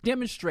to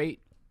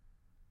demonstrate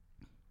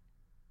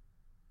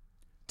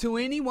to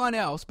anyone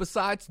else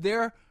besides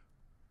their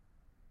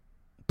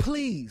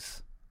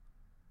pleas,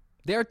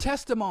 their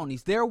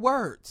testimonies, their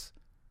words.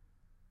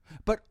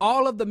 But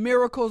all of the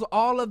miracles,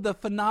 all of the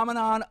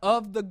phenomenon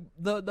of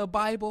the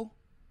Bible,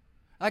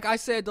 Like I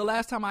said, the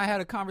last time I had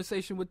a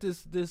conversation with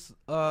this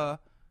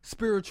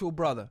spiritual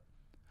brother,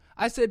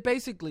 I said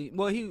basically,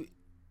 well,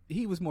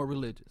 he was more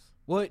religious.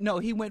 Well, no,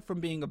 he went from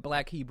being a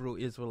black Hebrew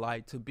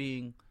Israelite to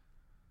being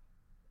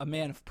a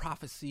man of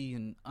prophecy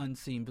and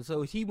unseen. But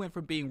so he went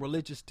from being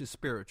religious to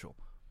spiritual,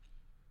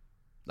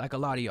 like a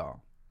lot of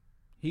y'all.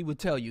 He would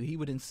tell you, he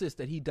would insist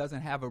that he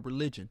doesn't have a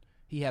religion.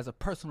 He has a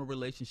personal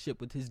relationship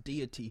with his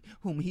deity,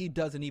 whom he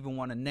doesn't even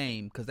want to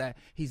name because that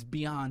he's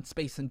beyond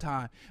space and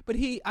time. But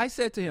I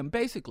said to him,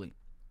 basically,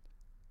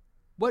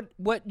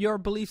 what your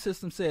belief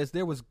system says,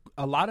 there was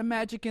a lot of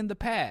magic in the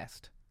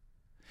past,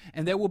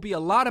 and there will be a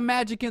lot of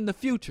magic in the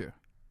future.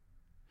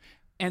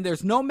 And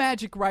there's no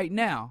magic right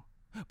now,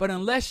 but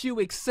unless you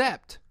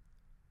accept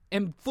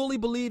and fully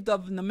believe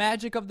of the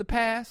magic of the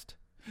past,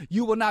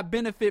 you will not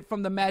benefit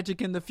from the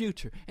magic in the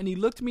future. And he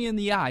looked me in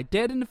the eye,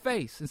 dead in the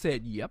face, and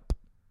said, yep.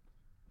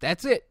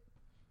 That's it.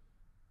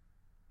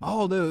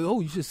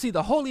 You should see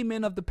the holy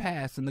men of the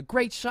past and the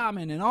great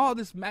shaman and all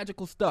this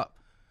magical stuff.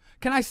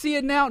 Can I see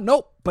it now?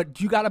 Nope.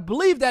 But you got to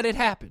believe that it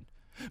happened,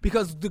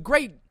 because the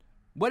great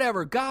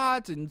whatever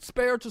gods and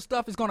spiritual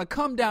stuff is going to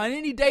come down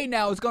any day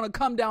now. It's going to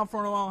come down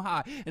from on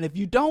high. And if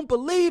you don't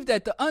believe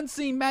that the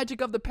unseen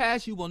magic of the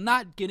past, you will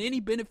not get any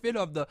benefit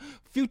of the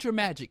future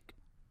magic.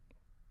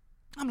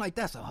 I'm like,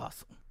 that's a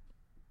hustle.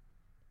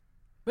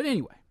 But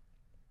anyway,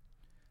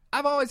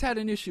 I've always had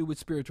an issue with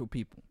spiritual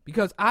people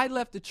because I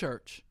left the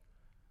church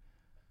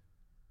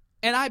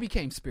and I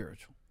became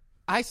spiritual.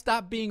 I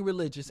stopped being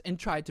religious and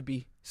tried to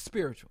be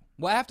spiritual.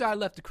 Well, after I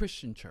left the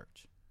Christian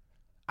church,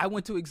 I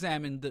went to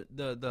examine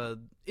the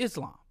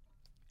Islam,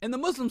 and the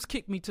Muslims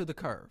kicked me to the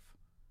curb.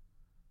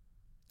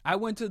 I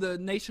went to the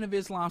Nation of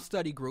Islam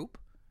study group,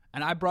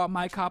 and I brought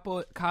my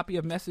copy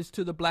of Message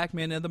to the Black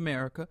Men of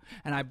America,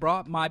 and I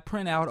brought my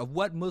printout of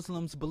what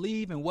Muslims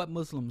believe and what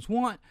Muslims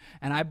want,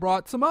 and I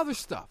brought some other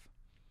stuff.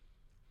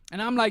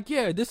 And I'm like,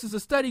 yeah, this is a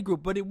study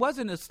group, but it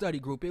wasn't a study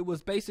group. It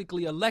was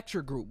basically a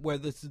lecture group where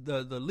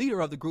the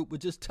leader of the group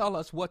would just tell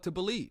us what to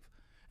believe.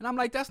 And I'm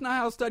like, that's not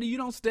how to study. You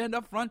don't stand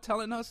up front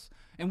telling us,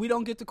 and we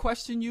don't get to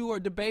question you or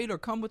debate or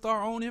come with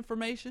our own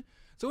information.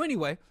 So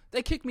anyway,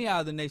 they kicked me out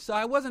of the nation. So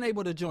I wasn't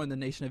able to join the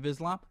Nation of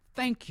Islam.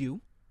 Thank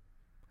you.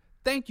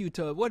 Thank you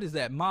to, what is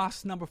that,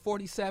 Mosque number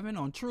 47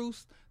 on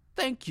Truce.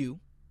 Thank you.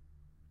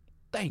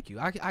 Thank you.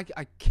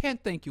 I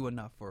can't thank you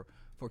enough for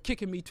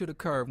kicking me to the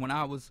curb when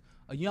I was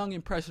a young,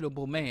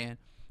 impressionable man.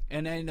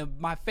 And then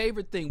my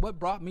favorite thing, what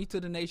brought me to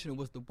the nation,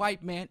 was the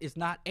white man is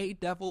not a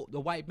devil. The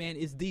white man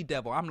is the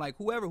devil. I'm like,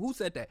 who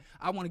said that?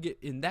 I want to get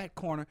in that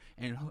corner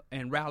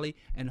and rally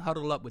and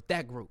huddle up with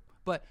that group.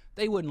 But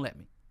they wouldn't let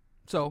me.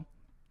 So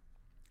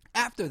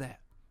after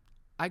that,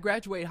 I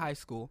graduated high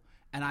school,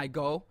 and I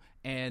go,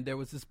 and there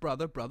was this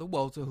brother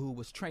Woza, who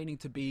was training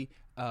to be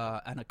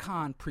an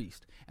Akan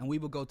priest. And we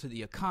would go to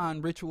the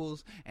Akan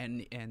rituals,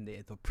 and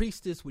the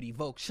priestess would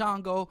evoke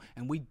Shango,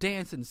 and we'd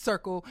dance in a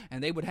circle,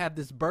 and they would have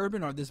this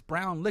bourbon or this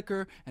brown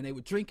liquor, and they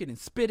would drink it and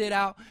spit it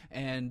out,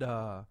 and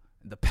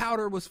the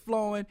powder was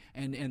flowing,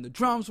 and the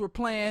drums were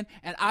playing,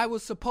 and I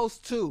was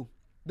supposed to,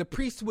 the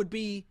priest would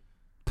be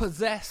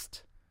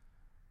possessed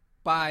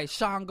by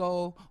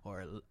Shango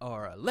or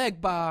a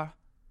Legba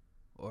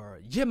or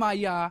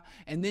Yemaya,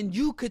 and then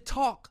you could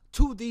talk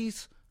to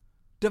these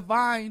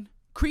divine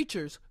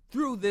creatures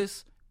through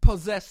this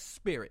possessed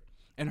spirit,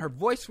 and her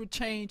voice would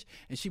change,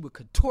 and she would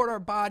contort her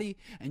body,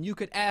 and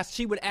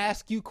she would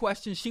ask you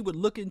questions. She would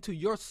look into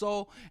your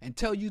soul and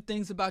tell you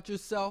things about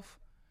yourself,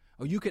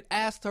 or you could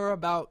ask her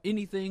about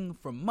anything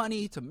from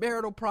money to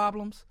marital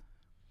problems.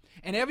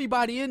 And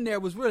everybody in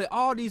there was really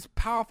all these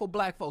powerful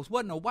black folks.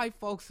 Wasn't no white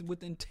folks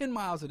within 10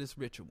 miles of this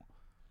ritual.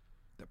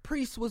 The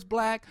priest was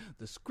black,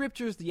 the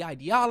scriptures, the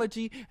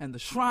ideology, and the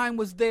shrine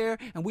was there.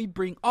 And we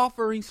bring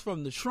offerings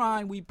from the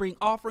shrine. We bring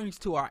offerings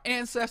to our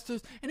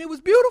ancestors. And it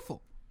was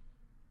beautiful.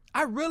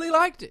 I really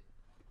liked it.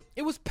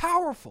 It was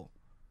powerful.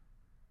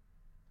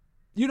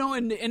 You know,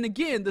 and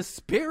again, the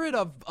spirit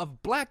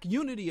of black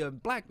unity,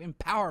 of black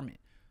empowerment.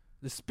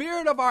 The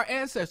spirit of our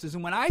ancestors.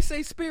 And when I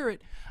say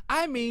spirit,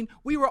 I mean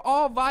we were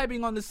all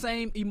vibing on the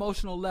same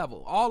emotional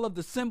level. All of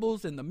the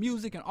symbols and the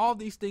music and all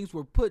these things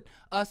were put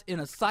us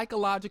in a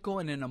psychological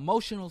and an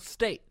emotional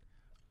state.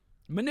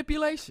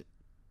 Manipulation.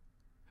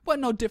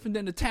 Wasn't no different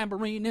than the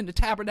tambourine in the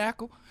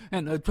tabernacle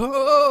and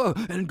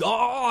and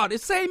God.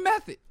 It's same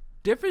method.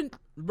 Different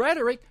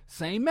rhetoric,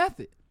 same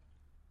method.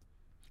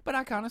 But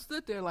I kind of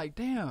stood there like,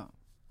 damn,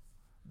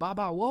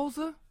 Baba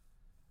Woza,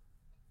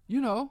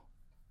 you know,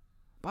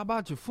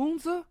 Baba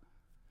Jafunza,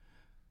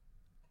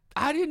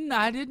 I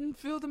didn't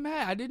feel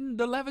the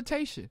the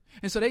levitation.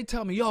 And so they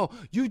tell me, yo,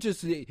 you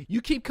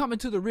keep coming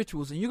to the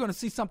rituals and you're going to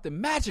see something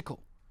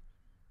magical.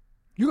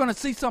 You're going to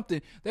see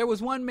something. There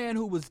was one man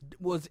who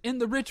was in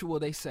the ritual,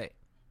 they say.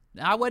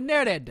 Now, I wasn't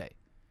there that day.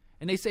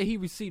 And they say he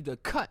received a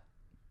cut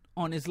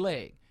on his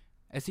leg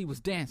as he was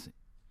dancing,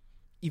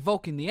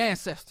 evoking the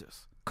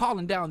ancestors,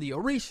 calling down the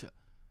Orisha.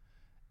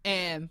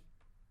 And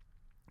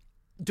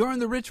during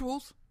the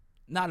rituals,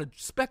 not a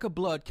speck of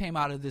blood came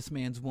out of this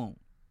man's wound.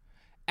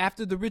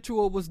 After the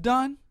ritual was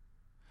done,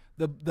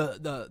 the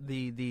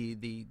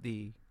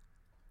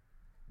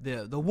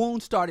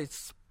wound started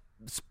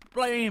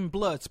spraying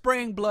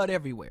blood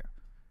everywhere.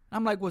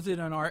 I'm like, was it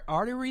an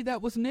artery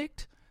that was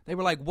nicked? They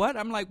were like, what?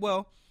 I'm like,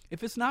 well,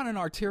 if it's not an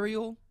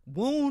arterial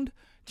wound,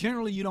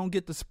 generally you don't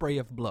get the spray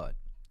of blood.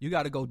 You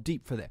got to go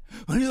deep for that.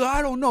 And he's like,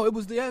 I don't know. It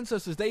was the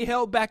ancestors. They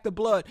held back the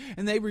blood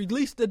and they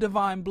released the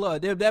divine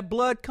blood. That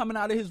blood coming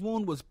out of his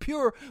wound was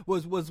pure,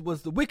 was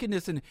the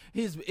wickedness, and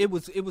it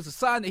was a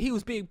sign that he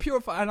was being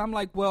purified. And I'm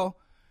like, well,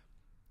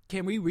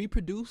 can we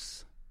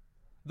reproduce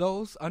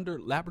those under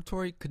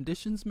laboratory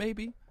conditions?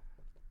 Maybe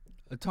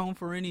atone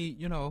for any,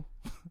 and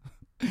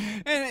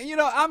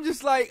I'm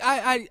just like,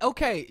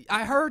 okay,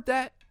 I heard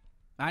that.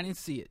 I didn't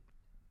see it.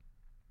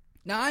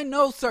 Now I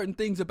know certain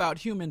things about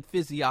human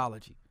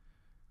physiology.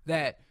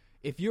 That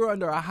if you're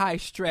under a high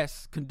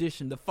stress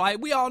condition to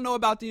fight, we all know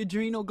about the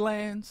adrenal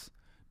glands,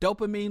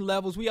 dopamine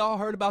levels. We all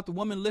heard about the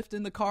woman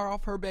lifting the car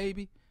off her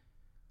baby.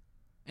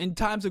 In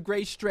times of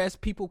great stress,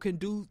 people can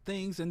do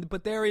things,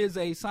 but there is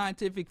a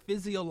scientific,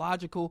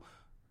 physiological,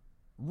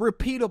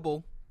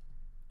 repeatable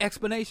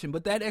explanation.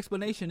 But that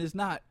explanation is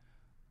not,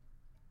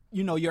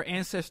 your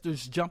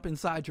ancestors jump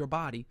inside your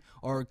body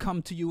or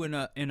come to you in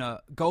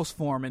a ghost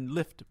form and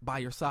lift by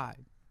your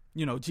side.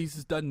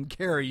 Jesus doesn't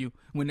carry you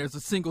when there's a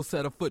single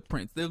set of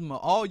footprints. There's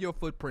all your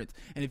footprints.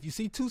 And if you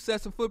see two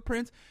sets of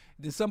footprints,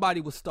 then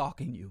somebody was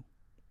stalking you.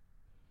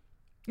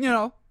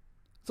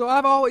 So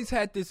I've always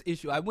had this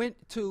issue. I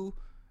went to,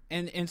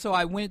 and so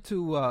I went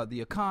to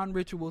the Akan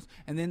rituals,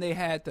 and then they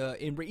had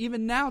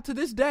even now to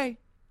this day,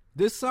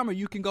 this summer,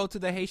 you can go to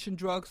the Haitian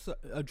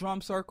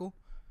drum circle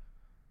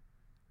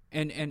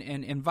and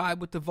vibe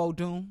with the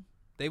Vodun.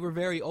 They were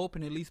very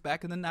open, at least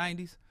back in the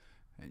 90s.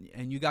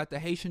 And you got the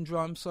Haitian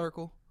drum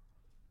circle.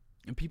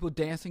 And people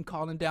dancing,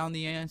 calling down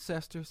the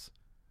ancestors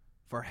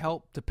for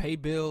help to pay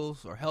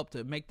bills or help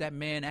to make that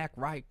man act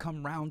right.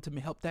 Come round to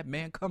me. Help that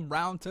man come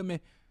round to me.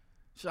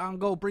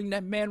 Shango, bring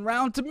that man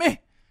round to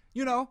me.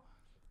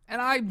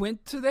 And I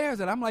went to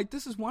theirs, and I'm like,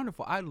 this is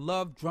wonderful. I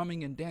love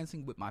drumming and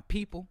dancing with my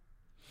people.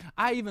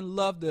 I even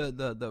love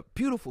the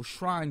beautiful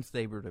shrines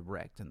they would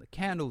erect, and the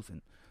candles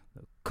and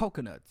the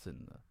coconuts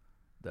and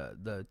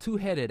the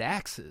two-headed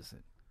axes.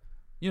 And,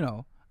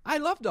 I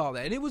loved all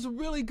that. And it was a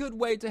really good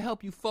way to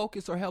help you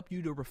focus or help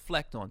you to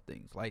reflect on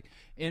things. Like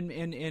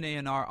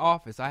in our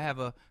office, I have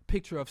a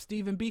picture of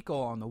Stephen Biko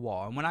on the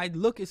wall. And when I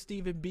look at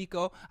Stephen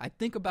Biko, I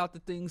think about the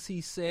things he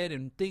said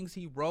and things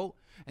he wrote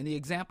and the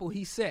example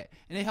he set.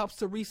 And it helps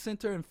to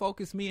recenter and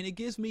focus me. And it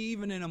gives me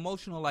even an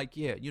emotional, like,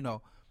 yeah,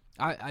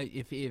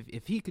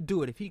 if he could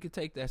do it, if he could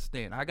take that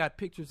stand. I got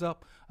pictures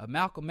up of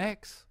Malcolm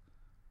X.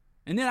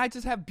 And then I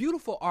just have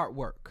beautiful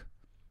artwork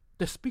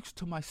that speaks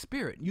to my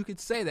spirit. You could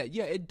say that,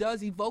 yeah, it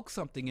does evoke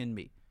something in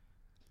me.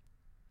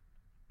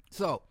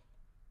 So,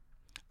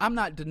 I'm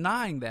not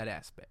denying that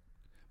aspect,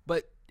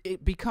 but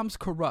it becomes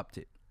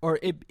corrupted, or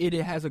it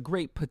has a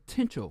great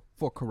potential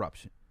for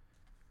corruption.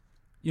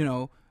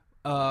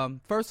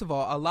 First of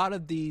all, a lot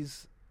of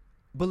these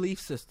belief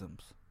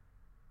systems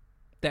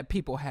that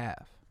people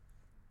have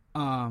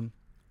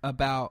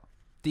about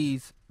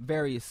these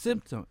various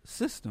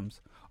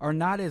systems are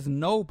not as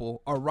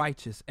noble or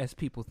righteous as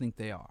people think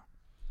they are.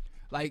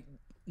 Like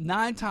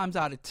 9 times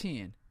out of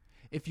 10,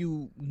 if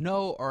you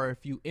know or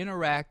if you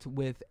interact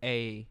with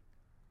a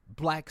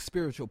black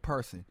spiritual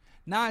person,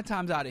 9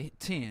 times out of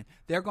 10,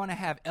 they're going to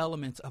have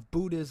elements of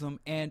Buddhism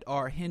and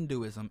or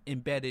Hinduism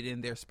embedded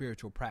in their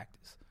spiritual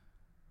practice.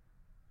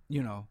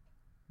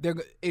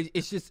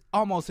 It's just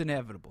almost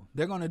inevitable.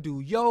 They're going to do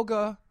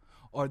yoga,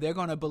 or they're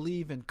going to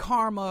believe in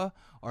karma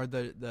or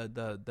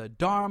the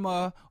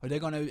dharma, or they're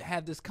going to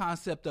have this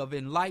concept of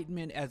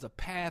enlightenment as a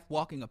path,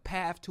 walking a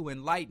path to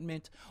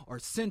enlightenment or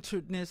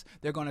centeredness.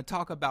 They're going to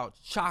talk about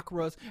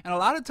chakras. And a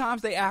lot of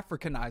times they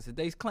Africanize it.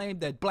 They claim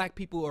that black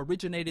people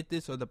originated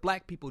this or the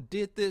black people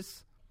did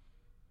this.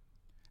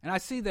 And I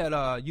see that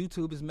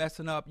YouTube is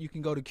messing up. You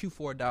can go to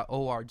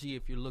q4.org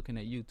if you're looking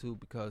at YouTube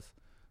because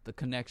the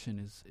connection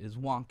is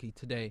wonky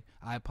today.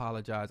 I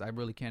apologize. I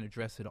really can't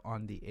address it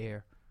on the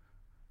air.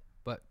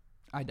 But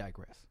I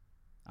digress.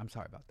 I'm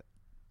sorry about that.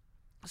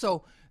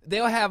 So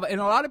they'll have, and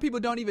a lot of people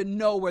don't even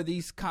know where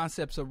these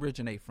concepts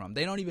originate from.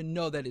 They don't even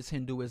know that it's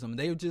Hinduism.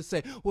 They'll just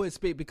say, well, it's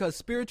because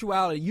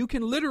spirituality, you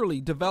can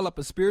literally develop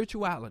a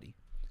spirituality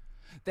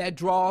that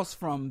draws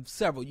from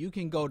several. You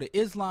can go to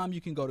Islam,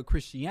 you can go to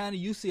Christianity.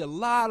 You see a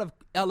lot of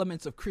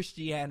elements of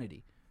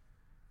Christianity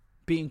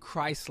being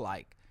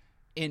Christ-like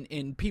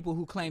in people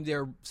who claim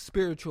they're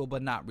spiritual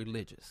but not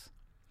religious.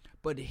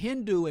 But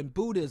Hindu and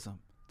Buddhism,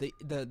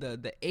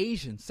 the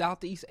Asian,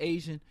 Southeast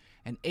Asian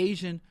and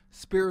Asian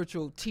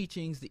spiritual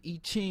teachings, the I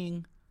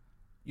Ching,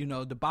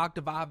 the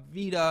Bhagavad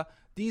Gita,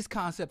 these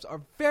concepts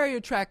are very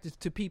attractive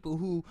to people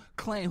who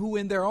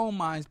in their own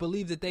minds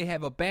believe that they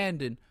have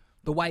abandoned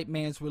the white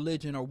man's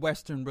religion or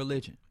Western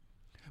religion.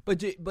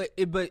 But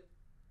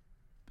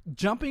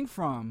jumping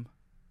from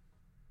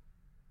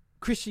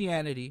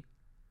Christianity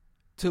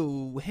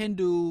to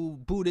Hindu,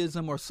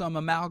 Buddhism, or some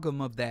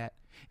amalgam of that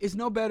is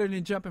no better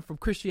than jumping from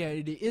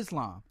Christianity to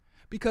Islam.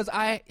 Because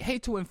I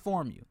hate to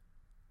inform you,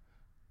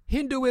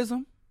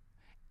 Hinduism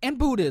and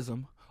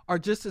Buddhism are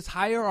just as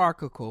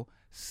hierarchical,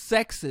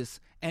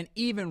 sexist, and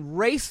even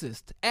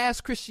racist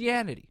as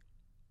Christianity.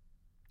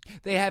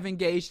 They have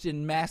engaged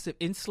in massive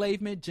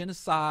enslavement,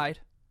 genocide,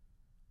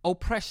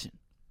 oppression.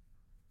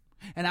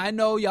 And I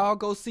know y'all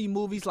go see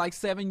movies like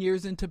 7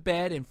 Years in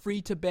Tibet and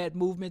Free Tibet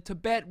movement.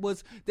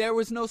 There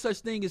was no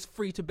such thing as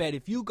free Tibet.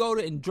 If you go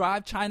to and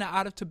drive China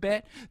out of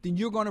Tibet, then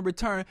you're going to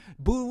return.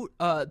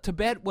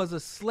 Tibet was a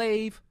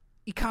slave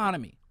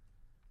economy.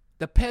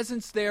 The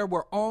peasants there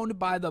were owned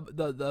by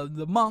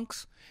the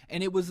monks,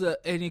 and it was a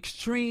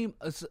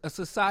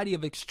society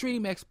of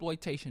extreme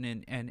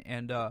exploitation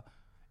and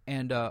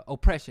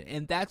oppression.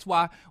 And that's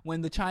why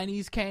when the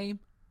Chinese came,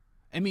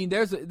 I mean,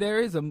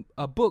 there is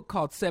a book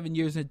called 7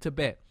 Years in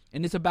Tibet,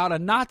 and it's about a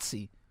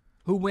Nazi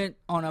who went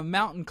on a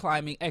mountain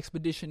climbing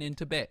expedition in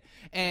Tibet.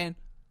 And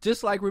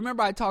just like,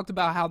 remember I talked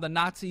about how the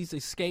Nazis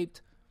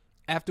escaped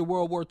after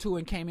World War II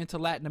and came into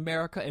Latin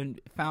America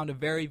and found a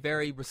very,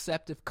 very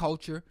receptive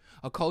culture,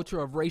 a culture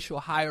of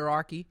racial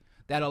hierarchy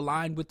that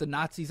aligned with the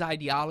Nazis'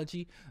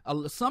 ideology.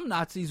 Some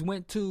Nazis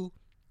went to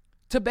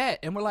Tibet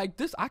and were like,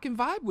 I can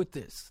vibe with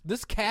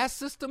this caste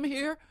system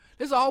here.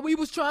 This is all we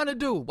was trying to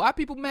do. Why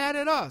people mad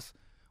at us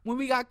when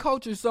we got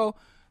culture? So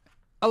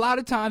a lot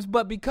of times,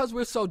 but because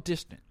we're so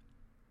distant.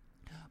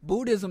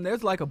 Buddhism,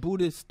 there's like a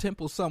Buddhist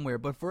temple somewhere,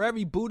 but for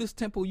every Buddhist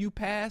temple you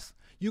pass,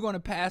 you're going to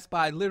pass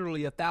by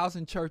literally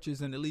 1,000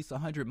 churches and at least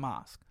 100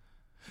 mosques.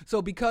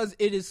 So because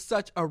it is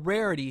such a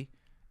rarity,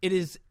 it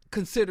is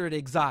considered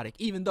exotic,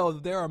 even though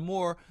there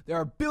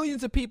are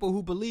billions of people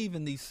who believe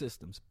in these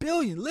systems.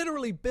 Billions,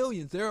 literally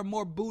billions. There are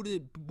more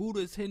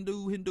Buddhists,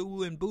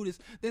 Hindu and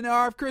Buddhists than there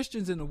are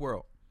Christians in the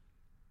world.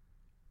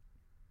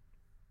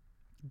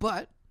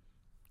 But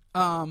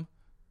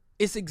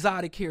it's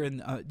exotic here in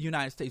the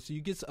United States. So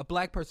you get a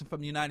black person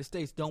from the United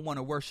States don't want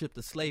to worship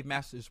the slave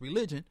master's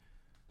religion.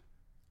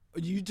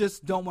 You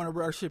just don't want to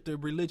worship the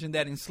religion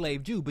that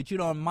enslaved you, but you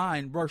don't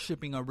mind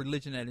worshiping a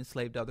religion that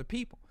enslaved other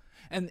people.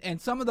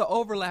 And some of the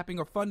overlapping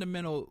or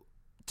fundamental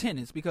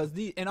tenets, because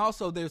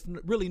also there's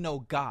really no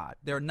God.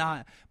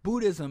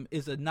 Buddhism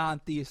is a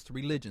non-theist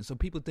religion. So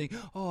people think,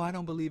 I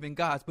don't believe in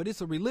gods, but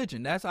it's a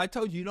religion. I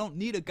told you don't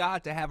need a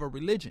God to have a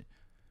religion.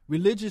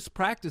 Religious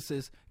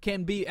practices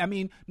can be,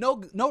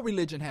 no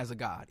religion has a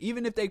God.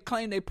 Even if they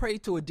claim they pray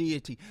to a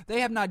deity, they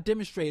have not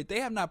demonstrated,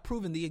 they have not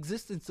proven the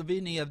existence of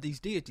any of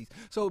these deities.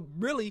 So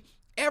really,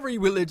 every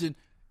religion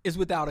is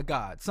without a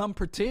God. Some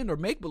pretend or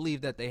make believe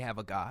that they have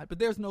a God, but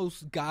there's no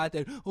God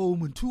that,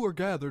 when two are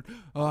gathered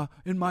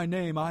in my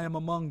name, I am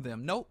among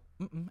them. Nope,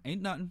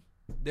 ain't nothing.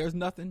 There's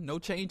nothing. No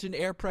change in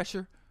air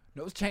pressure,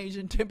 no change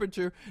in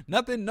temperature,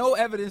 nothing, no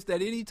evidence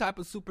that any type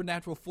of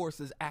supernatural force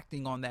is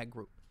acting on that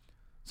group.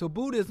 So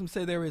Buddhism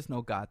say there is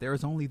no God, there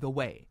is only the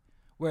way.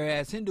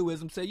 Whereas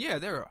Hinduism say,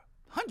 there are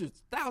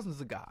hundreds, thousands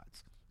of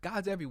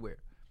gods everywhere.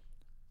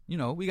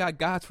 We got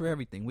gods for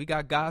everything. We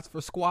got gods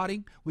for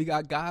squatting. We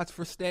got gods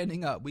for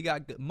standing up. We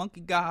got monkey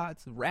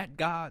gods, rat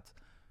gods,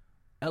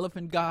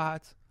 elephant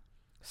gods,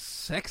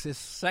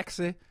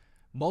 sexy,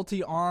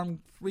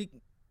 multi-armed freak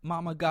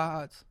mama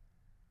gods.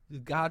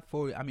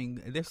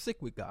 They're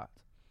sick with gods.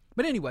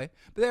 But anyway,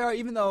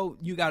 even though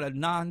you got a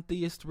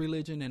non-theist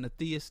religion and a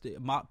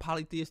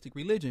polytheistic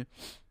religion,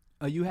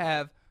 you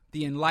have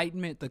the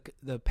enlightenment,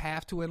 the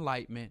path to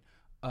enlightenment.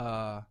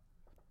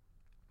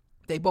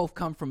 They both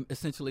come from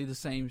essentially the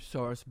same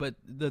source, but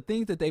the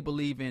things that they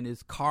believe in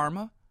is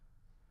karma,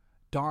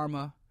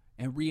 dharma,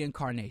 and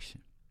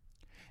reincarnation.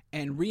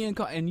 And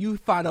you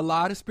find a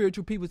lot of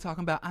spiritual people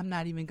talking about, I'm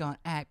not even going to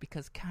act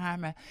because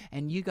karma,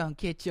 and you're going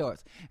to get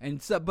yours. And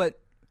so,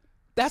 but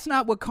that's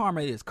not what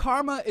karma is.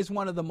 Karma is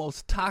one of the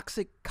most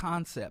toxic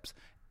concepts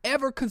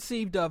ever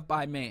conceived of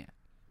by man.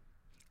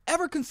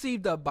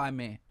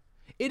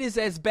 It is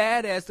as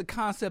bad as the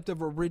concept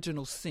of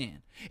original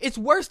sin. It's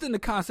worse than the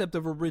concept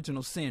of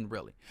original sin,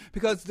 really.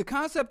 Because the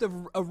concept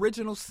of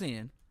original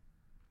sin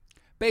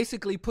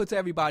basically puts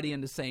everybody in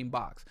the same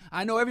box.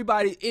 I know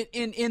everybody,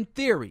 in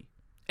theory,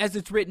 as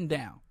it's written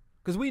down.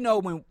 Because we know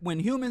when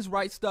humans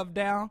write stuff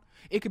down,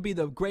 it could be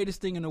the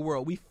greatest thing in the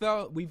world.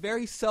 We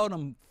very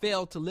seldom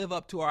fail to live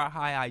up to our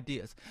high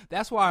ideas.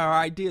 That's why our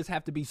ideas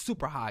have to be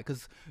super high,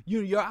 because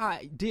your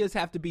ideas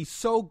have to be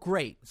so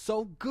great,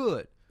 so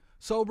good,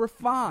 so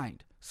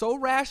refined, so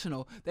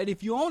rational, that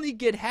if you only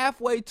get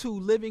halfway to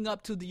living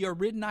up to your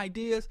written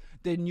ideas,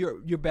 then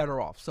you're better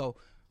off. So,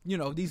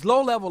 these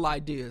low-level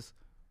ideas,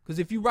 because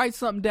if you write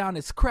something down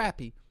that's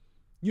crappy,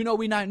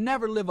 we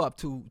never live up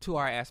to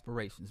our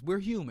aspirations. We're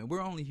human.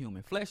 We're only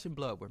human. Flesh and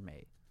blood were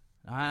made.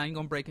 I ain't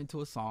going to break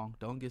into a song.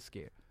 Don't get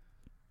scared.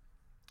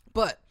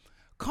 But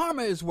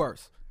karma is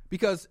worse,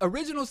 because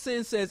original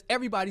sin says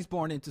everybody's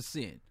born into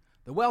sin.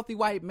 The wealthy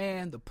white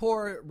man, the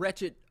poor,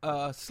 wretched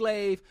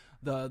slave,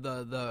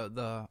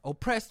 the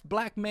oppressed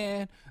black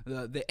man,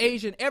 the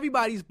Asian,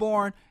 everybody's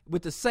born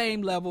with the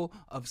same level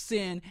of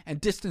sin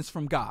and distance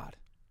from God.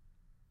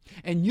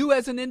 And you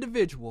as an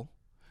individual,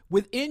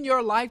 within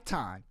your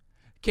lifetime,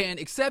 can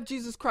accept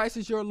Jesus Christ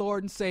as your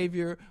Lord and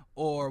Savior,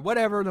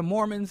 whatever the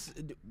Mormons,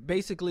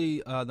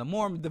 basically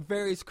the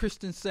various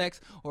Christian sects,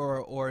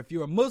 or if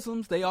you're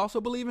Muslims, they also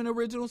believe in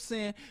original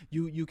sin.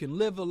 You can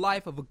live a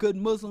life of a good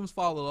Muslim,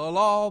 follow the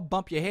law,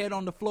 bump your head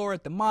on the floor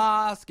at the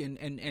mosque,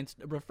 and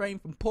refrain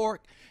from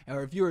pork.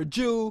 Or if you're a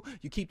Jew,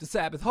 you keep the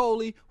Sabbath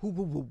holy. Whoop,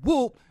 whoop, whoop,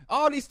 whoop.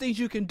 All these things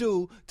you can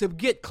do to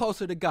get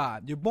closer to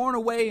God. You're born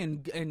away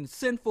and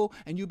sinful,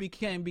 and you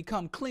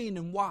become clean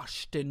and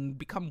washed and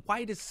become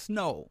white as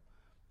snow.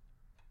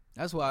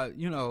 That's why,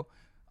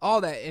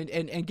 all that,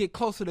 and get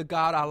closer to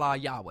God, Allah,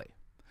 Yahweh.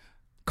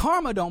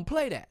 Karma don't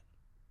play that.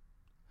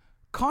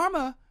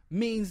 Karma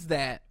means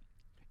that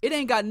it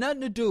ain't got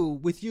nothing to do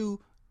with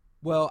you.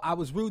 Well, I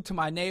was rude to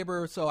my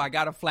neighbor, so I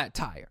got a flat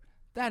tire.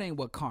 That ain't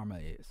what karma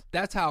is.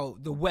 That's how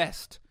the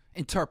West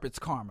interprets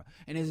karma,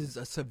 and it is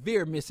a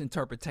severe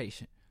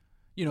misinterpretation.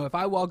 If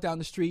I walk down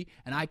the street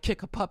and I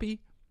kick a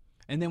puppy,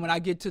 and then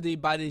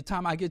by the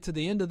time I get to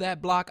the end of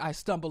that block, I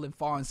stumble and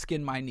fall and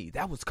skin my knee.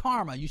 That was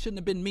karma. You shouldn't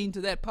have been mean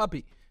to that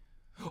puppy.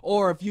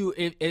 Or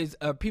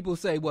if people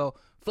say, well,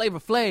 Flavor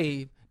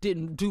Flav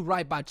didn't do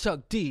right by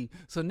Chuck D,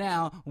 so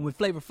now when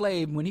Flavor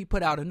Flav, when he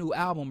put out a new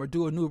album or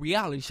do a new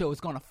reality show,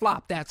 it's going to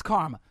flop. That's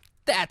karma.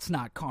 That's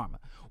not karma.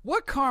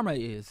 What karma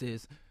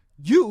is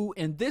you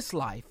in this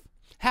life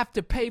have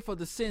to pay for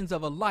the sins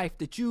of a life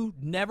that you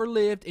never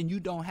lived and you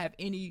don't have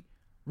any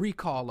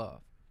recall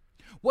of.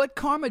 What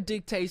karma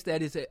dictates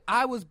that is that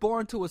I was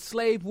born to a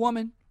slave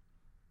woman,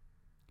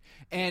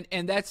 and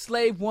that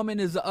slave woman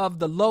is of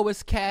the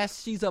lowest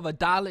caste. She's of a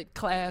Dalit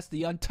class,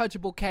 the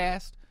untouchable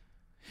caste.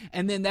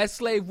 And then that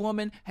slave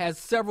woman has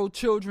several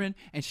children,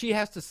 and she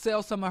has to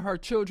sell some of her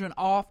children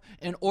off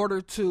in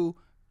order to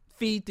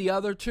feed the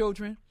other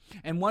children.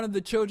 And one of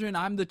the children,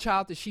 I'm the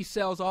child that she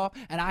sells off,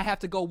 and I have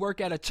to go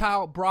work at a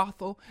child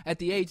brothel. At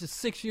the age of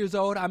 6 years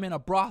old, I'm in a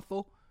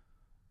brothel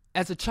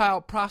as a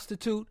child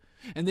prostitute.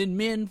 And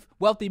then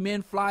wealthy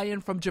men fly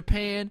in from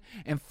Japan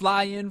and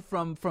fly in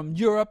from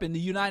Europe and the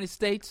United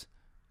States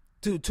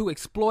to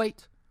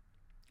exploit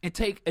and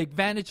take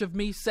advantage of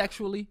me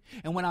sexually.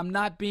 And when I'm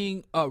not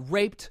being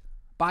raped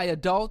by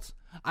adults,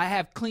 I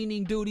have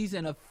cleaning duties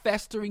in a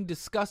festering,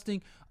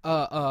 disgusting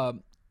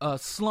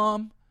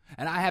slum,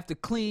 and I have to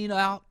clean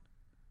out.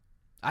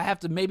 I have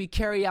to maybe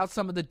carry out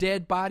some of the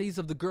dead bodies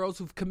of the girls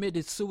who've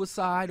committed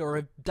suicide or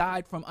have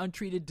died from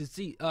untreated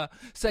disease,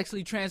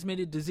 sexually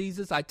transmitted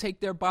diseases. I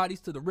take their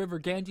bodies to the river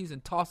Ganges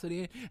and toss it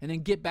in, and then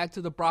get back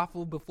to the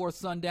brothel before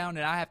sundown,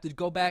 and I have to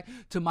go back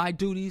to my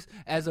duties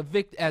as a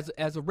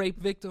rape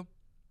victim.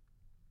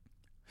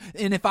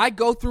 And if I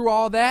go through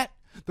all that,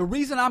 the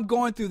reason I'm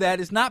going through that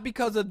is not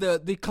because of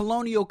the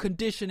colonial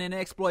condition and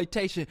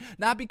exploitation,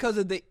 not because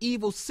of the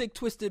evil, sick,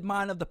 twisted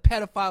mind of the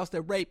pedophiles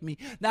that raped me,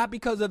 not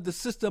because of the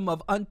system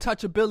of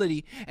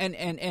untouchability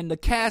and the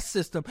caste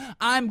system.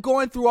 I'm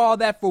going through all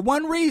that for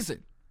one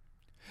reason,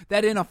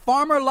 that in a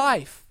farmer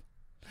life,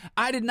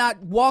 I did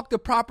not walk the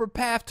proper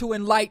path to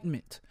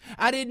enlightenment.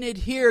 I didn't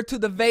adhere to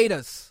the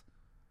Vedas.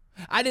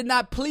 I did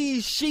not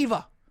please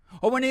Shiva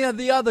or any of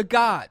the other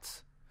gods.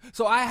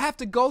 So I have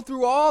to go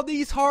through all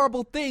these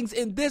horrible things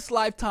in this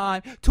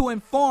lifetime to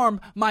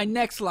inform my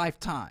next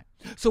lifetime.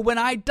 So when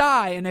I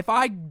die, and if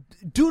I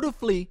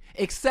dutifully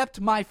accept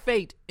my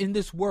fate in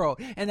this world,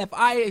 and if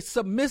I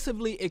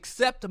submissively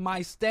accept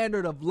my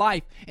standard of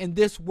life in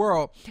this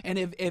world, and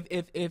if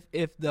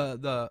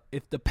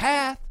the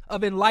path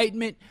of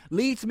enlightenment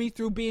leads me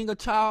through being a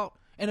child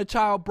in a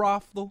child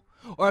brothel,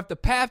 or if the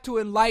path to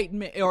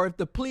enlightenment, or if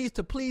to please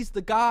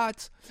the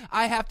gods,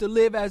 I have to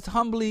live as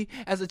humbly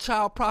as a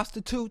child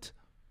prostitute.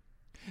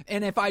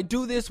 And if I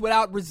do this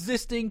without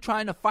resisting,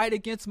 trying to fight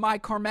against my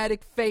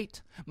karmatic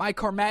fate, my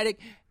karmatic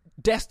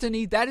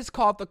destiny, that is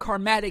called the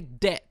karmatic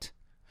debt.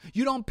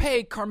 You don't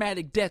pay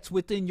karmatic debts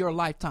within your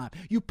lifetime.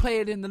 You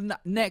pay it in the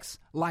next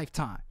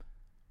lifetime.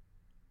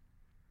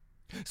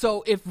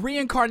 So if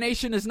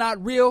reincarnation is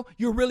not real,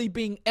 you're really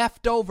being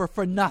effed over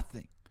for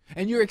nothing.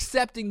 And you're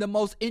accepting the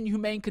most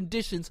inhumane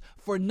conditions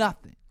for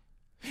nothing.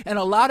 And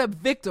a lot of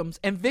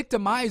victims and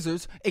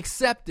victimizers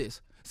accept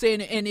this,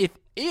 saying, and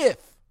if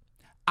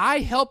I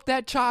help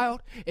that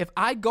child, if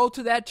I go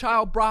to that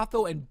child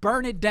brothel and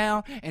burn it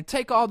down and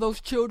take all those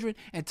children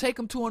and take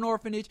them to an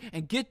orphanage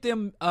and get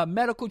them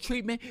medical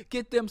treatment,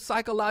 get them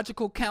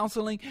psychological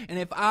counseling, and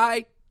if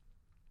I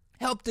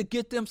help to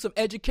get them some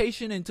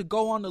education and to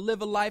go on to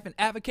live a life and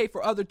advocate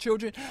for other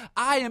children,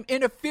 I am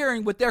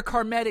interfering with their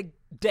karmatic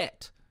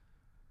debt.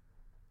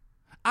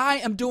 I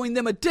am doing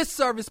them a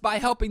disservice by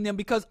helping them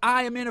because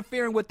I am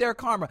interfering with their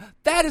karma.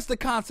 That is the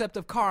concept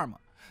of karma.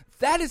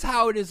 That is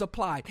how it is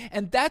applied.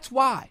 And that's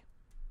why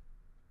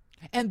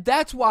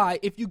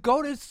if you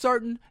go to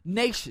certain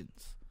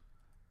nations,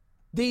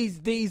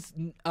 these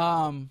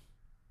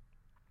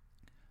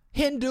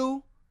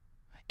Hindu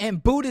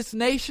and Buddhist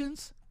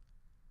nations,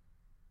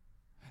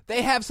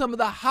 they have some of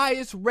the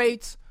highest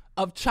rates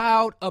of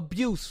child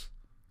abuse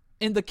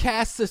in the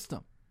caste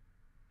system.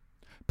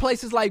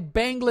 Places like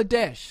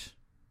Bangladesh,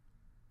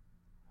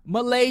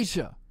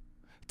 Malaysia,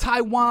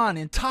 Taiwan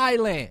and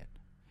Thailand,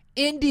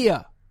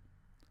 India,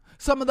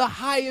 some of the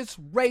highest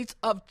rates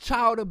of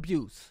child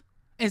abuse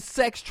and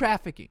sex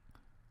trafficking.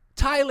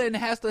 Thailand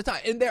has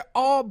and they're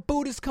all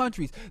Buddhist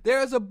countries.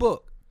 There's a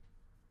book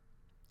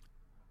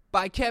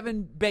by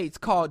Kevin Bates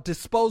called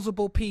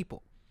Disposable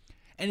People.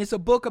 And it's a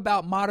book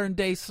about modern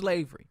day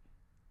slavery.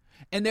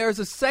 And there's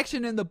a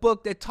section in the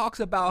book that talks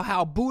about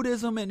how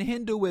Buddhism and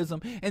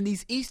Hinduism and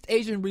these East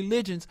Asian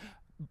religions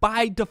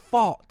by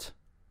default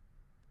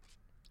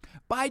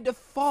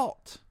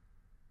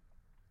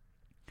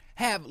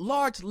have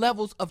large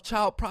levels of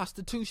child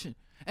prostitution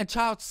and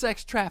child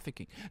sex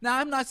trafficking. Now,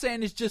 I'm not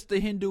saying it's just the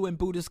Hindu and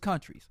Buddhist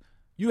countries.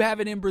 You have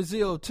it in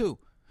Brazil too.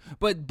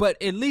 But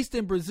at least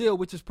in Brazil,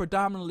 which is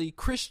predominantly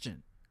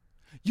Christian,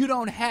 you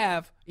don't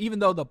have, even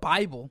though the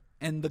Bible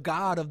and the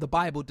God of the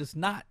Bible does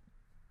not,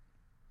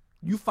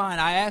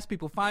 I ask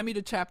people, find me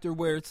the chapter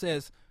where it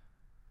says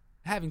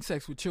having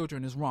sex with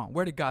children is wrong.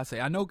 Where did God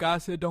say? I know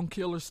God said don't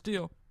kill or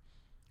steal.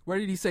 Where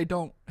did he say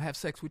don't have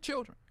sex with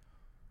children?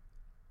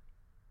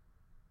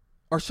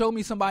 Or show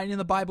me somebody in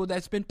the Bible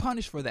that's been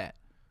punished for that.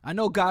 I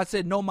know God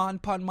said no man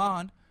pon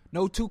man,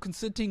 no two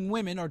consenting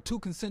women or two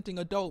consenting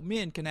adult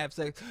men can have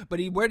sex. But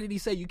where did he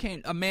say you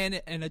can't, a man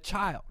and a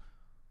child,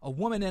 a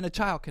woman and a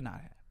child cannot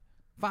have?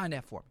 Find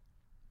that for me.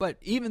 But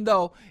even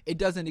though it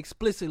doesn't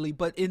explicitly,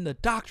 but in the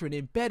doctrine,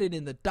 embedded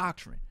in the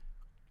doctrine,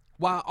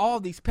 while all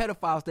these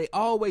pedophiles, they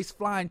always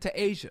fly into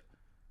Asia.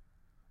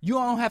 You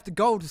don't have to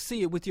go to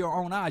see it with your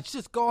own eyes.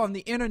 Just go on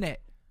the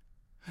internet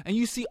and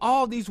you see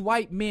all these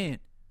white men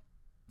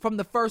from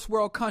the first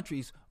world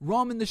countries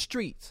roaming the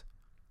streets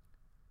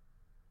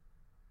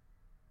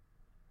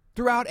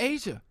throughout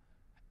Asia.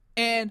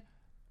 And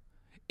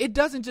it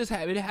doesn't just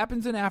happen. It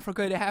happens in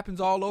Africa. It happens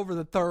all over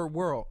the third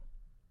world.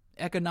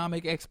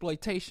 Economic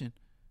exploitation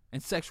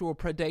and sexual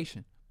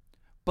predation.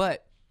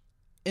 But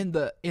in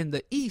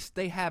the East,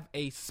 they have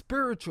a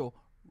spiritual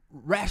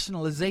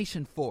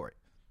rationalization for it.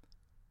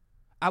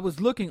 I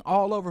was looking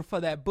all over for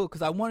that book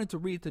because I wanted to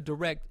read the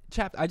direct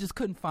chapter. I just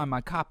couldn't find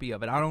my copy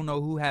of it. I don't know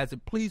who has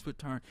it. Please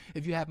return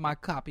if you have my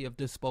copy of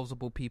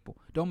Disposable People.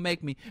 Don't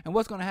make me. And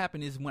what's going to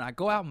happen is when I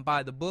go out and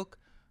buy the book,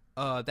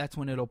 that's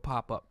when it'll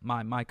pop up,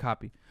 my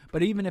copy.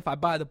 But even if I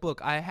buy the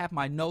book, I have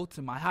my notes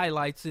and my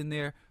highlights in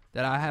there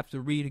that I have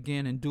to read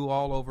again and do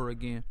all over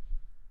again.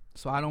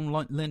 So I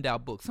don't lend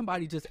out books.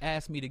 Somebody just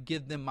asked me to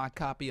give them my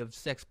copy of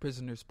Sex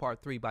Prisoners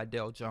Part 3 by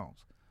Dale Jones.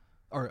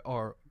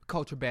 Or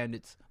Culture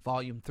Bandits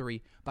Volume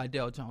 3 by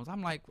Dale Jones.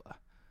 I'm like,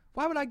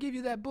 why would I give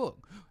you that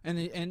book? And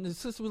the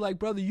sister was like,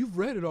 brother, you've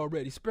read it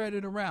already. Spread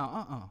it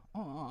around.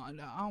 I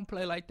don't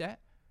play like that.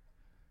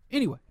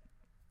 Anyway.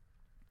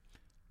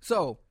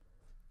 So,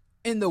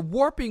 in the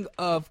warping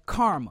of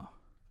karma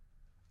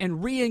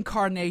and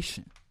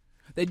reincarnation,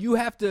 that you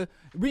have to,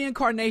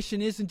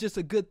 reincarnation isn't just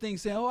a good thing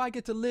saying, I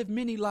get to live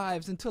many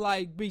lives until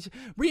I reach.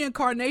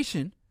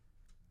 Reincarnation,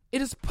 it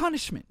is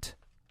punishment.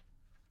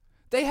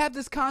 They have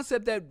this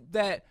concept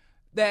that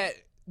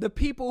the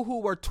people who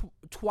were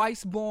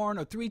twice born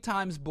or three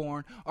times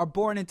born are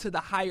born into the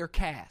higher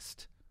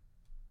caste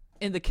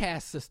in the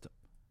caste system.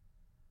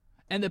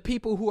 And the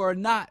people who are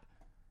not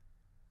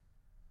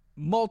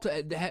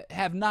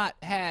have not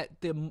had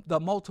the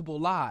multiple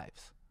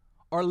lives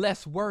are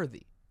less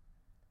worthy.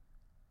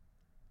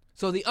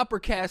 So the upper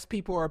caste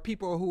people are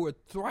people who are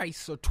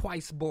thrice or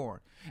twice born.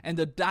 And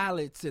the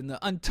Dalits and the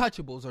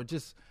untouchables are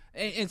just,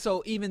 and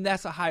so even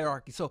that's a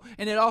hierarchy. So,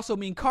 and it also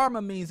means,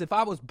 karma means if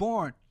I was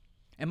born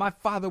and my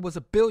father was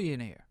a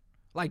billionaire,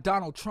 like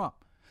Donald Trump,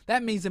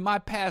 that means in my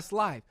past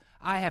life,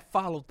 I have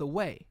followed the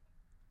way.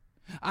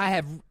 I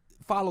have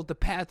followed the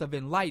path of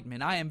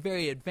enlightenment. I am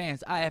very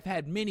advanced. I have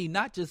had many,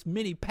 not just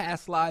many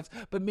past lives,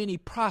 but many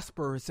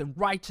prosperous and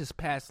righteous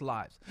past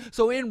lives.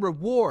 So in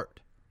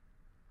reward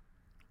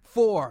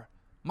for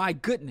my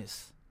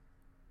goodness,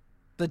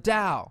 the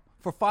Tao,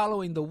 for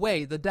following the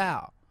way, the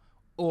Tao,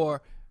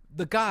 or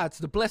the gods,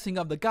 the blessing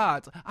of the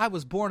gods, I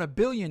was born a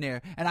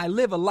billionaire and I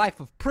live a life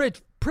of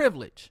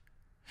privilege.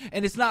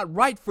 And it's not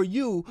right for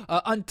you,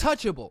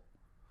 untouchable,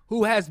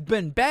 who has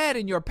been bad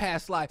in your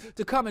past life,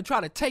 to come and try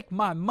to take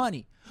my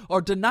money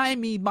or deny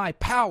me my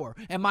power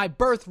and my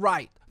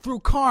birthright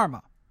through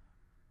karma.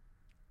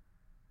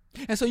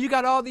 And so you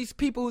got all these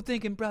people who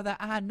thinking, brother,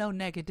 I know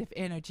negative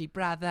energy,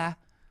 brother.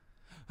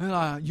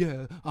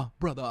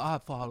 Brother, I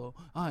follow.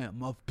 I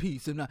am of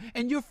peace.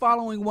 And you're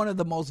following one of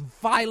the most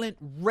violent,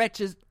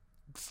 wretched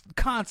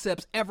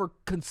concepts ever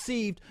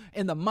conceived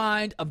in the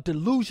mind of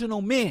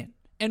delusional men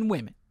and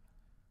women.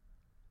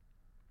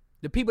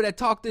 The people that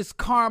talk this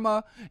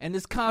karma and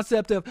this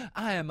concept of,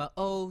 I am an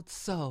old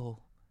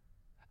soul.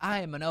 I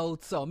am an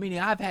old soul, meaning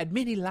I've had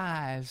many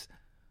lives.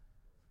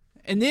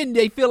 And then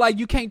they feel like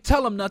you can't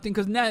tell them nothing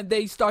because now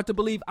they start to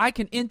believe I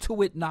can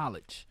intuit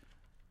knowledge.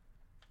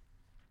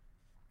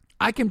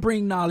 I can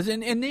bring knowledge.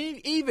 And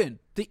even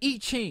the I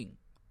Ching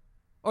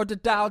or the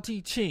Tao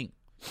Te Ching,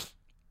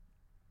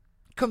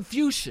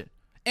 Confucian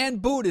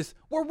and Buddhists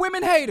were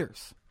women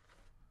haters.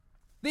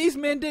 These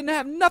men didn't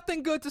have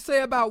nothing good to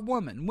say about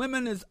women.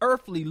 Women is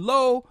earthly,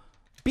 low,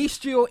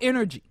 bestial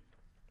energy.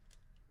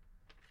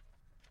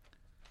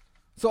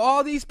 So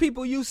all these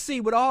people you see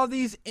with all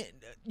these,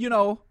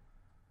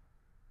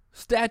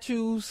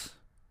 statues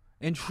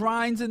and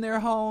shrines in their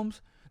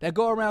homes that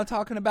go around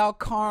talking about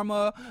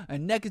karma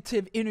and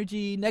negative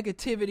energy,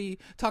 negativity,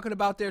 talking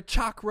about their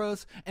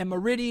chakras and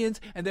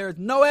meridians, and there's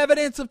no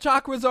evidence of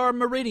chakras or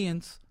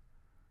meridians.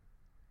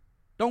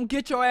 Don't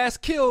get your ass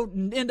killed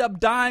and end up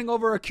dying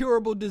over a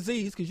curable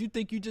disease because you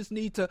think you just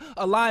need to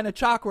align a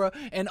chakra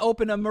and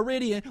open a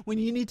meridian when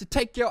you need to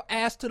take your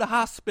ass to the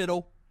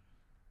hospital.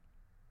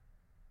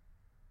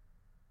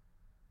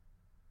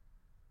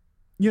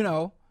 You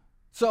know,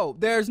 so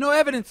there's no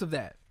evidence of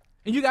that.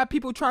 And you got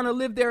people trying to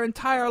live their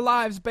entire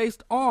lives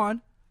based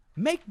on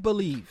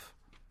make-believe.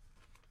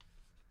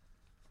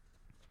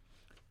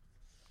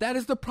 That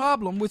is the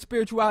problem with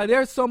spirituality.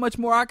 There's so much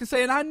more I can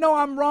say, and I know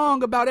I'm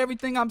wrong about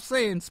everything I'm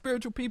saying.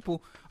 Spiritual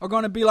people are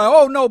going to be like,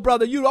 oh, no,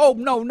 brother,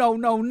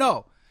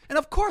 no. And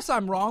of course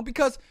I'm wrong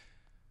because,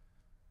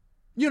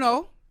 you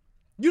know,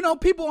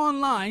 people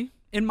online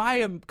in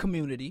my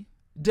community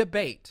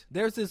debate.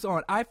 There's this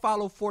on, I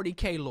follow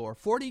 40K lore.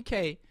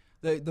 40K,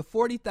 the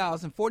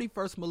 40,000,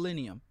 41st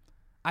millennium.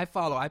 I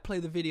play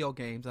the video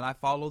games and I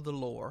follow the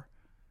lore.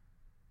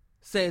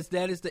 Says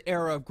that is the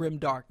era of grim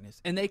darkness.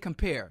 And they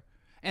compare.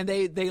 And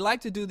they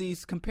like to do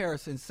these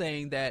comparisons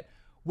saying that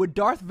would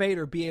Darth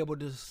Vader be able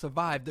to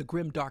survive the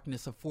grim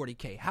darkness of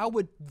 40K? How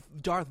would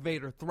Darth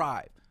Vader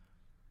thrive?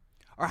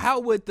 Or how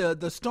would the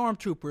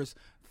stormtroopers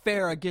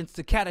fare against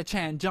the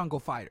Catachan jungle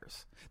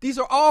fighters? These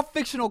are all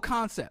fictional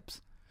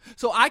concepts.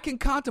 So I can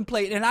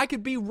contemplate, and I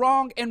could be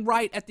wrong and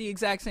right at the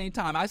exact same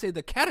time. I say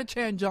the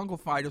Catachan jungle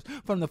fighters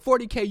from the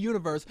 40K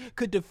universe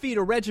could defeat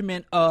a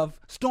regiment of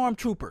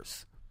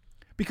stormtroopers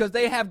because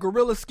they have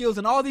guerrilla skills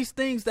and all these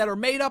things that are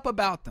made up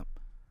about them.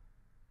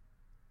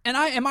 And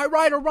am I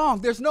right or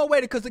wrong? There's no way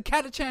because the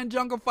Catachan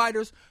jungle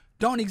fighters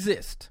don't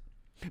exist.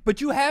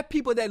 But you have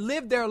people that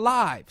live their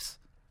lives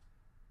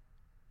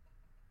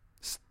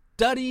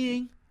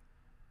studying,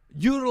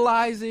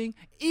 utilizing,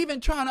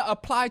 even trying to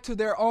apply to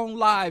their own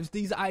lives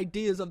these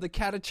ideas of the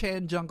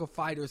Catachan jungle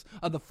fighters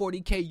of the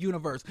 40K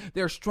universe.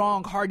 They're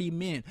strong, hardy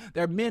men.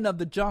 They're men of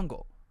the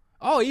jungle.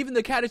 Oh, even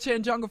the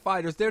Catachan jungle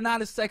fighters, they're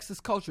not a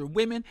sexist culture.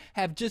 Women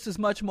have just as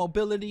much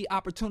mobility,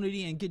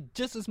 opportunity, and get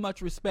just as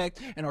much respect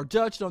and are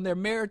judged on their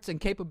merits and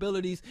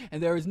capabilities,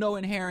 and there is no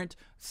inherent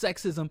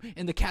sexism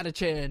in the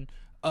Catachan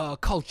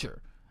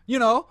culture. You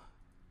know?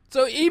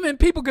 So even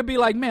people could be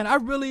like, man,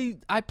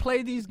 I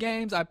play these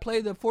games. I play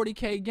the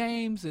 40K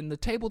games and the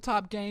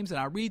tabletop games, and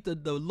I read the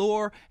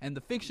lore and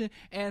the fiction,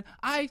 and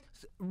I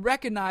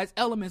recognize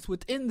elements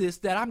within this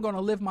that I'm going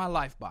to live my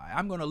life by.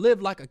 I'm going to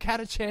live like a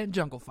Catachan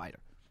jungle fighter.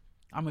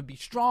 I'm going to be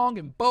strong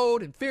and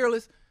bold and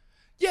fearless.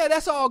 Yeah,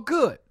 that's all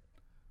good.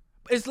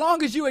 As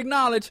long as you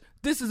acknowledge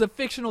this is a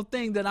fictional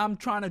thing that I'm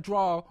trying to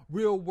draw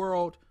real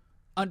world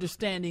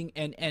understanding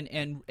and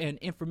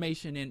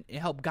information and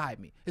help guide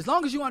me. As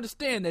long as you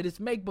understand that it's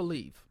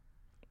make-believe.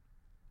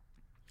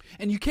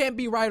 And you can't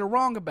be right or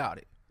wrong about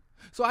it.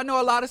 So I know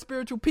a lot of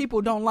spiritual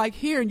people don't like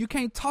hearing you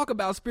can't talk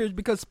about spirit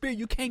because spirit,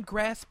 you can't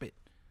grasp it.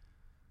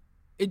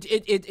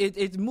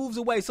 It moves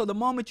away. So the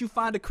moment you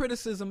find a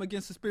criticism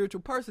against a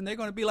spiritual person, they're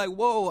going to be like,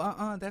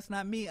 whoa, that's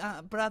not me.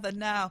 Brother,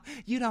 now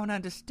you don't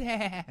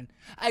understand.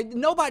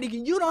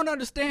 You don't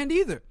understand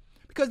either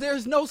because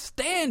there's no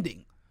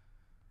standing.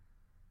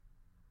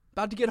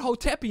 About to get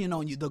Hotepian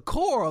on you. The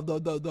core of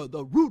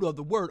the root of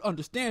the word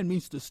understand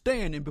means to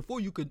stand. And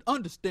before you can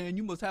understand,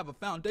 you must have a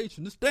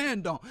foundation to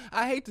stand on.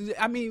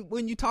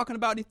 When you're talking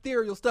about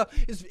ethereal stuff,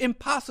 it's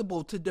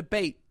impossible to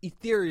debate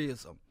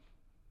etherealism.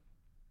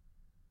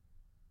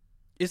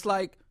 It's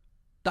like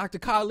Dr.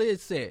 Khalid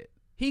said.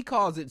 He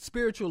calls it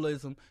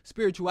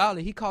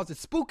spirituality. He calls it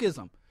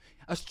spookism.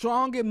 A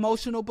strong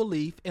emotional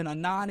belief in a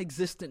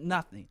non-existent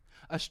nothing.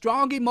 A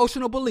strong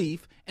emotional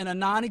belief in a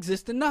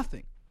non-existent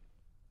nothing.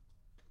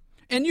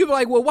 And you're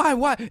like, well,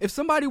 why? If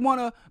somebody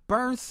want to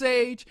burn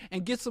sage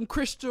and get some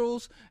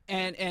crystals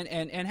and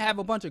have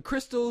a bunch of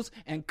crystals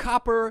and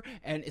copper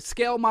and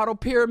scale model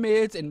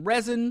pyramids and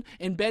resin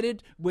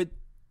embedded with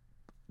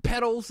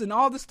petals and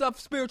all the stuff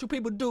spiritual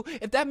people do,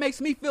 if that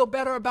makes me feel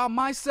better about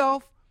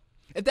myself,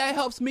 if that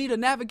helps me to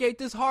navigate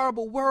this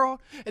horrible world,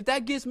 if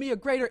that gives me a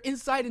greater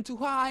insight into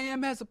who I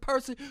am as a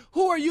person,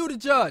 who are you to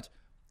judge?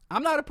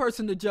 I'm not a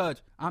person to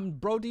judge. I'm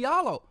Bro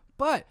Diallo.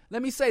 But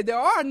let me say, there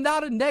are a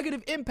lot of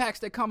negative impacts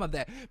that come of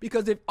that.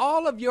 Because if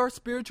all of your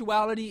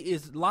spirituality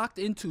is locked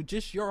into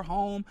just your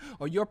home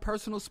or your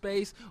personal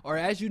space or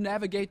as you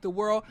navigate the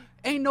world,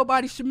 ain't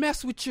nobody should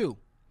mess with you.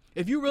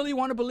 If you really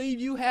want to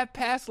believe you have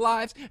past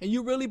lives and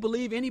you really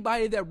believe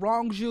anybody that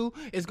wrongs you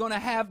is going to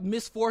have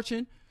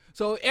misfortune,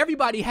 so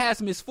everybody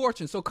has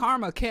misfortune, so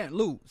karma can't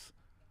lose.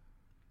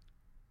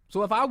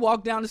 So if I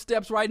walk down the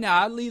steps right now,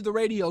 I leave the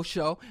radio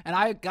show, and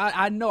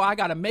I know I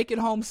got to make it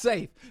home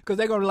safe because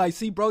they're going to like,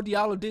 see, Bro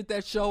Diallo did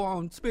that show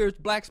on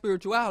black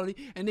spirituality,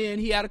 and then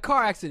he had a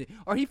car accident,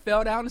 or he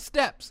fell down the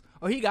steps,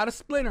 or he got a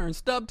splinter and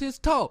stubbed his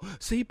toe.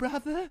 See,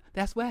 brother,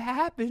 that's what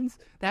happens.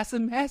 That's a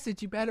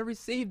message you better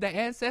receive. The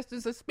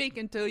ancestors are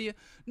speaking to you.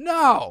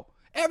 No.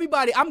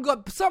 Everybody,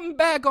 something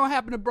bad gonna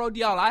happen to Bro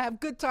Diallo. I have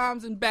good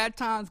times and bad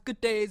times,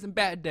 good days and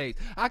bad days.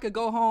 I could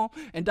go home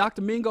and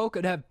Dr. Mingo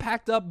could have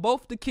packed up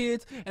both the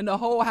kids and the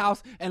whole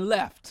house and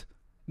left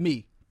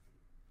me.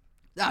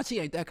 Nah, she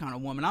ain't that kind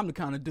of woman. I'm the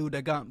kind of dude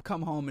that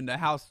come home in the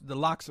house, the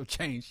locks are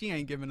changed. She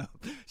ain't giving up.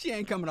 She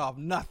ain't coming off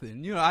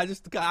nothing. You know,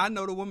 I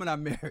know the woman I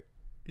married.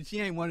 She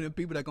ain't one of the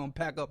people that gonna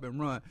pack up and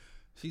run.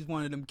 She's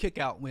one of them kick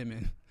out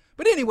women.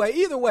 But anyway,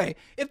 either way,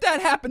 if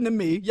that happened to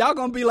me, y'all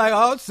gonna be like,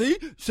 oh, see,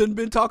 shouldn't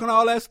been talking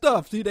all that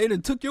stuff. See, they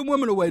done took your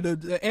woman away.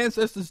 The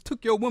ancestors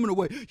took your woman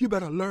away. You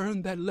better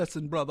learn that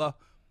lesson, brother.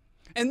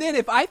 And then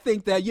if I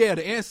think that, yeah,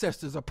 the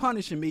ancestors are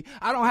punishing me,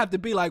 I don't have to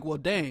be like, well,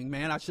 dang,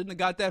 man, I shouldn't have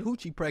got that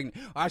hoochie pregnant.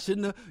 Or I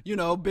shouldn't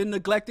have, been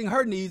neglecting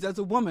her needs as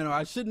a woman. Or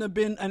I shouldn't have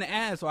been an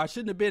ass. Or I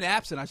shouldn't have been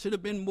absent. I should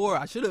have been more.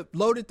 I should have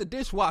loaded the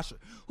dishwasher.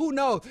 Who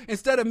knows?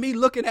 Instead of me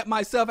looking at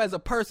myself as a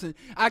person,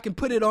 I can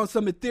put it on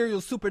some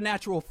ethereal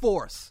supernatural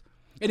force.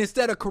 And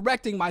instead of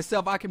correcting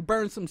myself, I can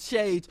burn some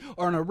shades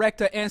or erect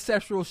an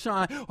ancestral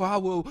shrine, or I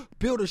will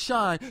build a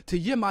shrine to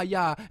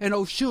Yemaya and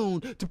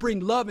Oshun to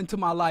bring love into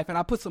my life. And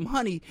I put some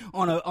honey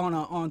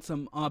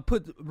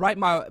write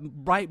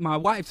my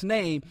wife's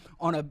name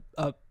on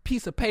a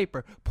piece of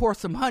paper, pour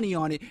some honey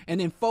on it, and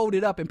then fold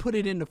it up and put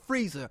it in the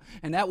freezer,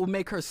 and that will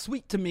make her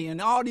sweet to me.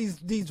 And all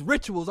these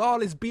rituals, all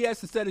this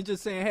BS, instead of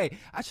just saying, hey,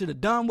 I should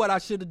have done what I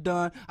should have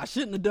done, I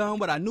shouldn't have done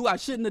what I knew I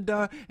shouldn't have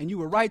done, and you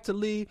were right to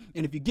leave,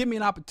 and if you give me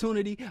an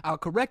opportunity, I'll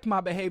correct my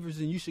behaviors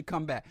and you should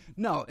come back.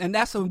 No, and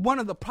that's one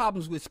of the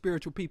problems with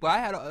spiritual people. I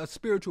had a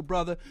spiritual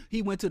brother.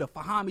 He went to the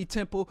Fahami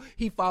temple.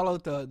 He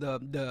followed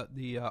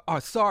the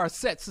Asar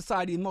Set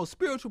Society, the most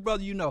spiritual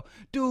brother you know.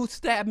 Dude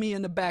stabbed me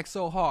in the back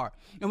so hard,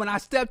 and when I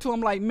stepped to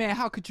him like, man,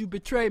 how could you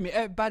betray me?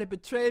 Everybody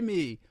betrayed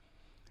me.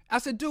 I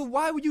said, dude,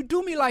 why would you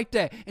do me like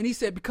that? And he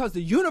said, because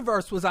the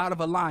universe was out of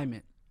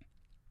alignment.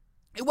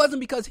 It wasn't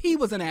because he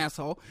was an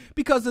asshole.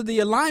 Because of the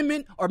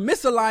alignment or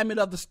misalignment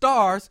of the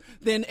stars,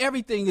 then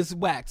everything is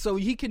whacked. So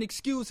he can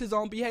excuse his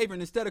own behavior.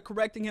 And instead of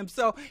correcting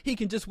himself, he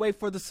can just wait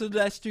for the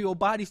celestial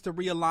bodies to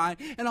realign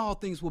and all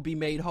things will be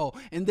made whole.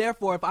 And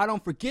therefore, if I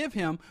don't forgive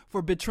him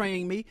for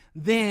betraying me,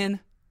 then...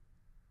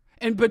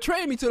 And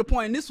betrayed me to the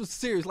point, and this was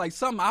serious, like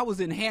I was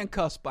in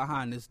handcuffs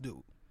behind this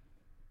dude.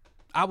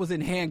 I was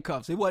in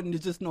handcuffs. It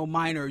wasn't just no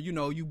minor,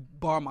 you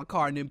borrow my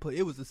car and then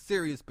it was a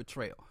serious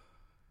betrayal.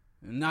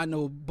 And not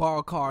no borrow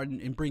a car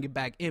and bring it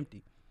back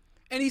empty.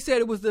 And he said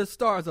it was the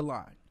stars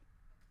aligned.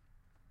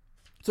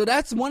 So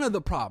that's one of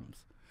the problems.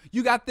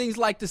 You got things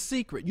like The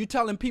Secret. You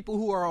telling people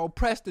who are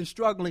oppressed and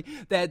struggling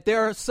that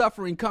their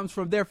suffering comes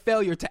from their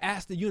failure to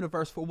ask the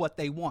universe for what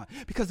they want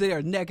because they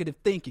are negative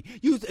thinking.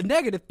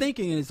 Negative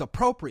thinking is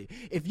appropriate.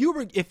 If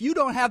you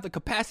don't have the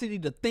capacity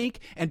to think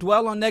and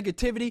dwell on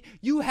negativity,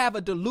 you have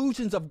a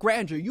delusions of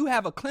grandeur. You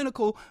have a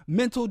clinical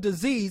mental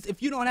disease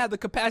if you don't have the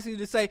capacity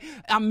to say,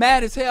 I'm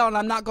mad as hell and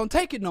I'm not going to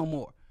take it no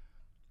more.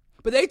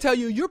 But they tell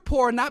you you're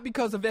poor not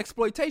because of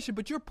exploitation,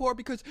 but you're poor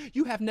because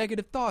you have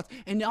negative thoughts.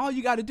 And all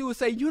you got to do is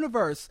say,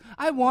 universe,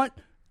 I want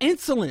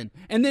insulin.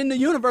 And then the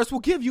universe will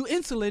give you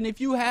insulin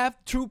if you have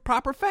true,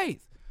 proper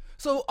faith.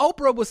 So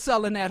Oprah was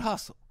selling that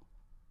hustle.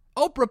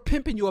 Oprah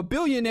pimping you, a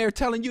billionaire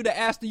telling you to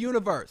ask the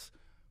universe.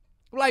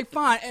 Like,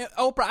 fine,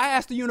 Oprah, I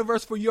asked the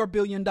universe for your $1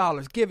 billion.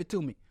 Give it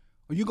to me.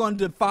 Are you going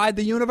to defy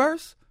the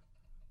universe?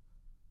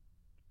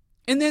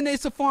 And then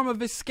it's a form of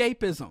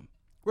escapism,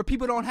 where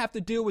people don't have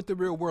to deal with the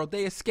real world.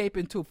 They escape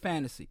into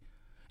fantasy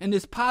and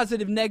this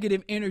positive,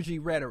 negative energy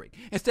rhetoric.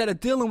 Instead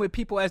of dealing with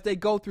people as they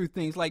go through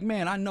things like,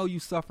 man, I know you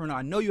suffering.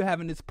 I know you're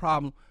having this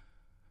problem.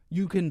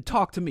 You can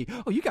talk to me.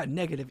 Oh, you got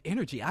negative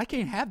energy. I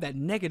can't have that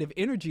negative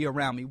energy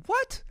around me.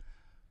 What?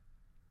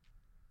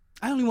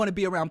 I only want to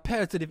be around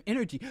positive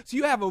energy. So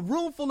you have a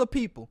room full of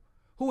people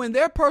who in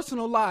their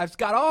personal lives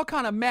got all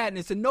kind of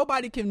madness and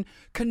nobody can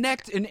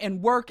connect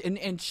and work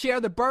and share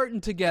the burden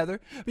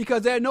together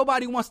because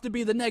nobody wants to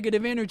be the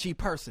negative energy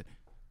person.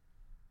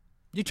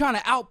 You're trying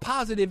to out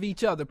positive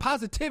each other.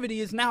 Positivity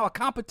is now a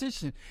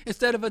competition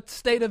instead of a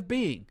state of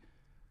being.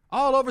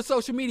 All over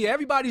social media,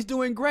 everybody's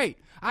doing great.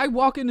 I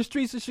walk in the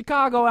streets of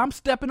Chicago, I'm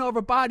stepping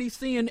over bodies,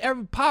 seeing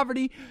every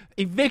poverty,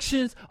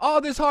 evictions,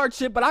 all this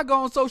hardship, but I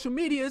go on social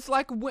media, it's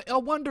like a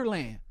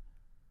wonderland.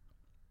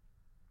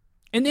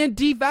 And then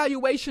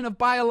devaluation of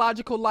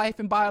biological life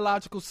and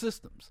biological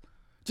systems.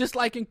 Just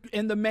like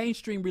in the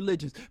mainstream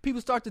religions.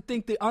 People start to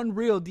think the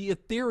unreal, the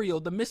ethereal,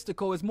 the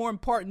mystical is more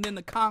important than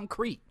the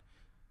concrete,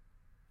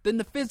 than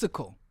the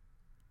physical.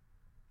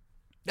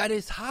 That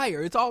is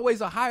higher. It's always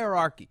a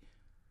hierarchy.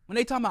 When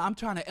they talk about, I'm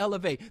trying to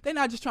elevate, they're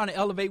not just trying to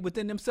elevate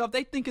within themselves.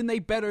 They thinking they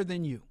better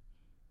than you.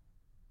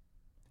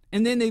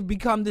 And then they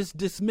become this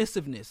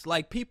dismissiveness,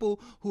 like people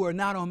who are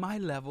not on my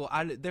level,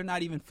 they're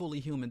not even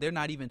fully human. They're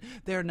not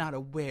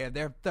aware.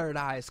 Their third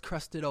eye is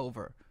crusted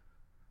over.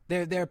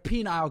 Their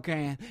pineal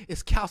gland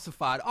is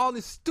calcified. All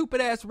this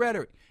stupid ass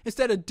rhetoric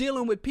instead of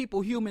dealing with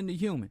people human to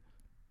human.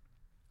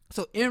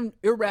 So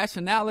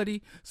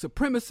irrationality,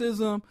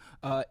 supremacism,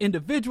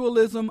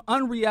 individualism,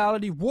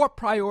 unreality, warped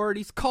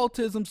priorities,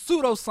 cultism,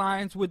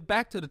 pseudoscience with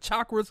back to the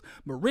chakras,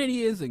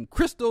 meridians and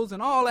crystals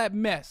and all that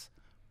mess.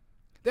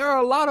 There are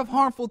a lot of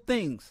harmful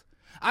things.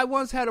 I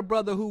once had a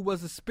brother who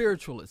was a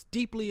spiritualist,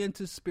 deeply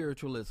into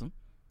spiritualism.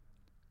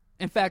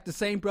 In fact, the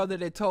same brother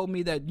that told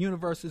me that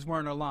universes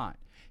weren't aligned.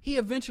 He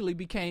eventually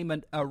became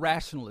a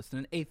rationalist,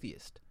 an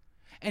atheist.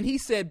 And he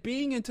said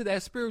being into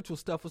that spiritual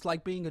stuff was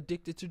like being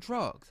addicted to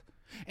drugs.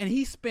 And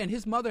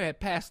his mother had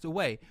passed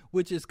away,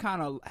 which is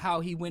kind of how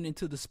he went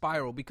into the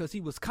spiral, because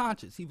he was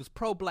conscious. He was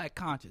pro-black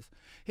conscious.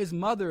 His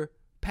mother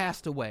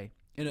passed away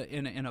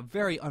in a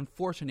very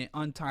unfortunate,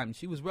 untimely.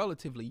 She was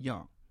relatively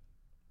young.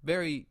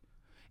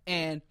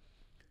 And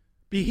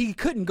he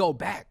couldn't go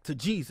back to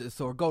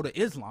Jesus or go to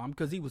Islam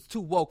because he was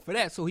too woke for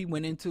that. So he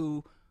went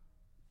into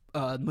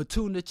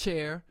Matunda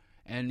chair,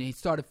 and he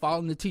started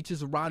following the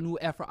teachers of Ranu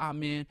Ephra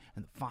Amen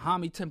and the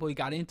Fahami Temple. He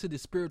got into the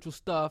spiritual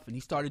stuff, and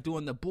he started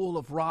doing the Bull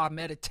of Ra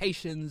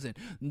meditations and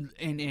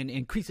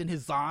increasing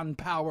his Zan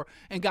power,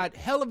 and got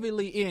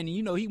heavily in.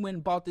 You know, he went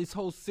and bought this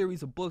whole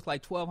series of books,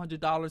 like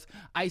 $1,200,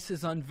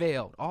 ISIS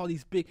Unveiled, all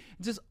these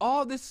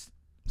all this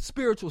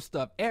spiritual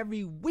stuff.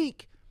 Every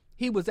week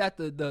he was at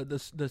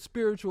the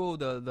spiritual,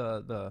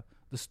 the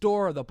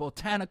store, the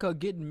Botanica,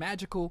 getting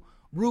magical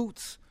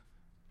roots.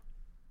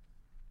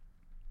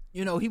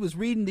 You know, he was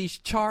reading these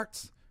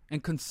charts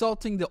and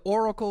consulting the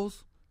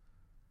oracles,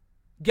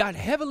 got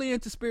heavily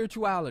into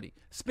spirituality,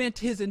 spent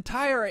his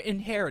entire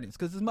inheritance,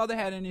 because his mother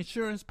had an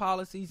insurance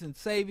policies and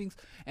savings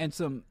and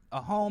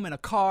a home and a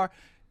car,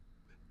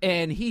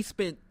 and he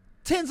spent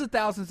tens of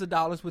thousands of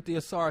dollars with the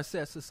Asar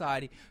Set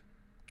Society,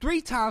 3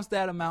 times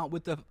that amount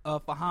with the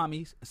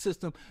Fahami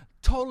system,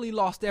 totally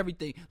lost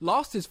everything,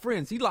 lost his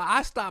friends.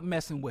 I stopped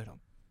messing with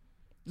him.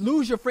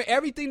 Lose your friend.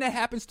 Everything that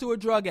happens to a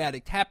drug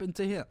addict happened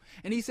to him.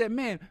 And he said,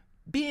 man,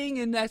 being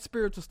in that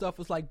spiritual stuff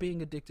was like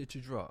being addicted to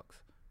drugs.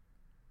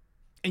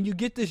 And you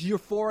get this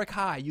euphoric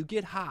high. You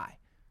get high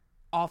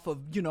off of,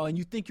 and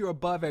you think you're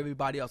above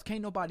everybody else.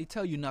 Can't nobody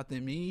tell you nothing.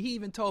 I mean, he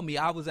even told me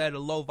I was at a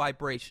low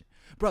vibration.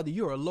 Brother,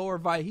 you're a lower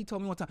vibration. He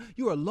told me one time,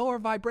 you're a lower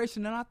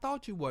vibration than I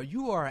thought you were.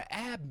 You are an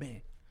ab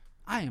man.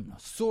 I am a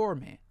sore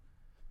man.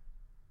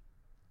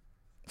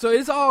 So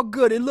it's all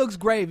good. It looks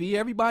gravy.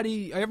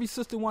 Every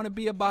sister want to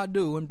be a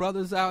Badu, and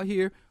brothers out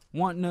here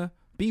wanting to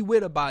be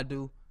with a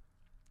Badu.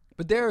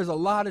 But there is a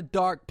lot of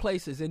dark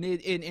places, and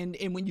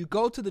when you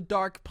go to the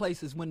dark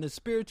places, when the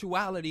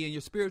spirituality and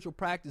your spiritual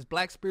practice,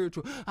 black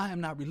spiritual, I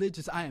am not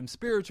religious, I am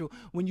spiritual,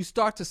 when you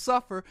start to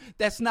suffer,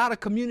 that's not a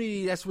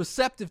community that's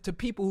receptive to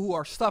people who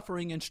are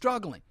suffering and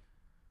struggling.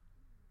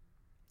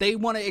 They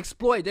want to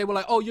exploit. They were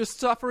like, oh, you're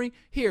suffering?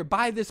 Here,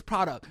 buy this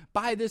product.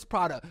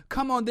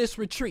 Come on this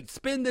retreat.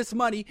 Spend this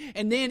money.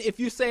 And then if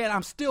you're saying,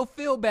 I'm still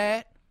feel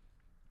bad,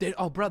 then,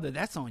 oh, brother,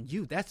 that's on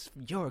you. That's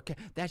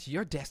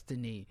your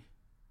destiny.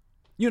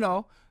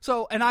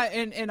 So, and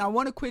I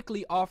want to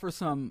quickly offer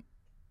some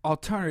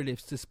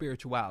alternatives to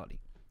spirituality,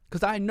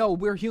 because I know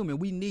we're human.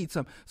 We need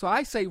some. So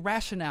I say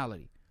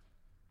rationality.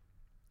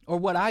 Or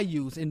what I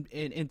use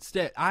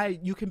instead,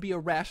 you can be a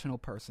rational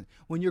person.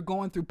 When you're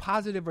going through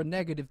positive or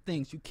negative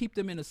things, you keep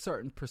them in a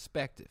certain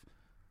perspective.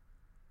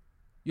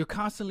 You're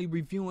constantly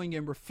reviewing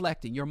and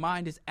reflecting. Your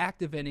mind is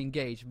active and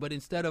engaged, but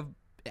instead of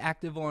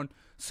active on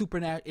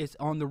supernatural, it's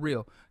on the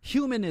real.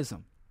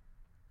 Humanism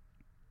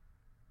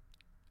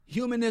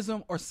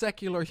or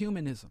secular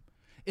humanism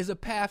is a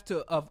path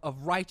of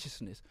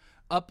righteousness,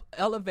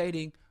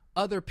 elevating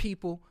other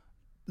people,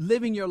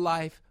 living your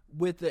life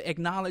with the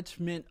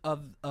acknowledgement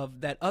of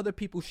that other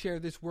people share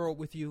this world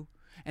with you,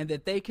 and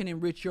that they can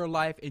enrich your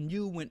life, and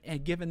you, when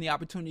given the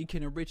opportunity,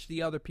 can enrich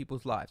the other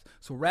people's lives.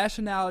 So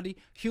rationality,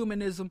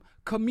 humanism,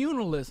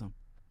 communalism,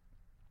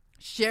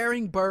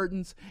 sharing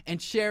burdens and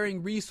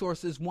sharing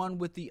resources one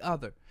with the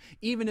other.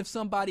 Even if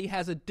somebody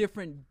has a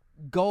different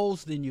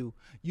goals than you,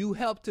 you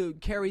help to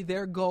carry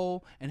their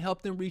goal and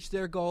help them reach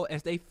their goal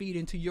as they feed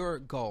into your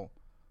goal.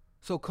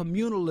 So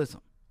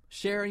communalism,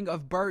 sharing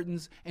of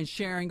burdens and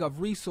sharing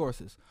of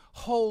resources.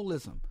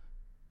 Holism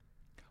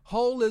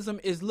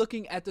is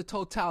looking at the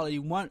totality,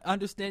 one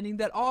understanding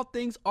that all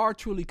things are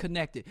truly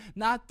connected,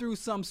 not through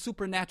some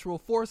supernatural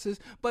forces,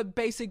 but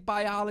basic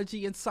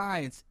biology and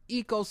science,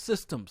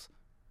 ecosystems,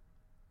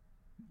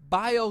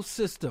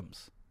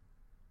 biosystems.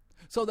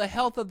 So the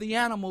health of the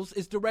animals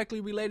is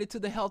directly related to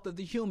the health of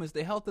the humans,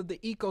 the health of the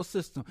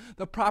ecosystem,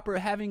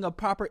 having a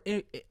proper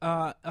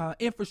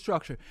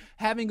infrastructure,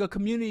 having a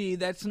community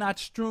that's not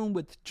strewn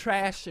with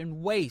trash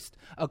and waste,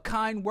 a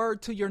kind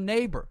word to your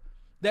neighbor.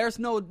 There's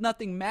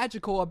nothing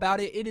magical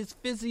about it. It is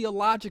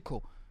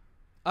physiological.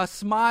 A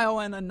smile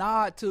and a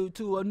nod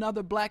to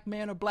another black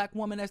man or black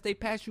woman as they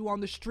pass you on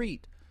the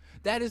street.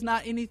 That is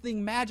not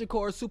anything magical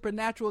or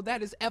supernatural.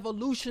 That is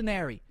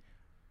evolutionary.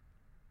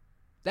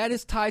 That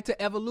is tied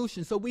to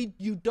evolution. So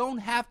you don't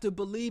have to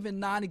believe in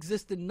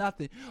non-existent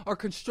nothing or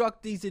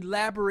construct these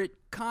elaborate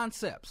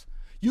concepts.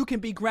 You can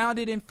be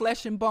grounded in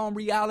flesh and bone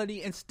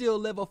reality and still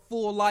live a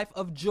full life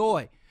of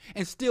joy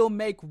and still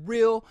make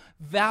real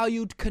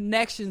valued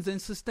connections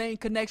and sustain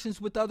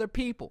connections with other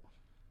people.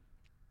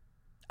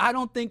 I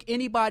don't think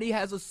anybody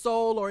has a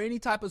soul or any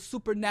type of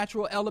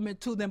supernatural element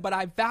to them, but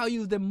I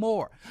value them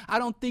more. I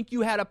don't think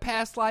you had a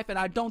past life, and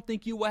I don't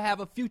think you will have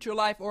a future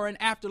life or an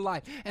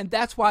afterlife. And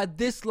that's why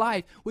this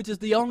life, which is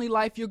the only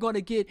life you're going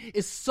to get,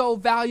 is so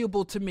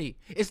valuable to me.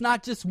 It's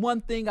not just one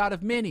thing out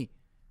of many.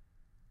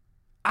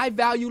 I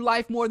value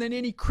life more than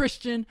any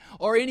Christian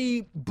or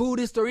any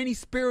Buddhist or any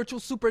spiritual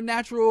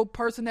supernatural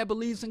person that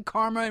believes in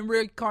karma and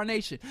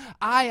reincarnation.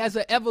 I, as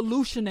an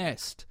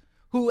evolutionist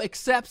who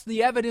accepts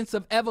the evidence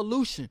of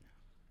evolution,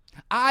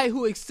 I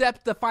who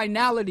accept the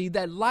finality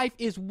that life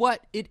is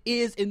what it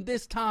is in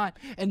this time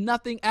and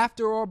nothing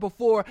after or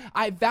before,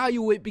 I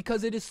value it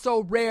because it is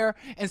so rare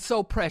and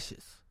so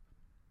precious.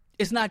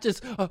 It's not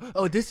just,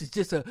 this is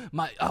just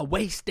my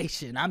way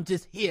station. I'm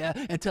just here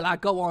until I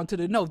go on to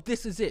the, no,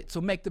 this is it. So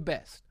make the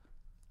best.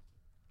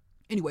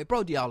 Anyway,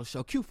 Bro Diallo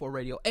Show, Q4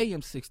 Radio,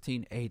 AM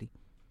 1680.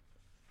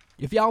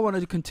 If y'all want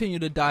to continue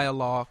the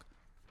dialogue,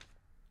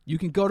 you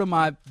can go to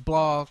my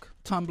blog,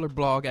 Tumblr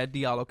blog at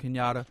Diallo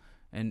Kenyatta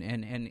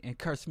and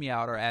curse me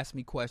out or ask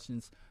me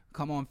questions.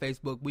 Come on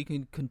Facebook. We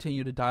can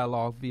continue the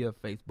dialogue via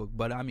Facebook.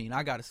 But I mean,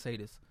 I got to say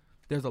this.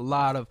 There's a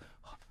lot of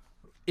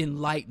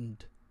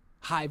enlightened,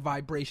 high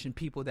vibration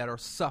people that are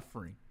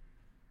suffering.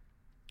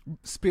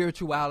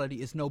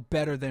 Spirituality is no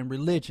better than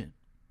religion.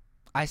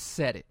 I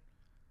said it.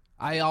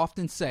 I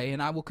often say,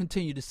 and I will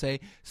continue to say,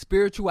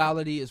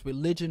 spirituality is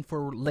religion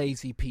for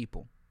lazy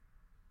people.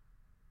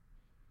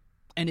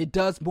 And it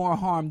does more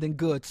harm than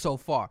good so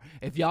far.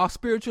 If y'all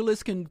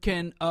spiritualists can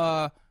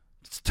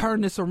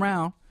turn this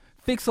around,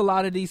 fix a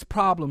lot of these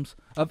problems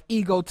of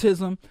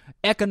egotism,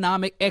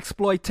 economic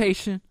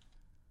exploitation,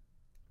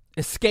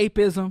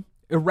 escapism,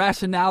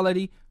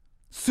 irrationality,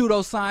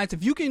 pseudoscience.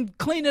 If you can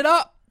clean it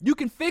up, you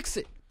can fix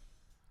it.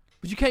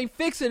 But you can't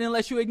fix it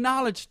unless you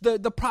acknowledge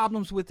the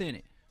problems within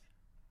it.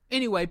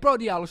 Anyway, Bro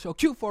Diallo Show,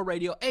 Q4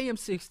 Radio, AM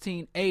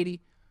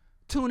 1680.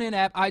 Tune in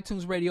app,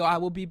 iTunes Radio. I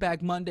will be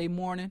back Monday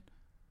morning.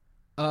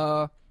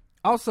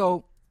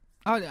 Also,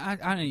 I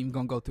ain't even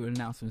gonna go through the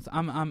announcements.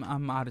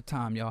 I'm out of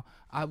time, y'all.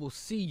 I will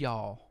see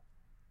y'all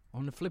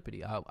on the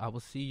flippity. I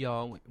will see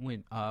y'all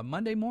when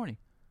Monday morning.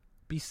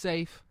 Be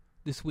safe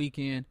this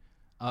weekend.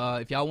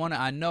 If y'all wanna,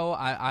 I know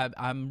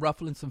I'm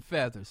ruffling some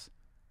feathers,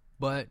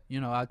 but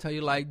I'll tell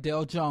you like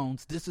Del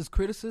Jones. This is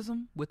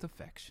criticism with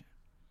affection.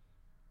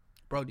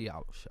 Bro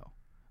Diallo Show.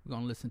 We're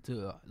gonna listen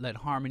to Let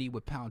Harmony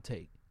with Pound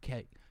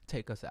Cake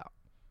take us out.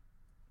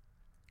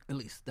 At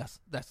least that's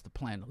the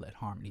plan, to let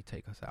Harmony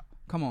take us out.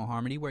 Come on,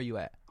 Harmony, where you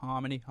at?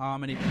 Harmony. Oh,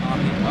 here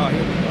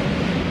we go.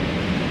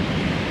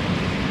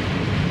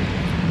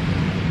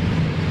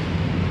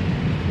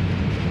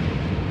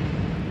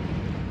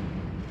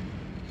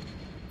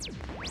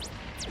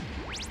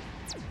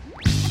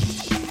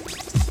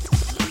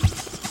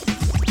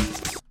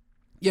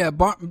 Yeah,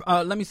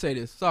 let me say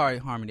this. Sorry,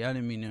 Harmony, I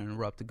didn't mean to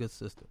interrupt the good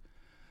sister.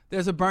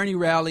 There's a Bernie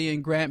rally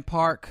in Grant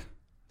Park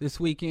this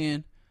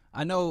weekend.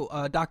 I know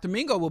Dr.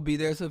 Mingo will be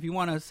there, so if you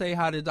want to say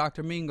hi to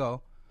Dr.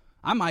 Mingo,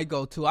 I might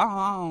go too. I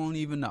don't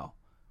even know.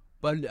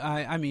 But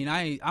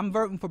I'm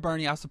voting for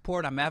Bernie. I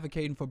support. I'm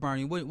advocating for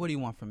Bernie. What do you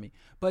want from me?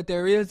 But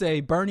there is a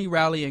Bernie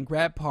rally in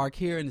Grant Park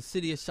here in the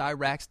city of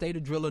Chirac, state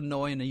of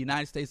Illinois, in the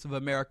United States of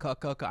America.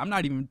 I'm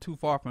not even too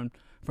far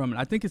from it.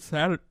 I think it's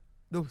Saturday.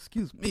 No,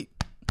 excuse me.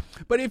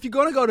 But if you're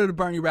going to go to the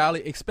Bernie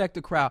rally, expect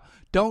a crowd.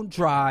 Don't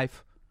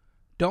drive.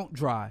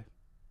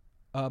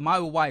 My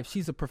wife,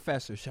 she's a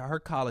professor.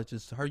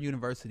 Her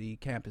university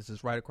campus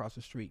is right across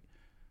the street.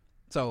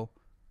 So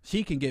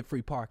she can get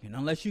free parking.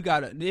 Unless you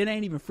got it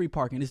ain't even free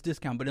parking, it's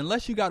discount. But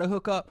unless you got to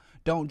hook up,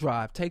 don't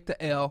drive. Take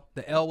the L.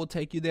 The L will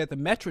take you there. The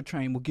Metro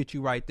train will get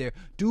you right there.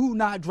 Do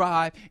not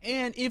drive.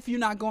 And if you're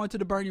not going to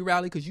the Bernie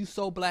rally because you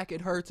so black it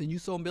hurts and you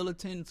so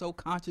militant and so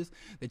conscious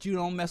that you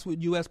don't mess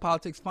with U.S.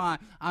 politics, fine.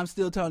 I'm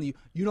still telling you,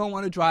 you don't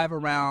want to drive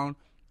around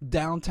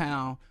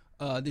downtown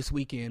this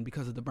weekend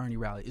because of the Bernie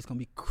rally. It's going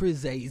to be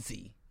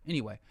crazy.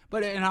 Anyway,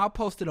 and I'll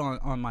post it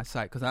on my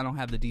site because I don't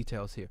have the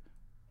details here.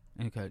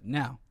 Okay,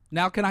 now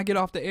can I get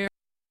off the air?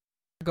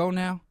 Go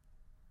now?